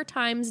 4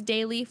 times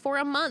daily for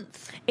a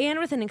month. And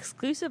with an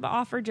exclusive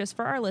offer just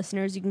for our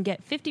listeners, you can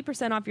get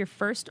 50% off your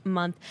first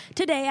month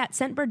today at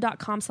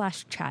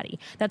Scentbird.com/chatty.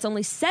 That's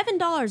only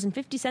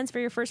 $7.50 for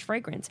your first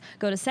fragrance.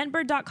 Go to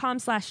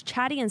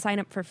Scentbird.com/chatty and sign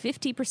up for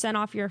 50%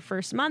 off your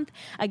first month.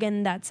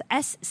 Again, that's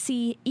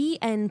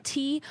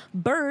SCENT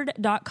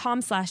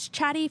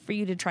bird.com/chatty for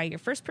you to try your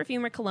first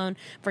perfume or cologne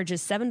for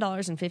just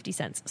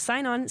 $7.50.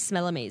 Sign on,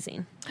 smell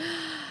amazing.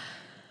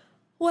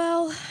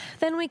 Well,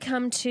 then we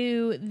come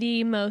to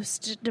the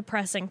most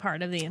depressing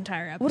part of the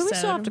entire episode. What do we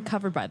still have to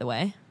cover, by the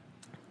way?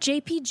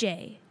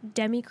 JPJ,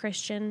 Demi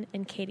Christian,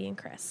 and Katie and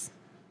Chris.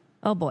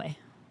 Oh boy.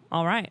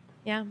 All right.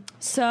 Yeah.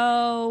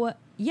 So,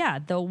 yeah,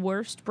 the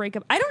worst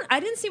breakup. I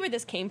didn't see where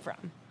this came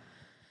from.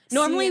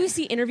 Normally we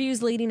see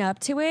interviews leading up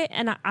to it,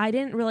 and I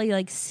didn't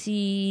really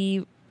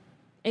see.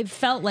 It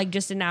felt like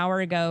just an hour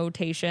ago,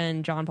 Tayshia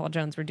and John Paul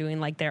Jones were doing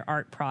like their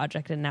art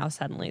project, and now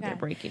suddenly they're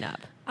breaking up.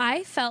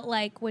 I felt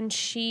like when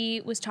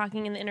she was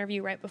talking in the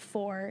interview right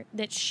before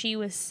that she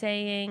was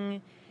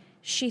saying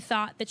she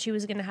thought that she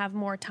was going to have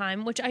more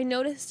time, which I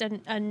noticed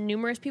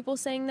numerous people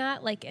saying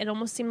that. Like, it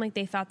almost seemed like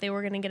they thought they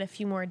were going to get a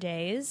few more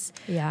days.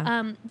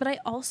 Yeah. But I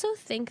also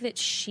think that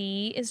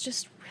she is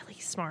just really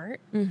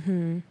smart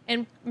mm-hmm.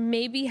 and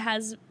maybe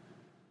has,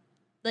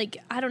 like,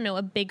 I don't know,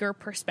 a bigger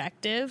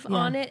perspective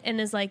on it,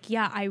 and is like,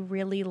 yeah, I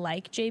really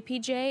like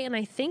JPJ. And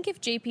I think if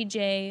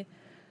JPJ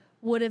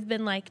would have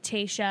been like,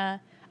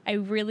 Tayshia, I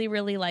really,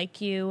 really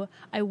like you.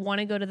 I want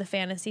to go to the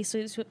fantasy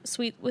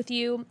suite with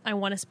you. I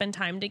want to spend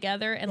time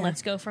together, and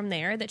let's go from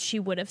there, that she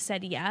would have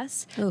said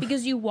yes. Oof.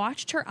 Because you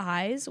watched her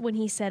eyes when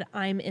he said,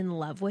 I'm in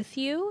love with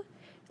you,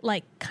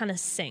 like, kind of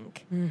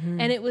sink. Mm-hmm.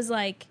 And it was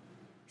like,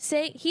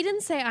 he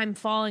didn't say, I'm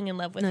falling in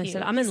love with you. He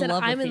said, I'm in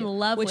love with you.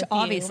 Which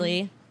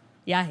obviously,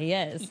 yeah, he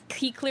is.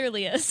 He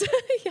clearly is.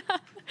 Yeah.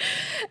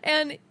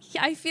 And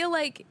I feel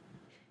like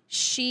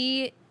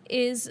she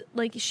is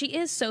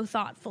so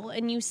thoughtful,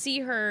 and you see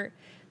her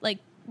like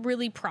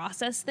really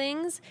process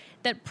things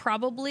that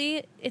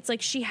probably it's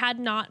like she had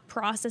not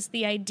processed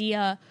the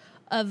idea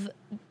of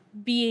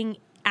being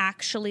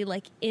actually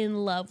like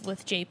in love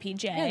with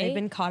JPJ. Yeah, they've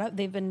been caught up.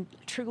 They've been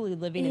truly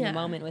living in the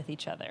moment with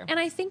each other. And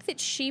I think that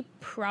she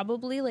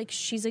probably, like,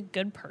 she's a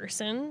good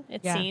person,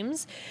 it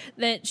seems,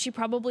 that she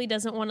probably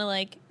doesn't want to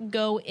like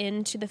go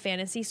into the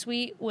fantasy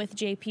suite with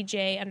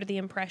JPJ under the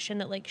impression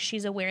that like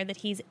she's aware that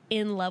he's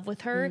in love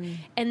with her,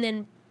 and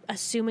then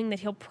assuming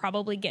that he'll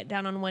probably get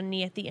down on one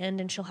knee at the end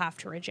and she'll have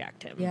to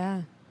reject him.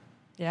 Yeah.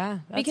 Yeah,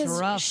 that's because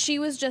rough. She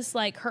was just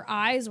like, her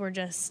eyes were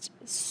just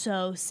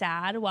so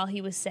sad while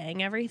he was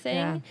saying everything.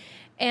 Yeah.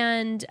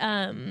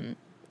 And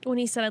when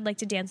he said, I'd like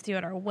to dance with you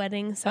at our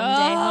wedding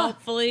someday,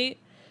 hopefully.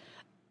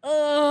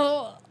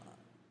 Oh,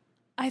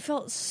 I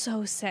felt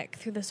so sick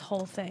through this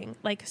whole thing.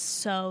 Like,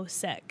 so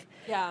sick.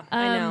 Yeah,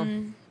 I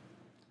know.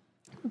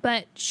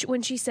 But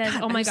when she said,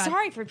 God, God.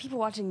 Sorry for people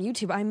watching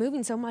YouTube. I'm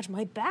moving so much.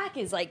 My back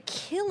is like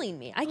killing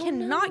me. I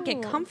cannot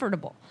get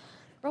comfortable.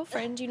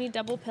 Girlfriend, do you need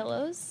double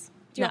pillows?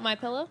 Do you want my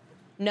pillow?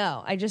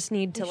 No, I just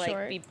need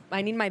to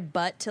I need my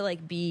butt to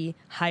like be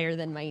higher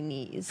than my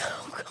knees.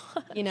 Oh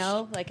God. You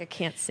know, like I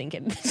can't sink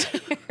in the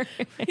chair.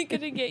 I'm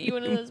going to get you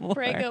one of those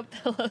Prego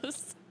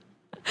pillows.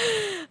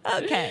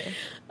 Okay.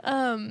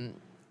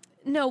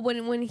 No,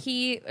 when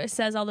he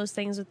says all those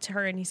things to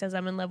her and he says,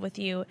 I'm in love with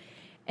you,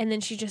 and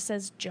then she just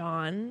says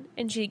John,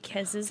 and she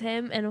kisses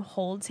him and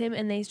holds him,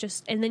 and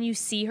and then you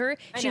see her,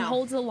 she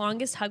holds the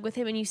longest hug with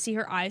him, and you see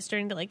her eyes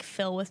starting to like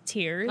fill with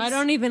tears. I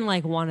don't even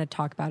like want to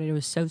talk about it. It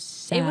was so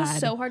sad. It was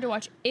so hard to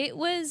watch.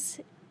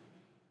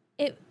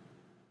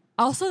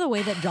 Also, the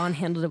way that John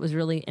handled it was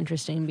really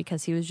interesting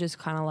because he was just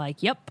kind of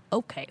like, yep,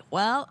 okay,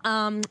 well,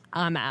 I'm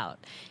out.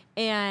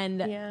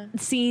 And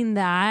seeing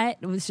that,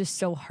 it was just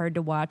so hard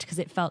to watch because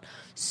it felt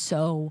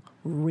so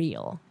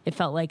real. It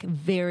felt like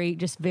very,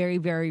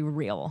 very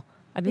real.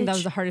 I think that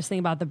was the hardest thing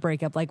about the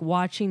breakup. Like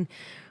watching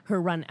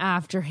her run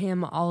after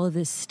him, all of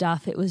this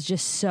stuff. It was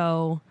just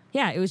so,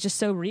 it was just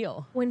so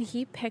real. When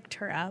he picked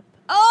her up.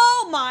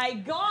 Oh my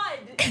God.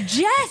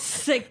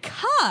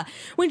 Jessica.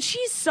 When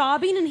she's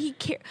sobbing and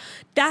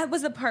that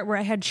was the part where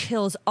I had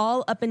chills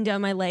all up and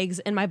down my legs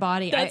and my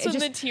body. That's when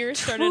the tears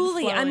started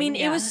flowing. I mean,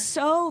 it was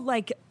so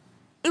like...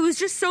 It was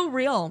just so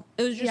real.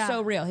 It was just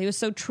so real. He was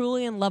so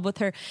truly in love with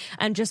her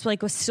and just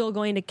like was still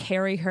going to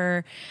carry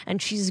her,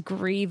 and she's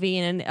grieving,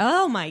 and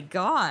oh my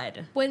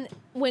God. When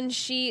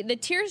the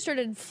tears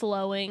started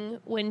flowing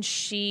when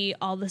she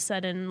all of a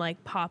sudden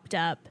like popped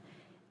up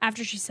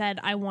after she said,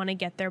 I want to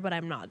get there, but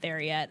I'm not there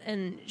yet.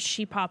 And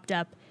she popped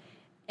up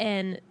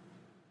and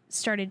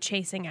started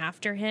chasing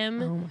after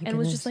him and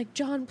was just like,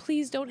 John,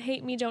 please don't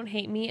hate me,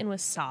 and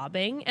was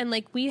sobbing. And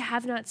like, we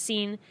have not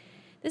seen...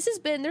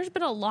 there's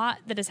been a lot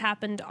that has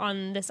happened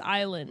on this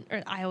island,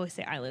 or I always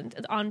say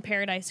island, on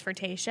Paradise for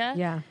Tayshia.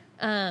 Yeah.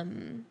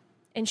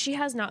 And she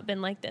has not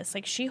been like this.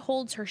 Like, she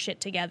holds her shit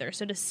together.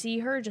 So to see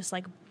her just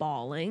like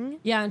bawling.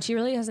 Yeah, and she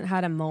really hasn't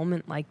had a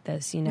moment like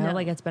this, you know? No.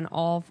 Like, it's been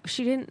all...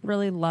 she didn't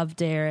really love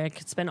Derek.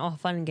 It's been all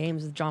fun and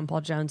games with John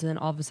Paul Jones, and then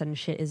all of a sudden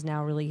shit is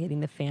now really hitting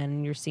the fan,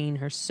 and you're seeing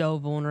her so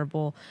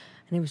vulnerable.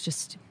 And it was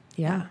just...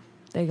 yeah.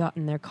 They got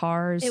in their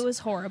cars. It was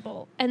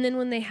horrible. And then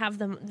when they have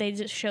them, they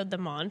just showed the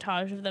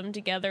montage of them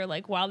together,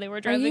 like while they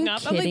were driving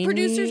up. I'm like,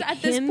 producers, at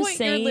this point,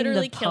 you're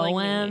literally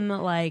killing me.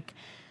 Like,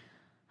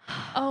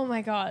 oh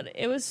my God,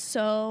 it was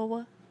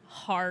so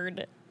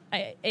hard.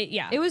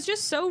 It was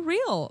just so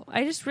real.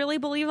 I just really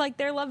believe like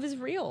their love is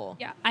real.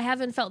 Yeah, I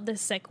haven't felt this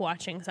sick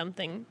watching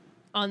something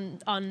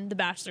on the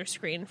Bachelor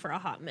screen for a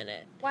hot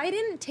minute. Why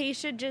didn't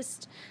Tayshia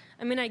just...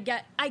 I mean, I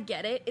get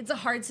it. It's a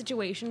hard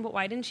situation, but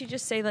why didn't she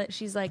just say that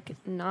she's like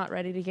not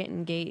ready to get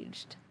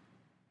engaged?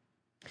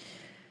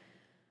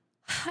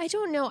 I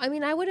don't know. I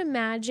mean, I would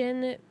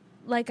imagine,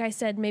 like I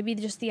said, maybe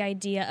just the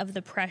idea of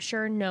the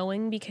pressure,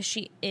 knowing because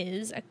she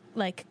is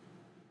like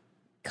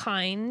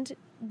kind,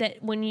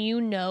 that when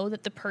you know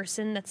that the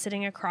person that's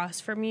sitting across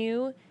from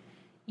you,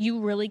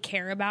 you really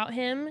care about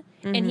him,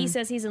 and he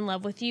says he's in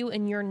love with you,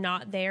 and you're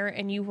not there,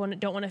 and you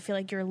don't want to feel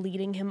like you're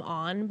leading him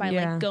on by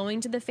like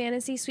going to the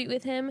fantasy suite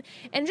with him,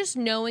 and just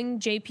knowing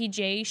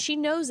JPJ, she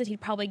knows that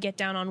he'd probably get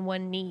down on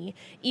one knee,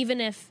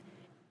 even if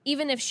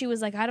she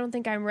was like, I don't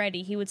think I'm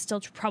ready, he would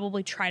still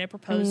probably try to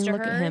propose to her.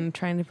 Look at him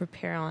trying to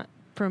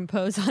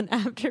propose on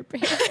After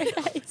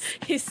Paradise.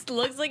 He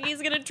looks like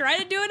he's gonna try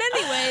to do it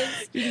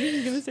anyways. You think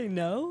he's gonna say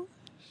no?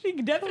 She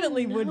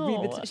definitely would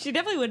be. She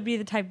definitely would be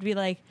the type to be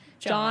like,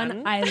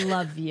 John, I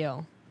love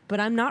you, but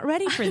I'm not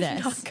ready for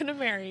this. I'm not gonna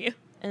marry you.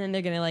 And then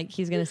they're gonna like,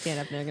 he's gonna stand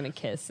up and they're gonna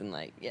kiss and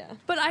like, yeah.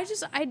 But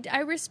I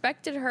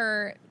respected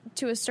her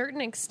to a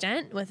certain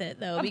extent with it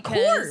though,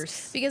 because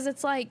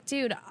it's like,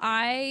 dude,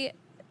 I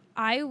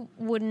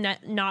would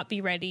not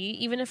be ready,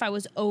 even if I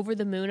was over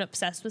the moon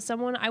obsessed with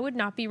someone. I would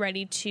not be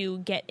ready to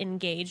get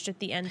engaged at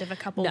the end of a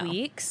couple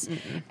weeks.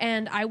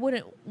 And I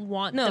wouldn't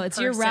want it's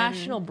your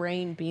rational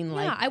brain being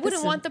like, I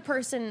wouldn't want the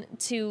person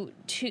to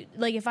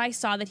like, if I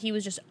saw that he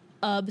was just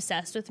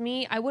obsessed with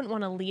me, I wouldn't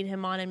want to lead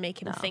him on and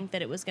make him think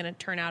that it was going to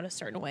turn out a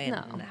certain way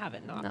and have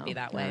it not be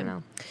that way.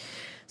 No.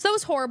 So that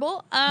was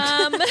horrible.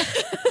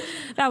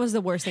 That was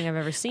the worst thing I've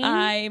ever seen.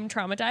 I'm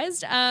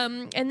traumatized.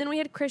 And then we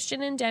had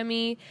Christian and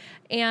Demi,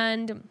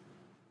 and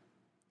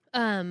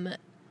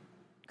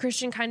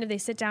Christian they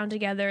sit down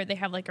together. They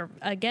have like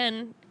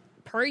again,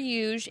 per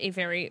usual, a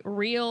very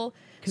real,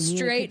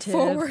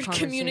 straightforward,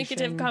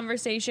 communicative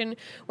conversation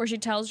where she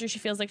tells her she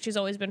feels like she's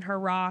always been her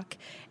rock,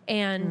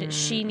 and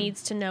she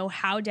needs to know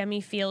how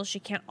Demi feels. She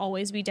can't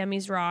always be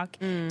Demi's rock.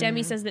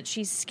 Demi says that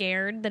she's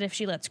scared that if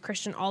she lets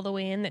Christian all the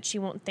way in, that she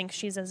won't think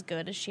she's as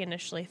good as she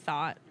initially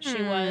thought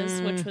she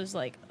was, which was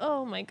like,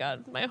 oh my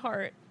God, my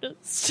heart.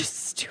 It's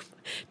just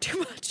too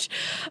much.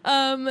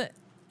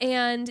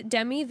 And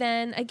Demi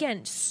then,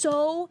 again,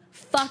 so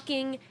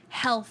fucking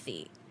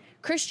healthy.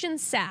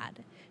 Christian's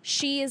sad.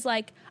 She is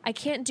like, I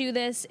can't do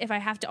this if I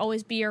have to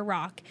always be your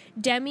rock.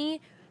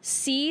 Demi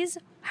sees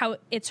how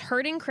it's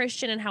hurting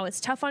Christian and how it's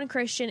tough on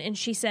Christian, and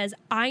she says,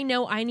 I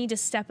know I need to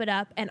step it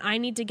up, and I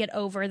need to get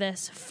over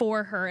this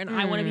for her, and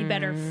I want to be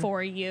better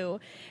for you.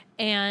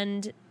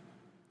 And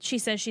she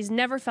says she's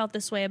never felt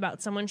this way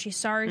about someone. She's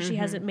sorry she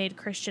hasn't made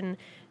Christian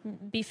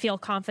feel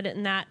confident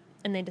in that.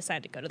 And they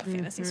decide to go to the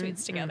fantasy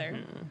suites together.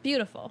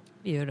 Beautiful.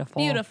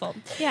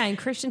 Yeah, and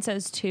Christian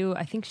says, too,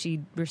 I think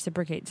she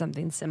reciprocates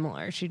something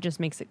similar. She just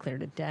makes it clear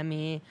to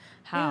Demi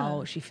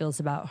how she feels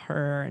about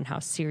her and how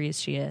serious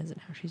she is and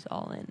how she's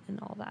all in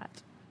and all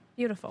that.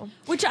 Beautiful.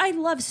 Which I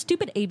love.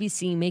 Stupid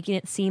ABC making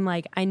it seem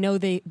like, I know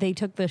they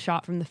took the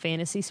shot from the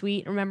fantasy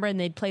suite, remember? And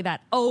they'd play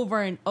that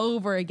over and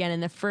over again in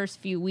the first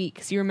few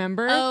weeks. You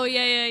remember? Oh,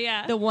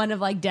 yeah. The one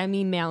of like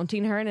Demi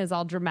mounting her and is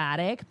all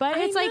dramatic. But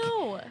it's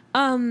know.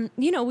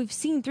 like, we've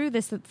seen through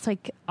this. It's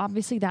like,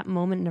 obviously that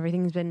moment and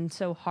everything's been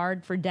so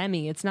hard for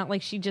Demi. It's not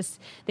like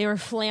they were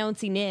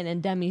flouncing in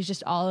and Demi's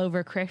just all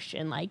over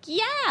Christian. Like,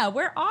 yeah,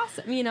 we're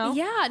awesome,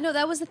 Yeah, no,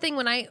 that was the thing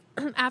when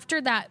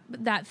after that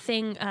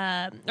thing,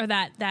 or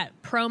that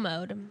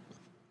promoed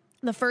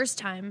the first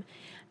time,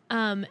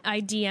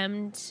 I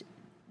DM'd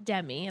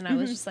Demi, and I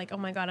was just like, oh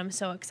my God, I'm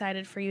so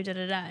excited for you, da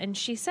da da. And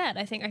she said,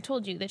 I think I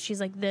told you that she's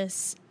like,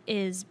 this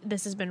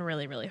has been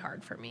really, really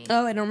hard for me.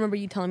 Oh, I don't remember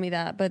you telling me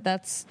that, but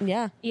that's,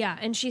 yeah. Yeah,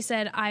 and she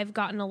said, I've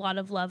gotten a lot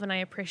of love and I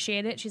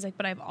appreciate it. She's like,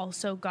 but I've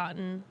also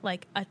gotten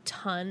like a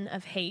ton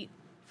of hate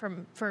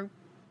for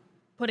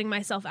putting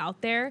myself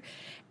out there.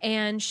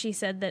 And she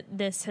said that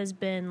this has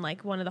been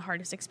like one of the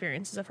hardest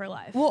experiences of her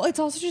life. Well, it's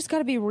also just got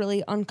to be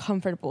really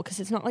uncomfortable because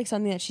it's not like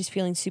something that she's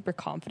feeling super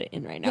confident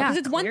in right now. Yeah, Because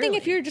it's one thing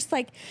if you're just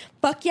like,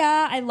 fuck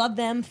yeah, I love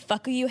them,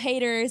 fuck you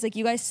haters, like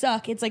you guys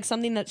suck. It's like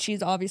something that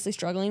she's obviously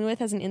struggling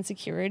with as an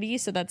insecurity.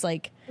 So that's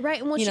like,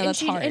 right. Well, that's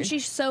hard. And she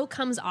so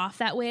comes off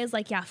that way as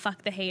like, yeah,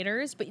 fuck the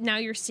haters. But now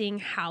you're seeing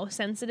how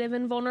sensitive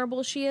and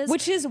vulnerable she is.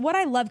 Which is what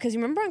I love, because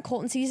you remember on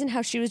Colton season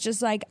how she was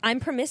just like,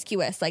 I'm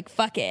promiscuous, like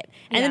fuck it.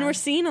 And then we're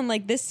seeing on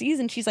like this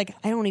season, she's like,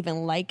 I don't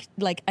even like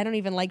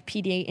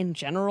PDA in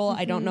general.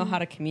 I don't know how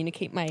to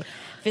communicate my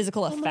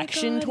physical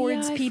affection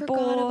towards people. I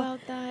forgot about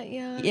that.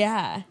 Yeah.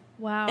 Yeah.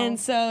 Wow. And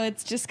so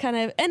it's just kind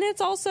of, and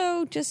it's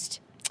also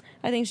just,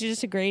 I think she's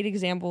just a great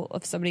example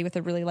of somebody with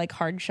a really like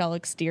hard shell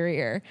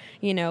exterior,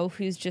 you know,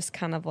 who's just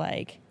kind of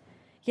like,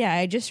 yeah,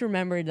 I just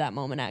remembered that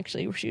moment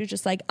actually where she was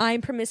just like,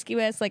 I'm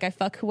promiscuous, like I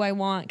fuck who I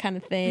want kind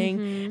of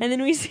thing. And then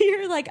we see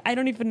her like, I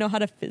don't even know how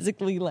to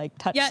physically like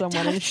touch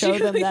someone and show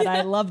them that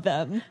I love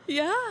them.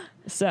 Yeah.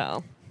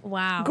 So.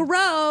 Wow.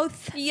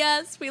 Growth.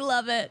 Yes, we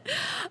love it.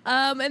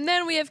 And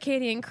then we have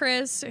Katie and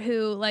Chris,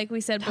 who, like we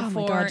said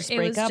before, my God, just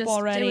break up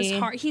already. It was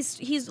hard.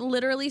 He's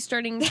literally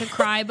starting to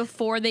cry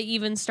before they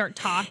even start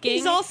talking.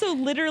 He's also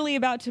literally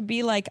about to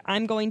be like,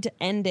 I'm going to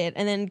end it.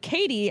 And then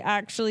Katie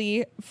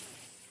actually,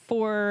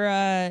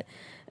 to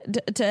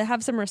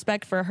have some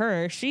respect for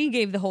her, she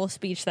gave the whole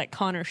speech that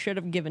Connor should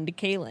have given to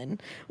Kaylin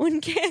when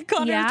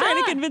Connor was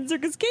trying to convince her,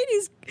 because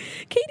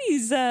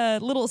Katie's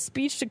little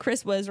speech to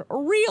Chris was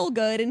real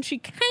good, and she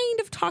kind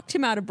of talked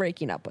him out of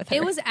breaking up with her.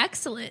 It was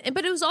excellent,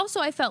 but it was also,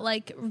 I felt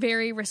like,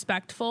 very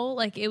respectful.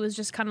 Like, it was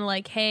just kind of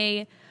like,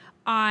 hey,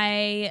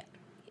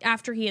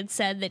 after he had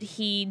said that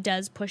he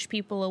does push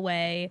people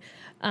away,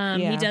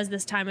 he does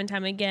this time and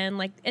time again.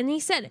 Like, and he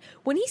said,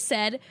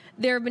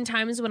 there have been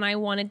times when I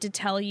wanted to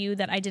tell you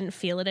that I didn't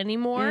feel it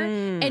anymore.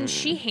 And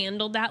she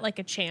handled that like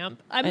a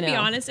champ. I'm going to be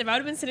honest. If I would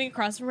have been sitting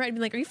across from her, I'd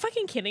be like, are you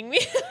fucking kidding me?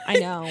 I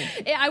know.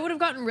 I would have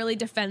gotten really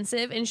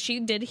defensive, and she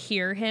did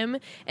hear him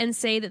and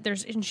say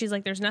that she's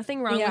like, there's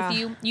nothing wrong with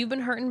you. You've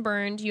been hurt and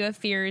burned. You have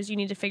fears. You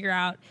need to figure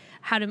out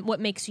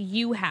what makes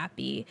you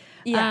happy.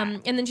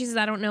 And then she says,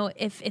 I don't know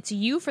if it's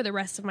you for the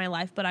rest of my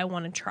life, but I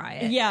want to try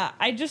it. Yeah,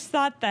 I just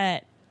thought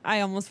that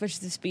I almost wish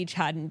the speech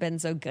hadn't been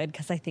so good,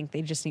 because I think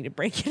they just need to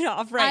break it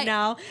off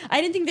now.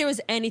 I didn't think there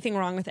was anything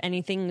wrong with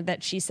anything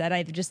that she said.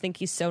 I just think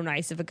he's so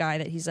nice of a guy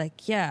that he's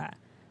like, yeah,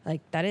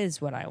 like that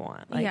is what I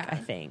want. Like, I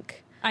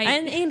think.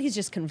 And he's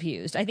just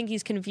confused. I think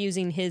he's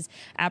confusing his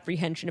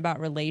apprehension about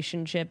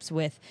relationships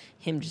with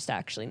him just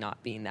actually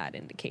not being that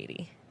into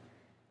Katie.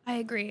 I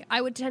agree.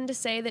 I would tend to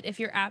say that if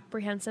you're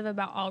apprehensive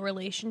about all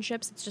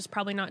relationships, it's just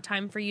probably not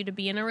time for you to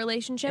be in a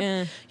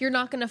relationship. You're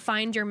not going to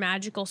find your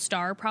magical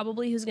star,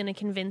 probably, who's going to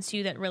convince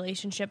you that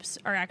relationships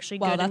are actually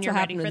good and you're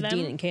ready for them. Well, that's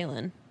what happened with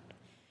Dean and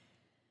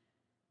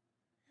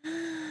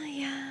Kaylin.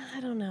 Yeah, I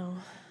don't know.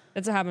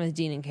 That's what happened with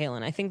Dean and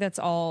Kaylin. I think that's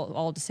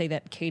all to say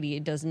that Katie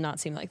does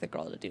not seem like the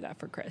girl to do that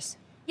for Chris.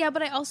 Yeah,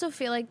 but I also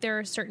feel like there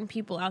are certain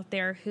people out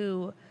there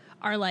who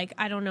are like,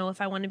 I don't know if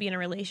I want to be in a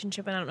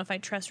relationship, and I don't know if I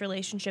trust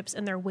relationships,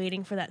 and they're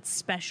waiting for that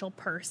special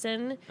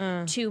person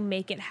to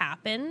make it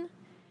happen,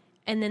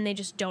 and then they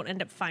just don't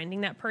end up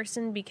finding that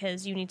person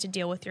because you need to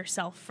deal with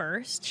yourself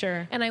first.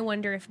 Sure. And I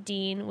wonder if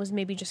Dean was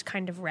maybe just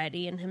kind of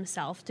ready in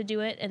himself to do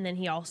it, and then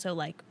he also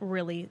like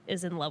really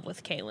is in love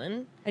with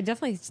Kaylin. I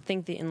definitely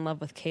think they're in love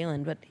with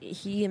Kaylin, but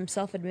he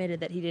himself admitted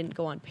that he didn't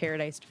go on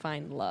Paradise to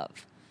find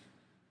love.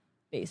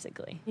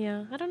 Basically.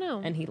 Yeah, I don't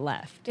know. And he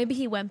left. Maybe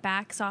he went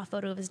back, saw a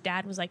photo of his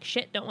dad, was like,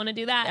 shit, don't want to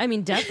do that. I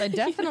mean,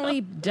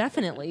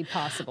 definitely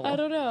possible. I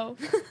don't know.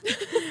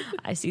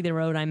 I see the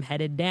road I'm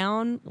headed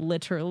down,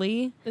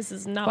 literally. This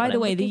is not By what the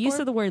I'm way, the looking use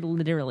for. of the word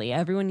literally,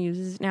 everyone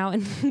uses it now,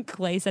 and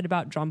Clay said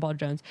about John Paul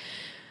Jones,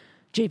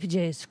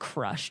 JPJ is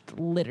crushed,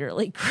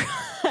 literally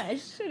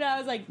crushed. And I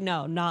was like,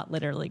 no, not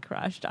literally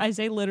crushed. I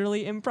say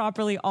literally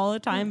improperly all the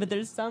time, but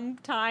there's some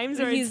times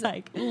where he's it's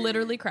like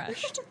literally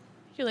crushed.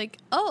 You're like,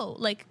 oh,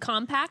 like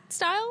compact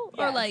style?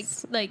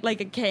 Yes. Or like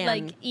a can.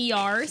 Like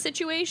ER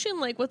situation?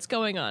 Like, what's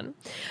going on?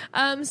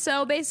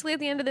 So basically at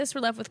the end of this,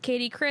 we're left with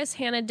Katie, Chris,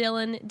 Hannah,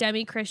 Dylan,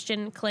 Demi,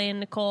 Christian, Clay, and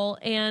Nicole.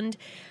 And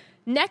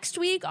next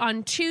week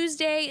on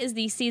Tuesday is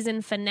the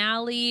season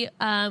finale,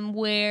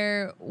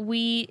 where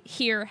we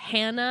hear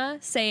Hannah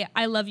say,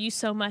 I love you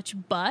so much,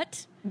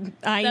 but...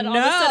 I know. All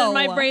of a sudden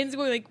my brain's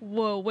going like,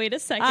 whoa, wait a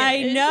second.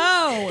 I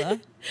know.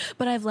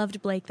 But I've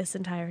loved Blake this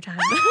entire time.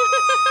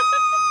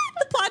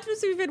 The plot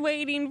twist we've been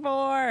waiting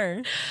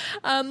for.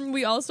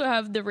 We also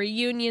have the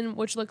reunion,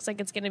 which looks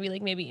like it's going to be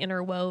like maybe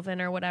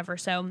interwoven or whatever.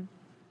 So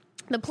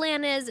the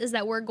plan is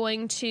that we're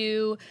going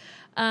to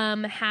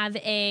have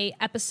a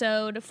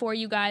episode for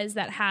you guys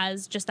that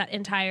has just that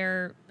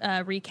entire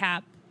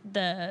recap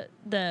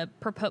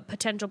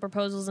potential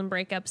proposals and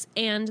breakups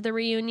and the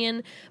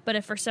reunion. But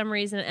if for some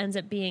reason it ends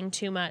up being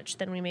too much,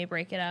 then we may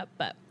break it up.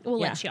 But we'll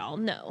let y'all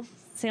know.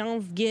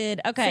 Sounds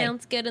good. Okay.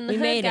 Sounds good in the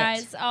hood,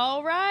 guys.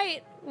 All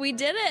right. We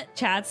did it.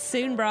 Chat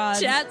soon,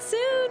 broads. Chat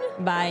soon.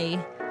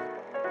 Bye.